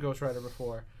fan of Ghost Rider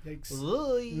before. Yikes.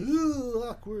 Ooh.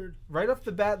 Awkward. Right off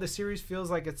the bat, the series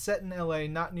feels like it's set in LA,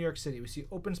 not New York City. We see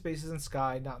open spaces and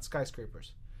sky, not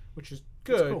skyscrapers, which is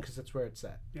good cool. because that's where it's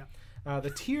set. Yeah.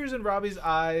 The tears in Robbie's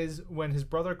eyes when his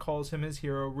brother calls him his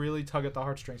hero really tug at the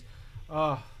heartstrings.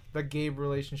 Oh, the Gabe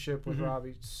relationship with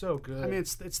Robbie, so good. I mean,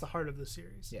 it's the heart of the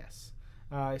series. Yes.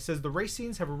 It says the race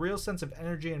scenes have a real sense of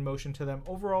energy and motion to them.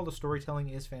 Overall, the storytelling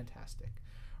is fantastic.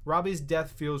 Robbie's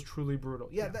death feels truly brutal.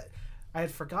 Yeah, that I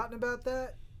had forgotten about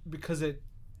that because it,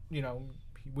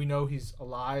 we know he's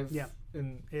alive. Yeah.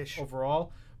 In Ish.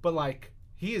 overall, but like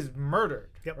he is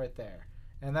murdered Yep. there,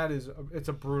 and that is it's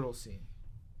a brutal scene.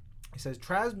 He says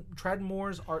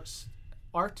Tradmore's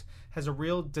art has a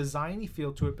real designy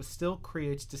feel to it, but still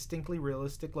creates distinctly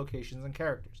realistic locations and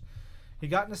characters. He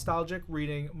got nostalgic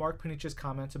reading Mark Panicha's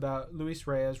comments about Luis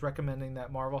Reyes recommending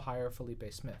that Marvel hire Felipe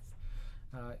Smith.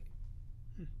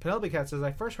 Penelope Cat says,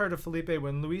 I first heard of Felipe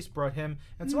when Luis brought him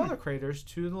and some other creators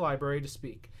to the library to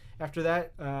speak. After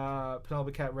that,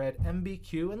 Penelope Cat read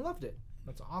MBQ and loved it.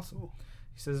 That's awesome.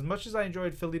 He says, as much as I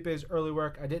enjoyed Felipe's early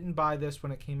work, I didn't buy this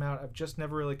when it came out. I've just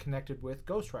never really connected with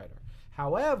Ghost Rider.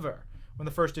 However, when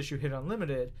the first issue hit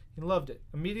Unlimited, he loved it.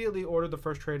 Immediately ordered the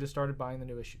first trade and started buying the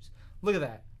new issues. Look at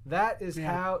that. That is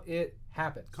how it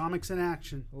happens. Comics in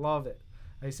action. Love it.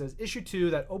 He says, issue 2,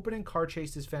 that opening car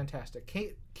chase is fantastic.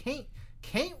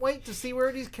 Can't wait to see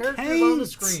where these characters on the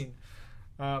screen.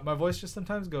 My voice just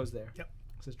sometimes goes there. Yep.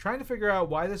 It says, trying to figure out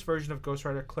why this version of Ghost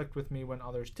Rider clicked with me when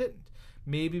others didn't.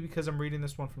 Maybe because I'm reading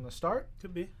this one from the start.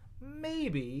 Could be.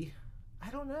 Maybe. I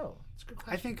don't know. It's a good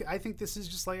question. I think this is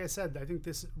just like I said. I think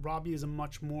this Robbie is a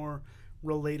much more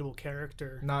relatable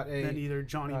character Not a than either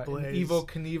Johnny Blaze, an Evil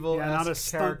Knievel not a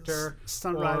character.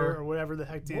 stunt rider or whatever the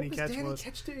heck Danny What was Ketch Danny was.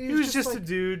 Ketch do? He was just a like,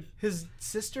 dude. His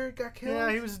sister got killed?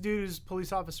 Yeah, he was a dude whose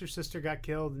police officer's sister got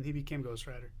killed, and he became Ghost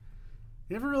Rider.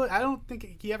 He never really. I don't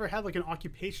think he ever had like an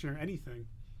occupation or anything.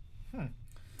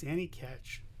 Danny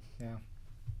Ketch. Yeah.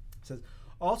 It says,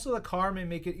 also, the car may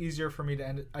make it easier for me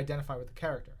to identify with the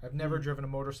character. I've never driven a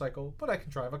motorcycle, but I can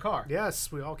drive a car.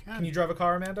 Yes, we all can. Can you drive a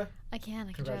car, Amanda? I can drive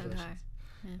a car.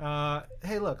 Congratulations.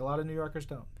 Hey, look, a lot of New Yorkers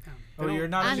don't. Yeah. Oh, They you're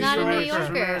don't- not I'm a not a New Yorker.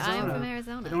 Yorker. Arizona. I'm from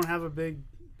Arizona. They don't have a big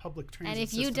public transit And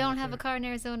if you system don't out have there. a car in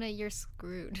Arizona, you're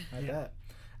screwed. I bet.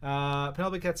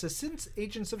 Penelope Cat says, since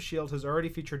Agents of S.H.I.E.L.D. has already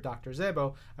featured Dr.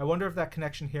 Zebo, I wonder if that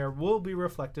connection here will be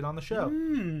reflected on the show. Keep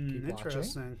watching.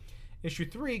 Interesting. Issue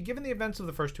 3, given the events of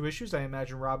the first 2 issues, I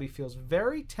imagine Robbie feels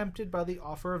very tempted by the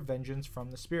offer of vengeance from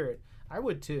the spirit. I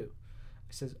would too.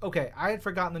 He says, okay, I had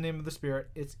forgotten the name of the spirit.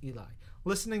 It's Eli.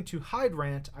 Listening to Hyde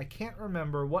rant, I can't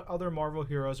remember what other Marvel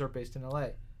heroes are based in LA.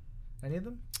 Any of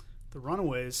them? The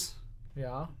Runaways,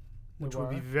 Yeah. which There would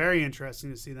be were. very interesting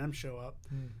to see them show up.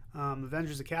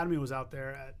 Avengers Academy was out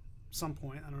there at some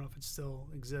point. I don't know if it still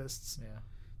exists. Yeah.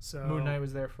 So Moon Knight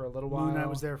was there for a little while. Moon Knight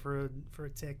was there for a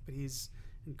tick, but he's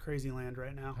in crazy land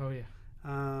right now. Oh, yeah.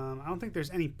 I don't think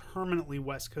there's any permanently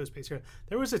West Coast based here.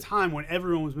 There was a time when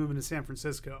everyone was moving to San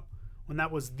Francisco, when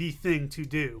that was the thing to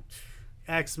do.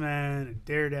 X-Men and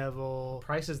Daredevil.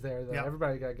 Prices there, though. Yep.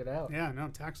 Everybody got to get out. Yeah, no,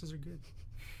 taxes are good.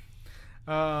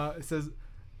 It says,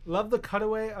 love the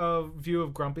cutaway of view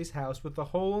of Grumpy's house with the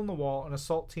hole in the wall and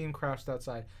assault team crouched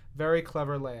outside. Very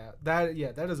clever layout. That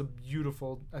is a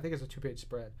beautiful, I think it's a 2-page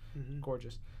spread.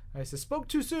 Gorgeous. It says, spoke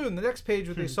too soon. The next page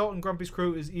with the assault and Grumpy's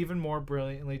crew is even more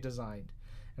brilliantly designed.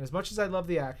 And as much as I love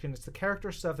the action, it's the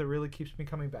character stuff that really keeps me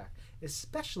coming back,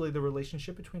 especially the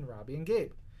relationship between Robbie and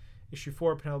Gabe. Issue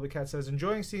 4, Penelope Cat says,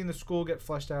 enjoying seeing the school get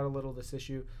fleshed out a little this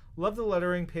issue. Love the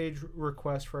lettering page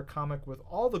request for a comic with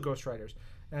all the Ghost Riders.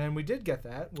 And we did get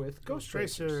that with Ghost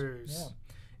Racers. Yeah.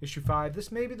 Issue 5,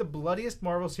 this may be the bloodiest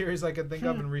Marvel series I can think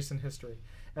of in recent history.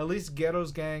 At least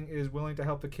Ghetto's gang is willing to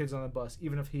help the kids on the bus,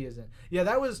 even if he isn't. Yeah,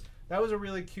 that was a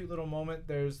really cute little moment.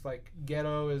 There's like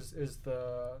Ghetto is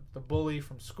the bully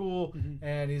from school,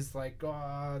 and he's like,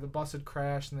 oh, the bus had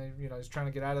crashed, and he's trying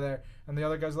to get out of there. And the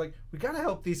other guy's like, we gotta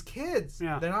help these kids.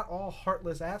 Yeah. They're not all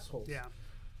heartless assholes. Yeah,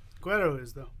 Ghetto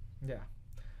is though.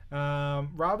 Yeah.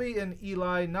 Robbie and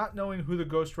Eli not knowing who the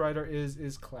Ghost Rider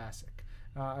is classic.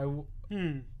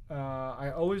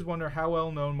 I always wonder how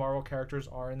well known Marvel characters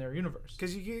are in their universe.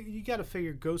 Because you got to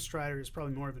figure Ghost Rider is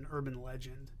probably more of an urban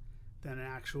legend than an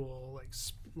actual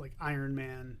like Iron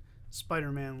Man,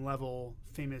 Spider-Man level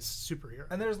famous superhero.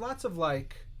 And there's lots of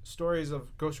like stories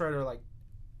of Ghost Rider like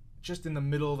just in the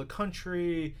middle of the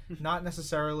country, not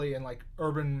necessarily in like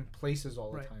urban places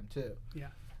all the time too.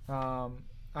 Yeah.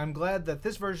 I'm glad that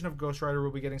this version of Ghost Rider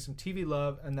will be getting some TV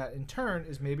love, and that in turn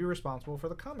is maybe responsible for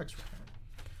the comics return.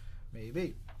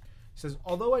 Maybe. He says,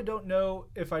 although I don't know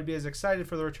if I'd be as excited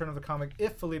for the return of the comic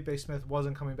if Felipe Smith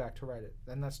wasn't coming back to write it.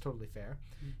 And that's totally fair.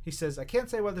 He says, I can't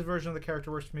say why this version of the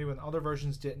character works for me when other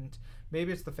versions didn't.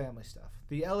 Maybe it's the family stuff.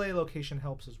 The LA location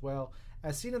helps as well.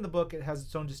 As seen in the book, it has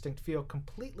its own distinct feel,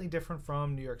 completely different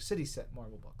from New York City set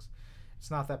Marvel books.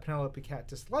 It's not that Penelope Cat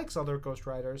dislikes other Ghost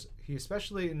Riders. He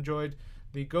especially enjoyed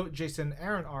the Jason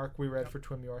Aaron arc we read for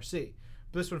Twim URC.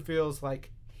 But this one feels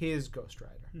like his Ghost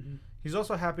Rider. He's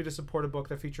also happy to support a book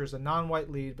that features a non-white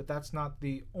lead, but that's not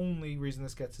the only reason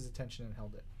this gets his attention and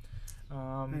held it.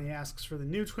 And he asks for the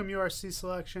new Twim URC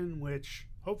selection, which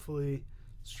hopefully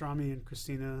Strami and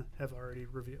Christina have already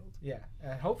revealed. Yeah,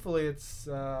 and hopefully it's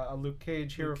a Luke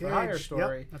Cage Hero for Hire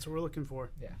story. Yep, that's what we're looking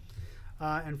for. Yeah.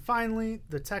 And finally,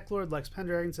 the Tech Lord Lex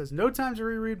Pendragon says, no time to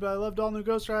reread, but I loved all new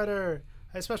Ghost Rider.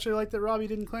 I especially like that Robbie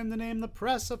didn't claim the name. The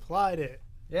press applied it.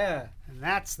 Yeah. And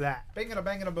that's that.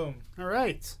 Bang-a-da, boom. All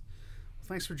right. Well,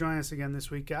 thanks for joining us again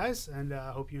this week, guys. And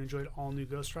I hope you enjoyed all new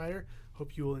Ghost Rider.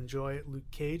 Hope you will enjoy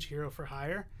Luke Cage, Hero for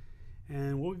Hire.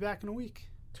 And we'll be back in a week.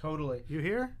 Totally. You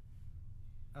here?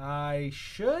 I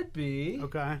should be.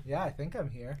 Okay. Yeah, I think I'm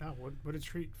here. Oh, what a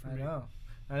treat for me.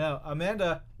 I know.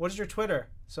 Amanda, what is your Twitter?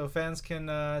 So fans can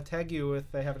tag you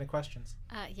if they have any questions.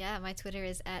 Yeah, my Twitter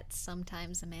is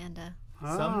 @sometimesAmanda.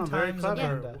 Oh, very clever.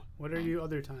 Amanda. What are you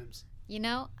other times?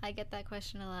 I get that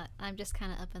question a lot. I'm just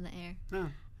kind of up in the air. Oh.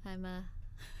 I'm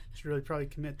should really probably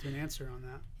commit to an answer on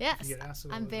that. Yes,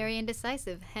 I'm very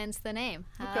indecisive, hence the name.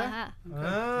 Okay.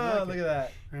 Oh, look at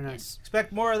that. Very nice.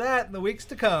 Expect more of that in the weeks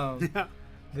to come.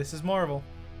 This is Marvel,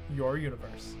 your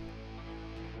universe.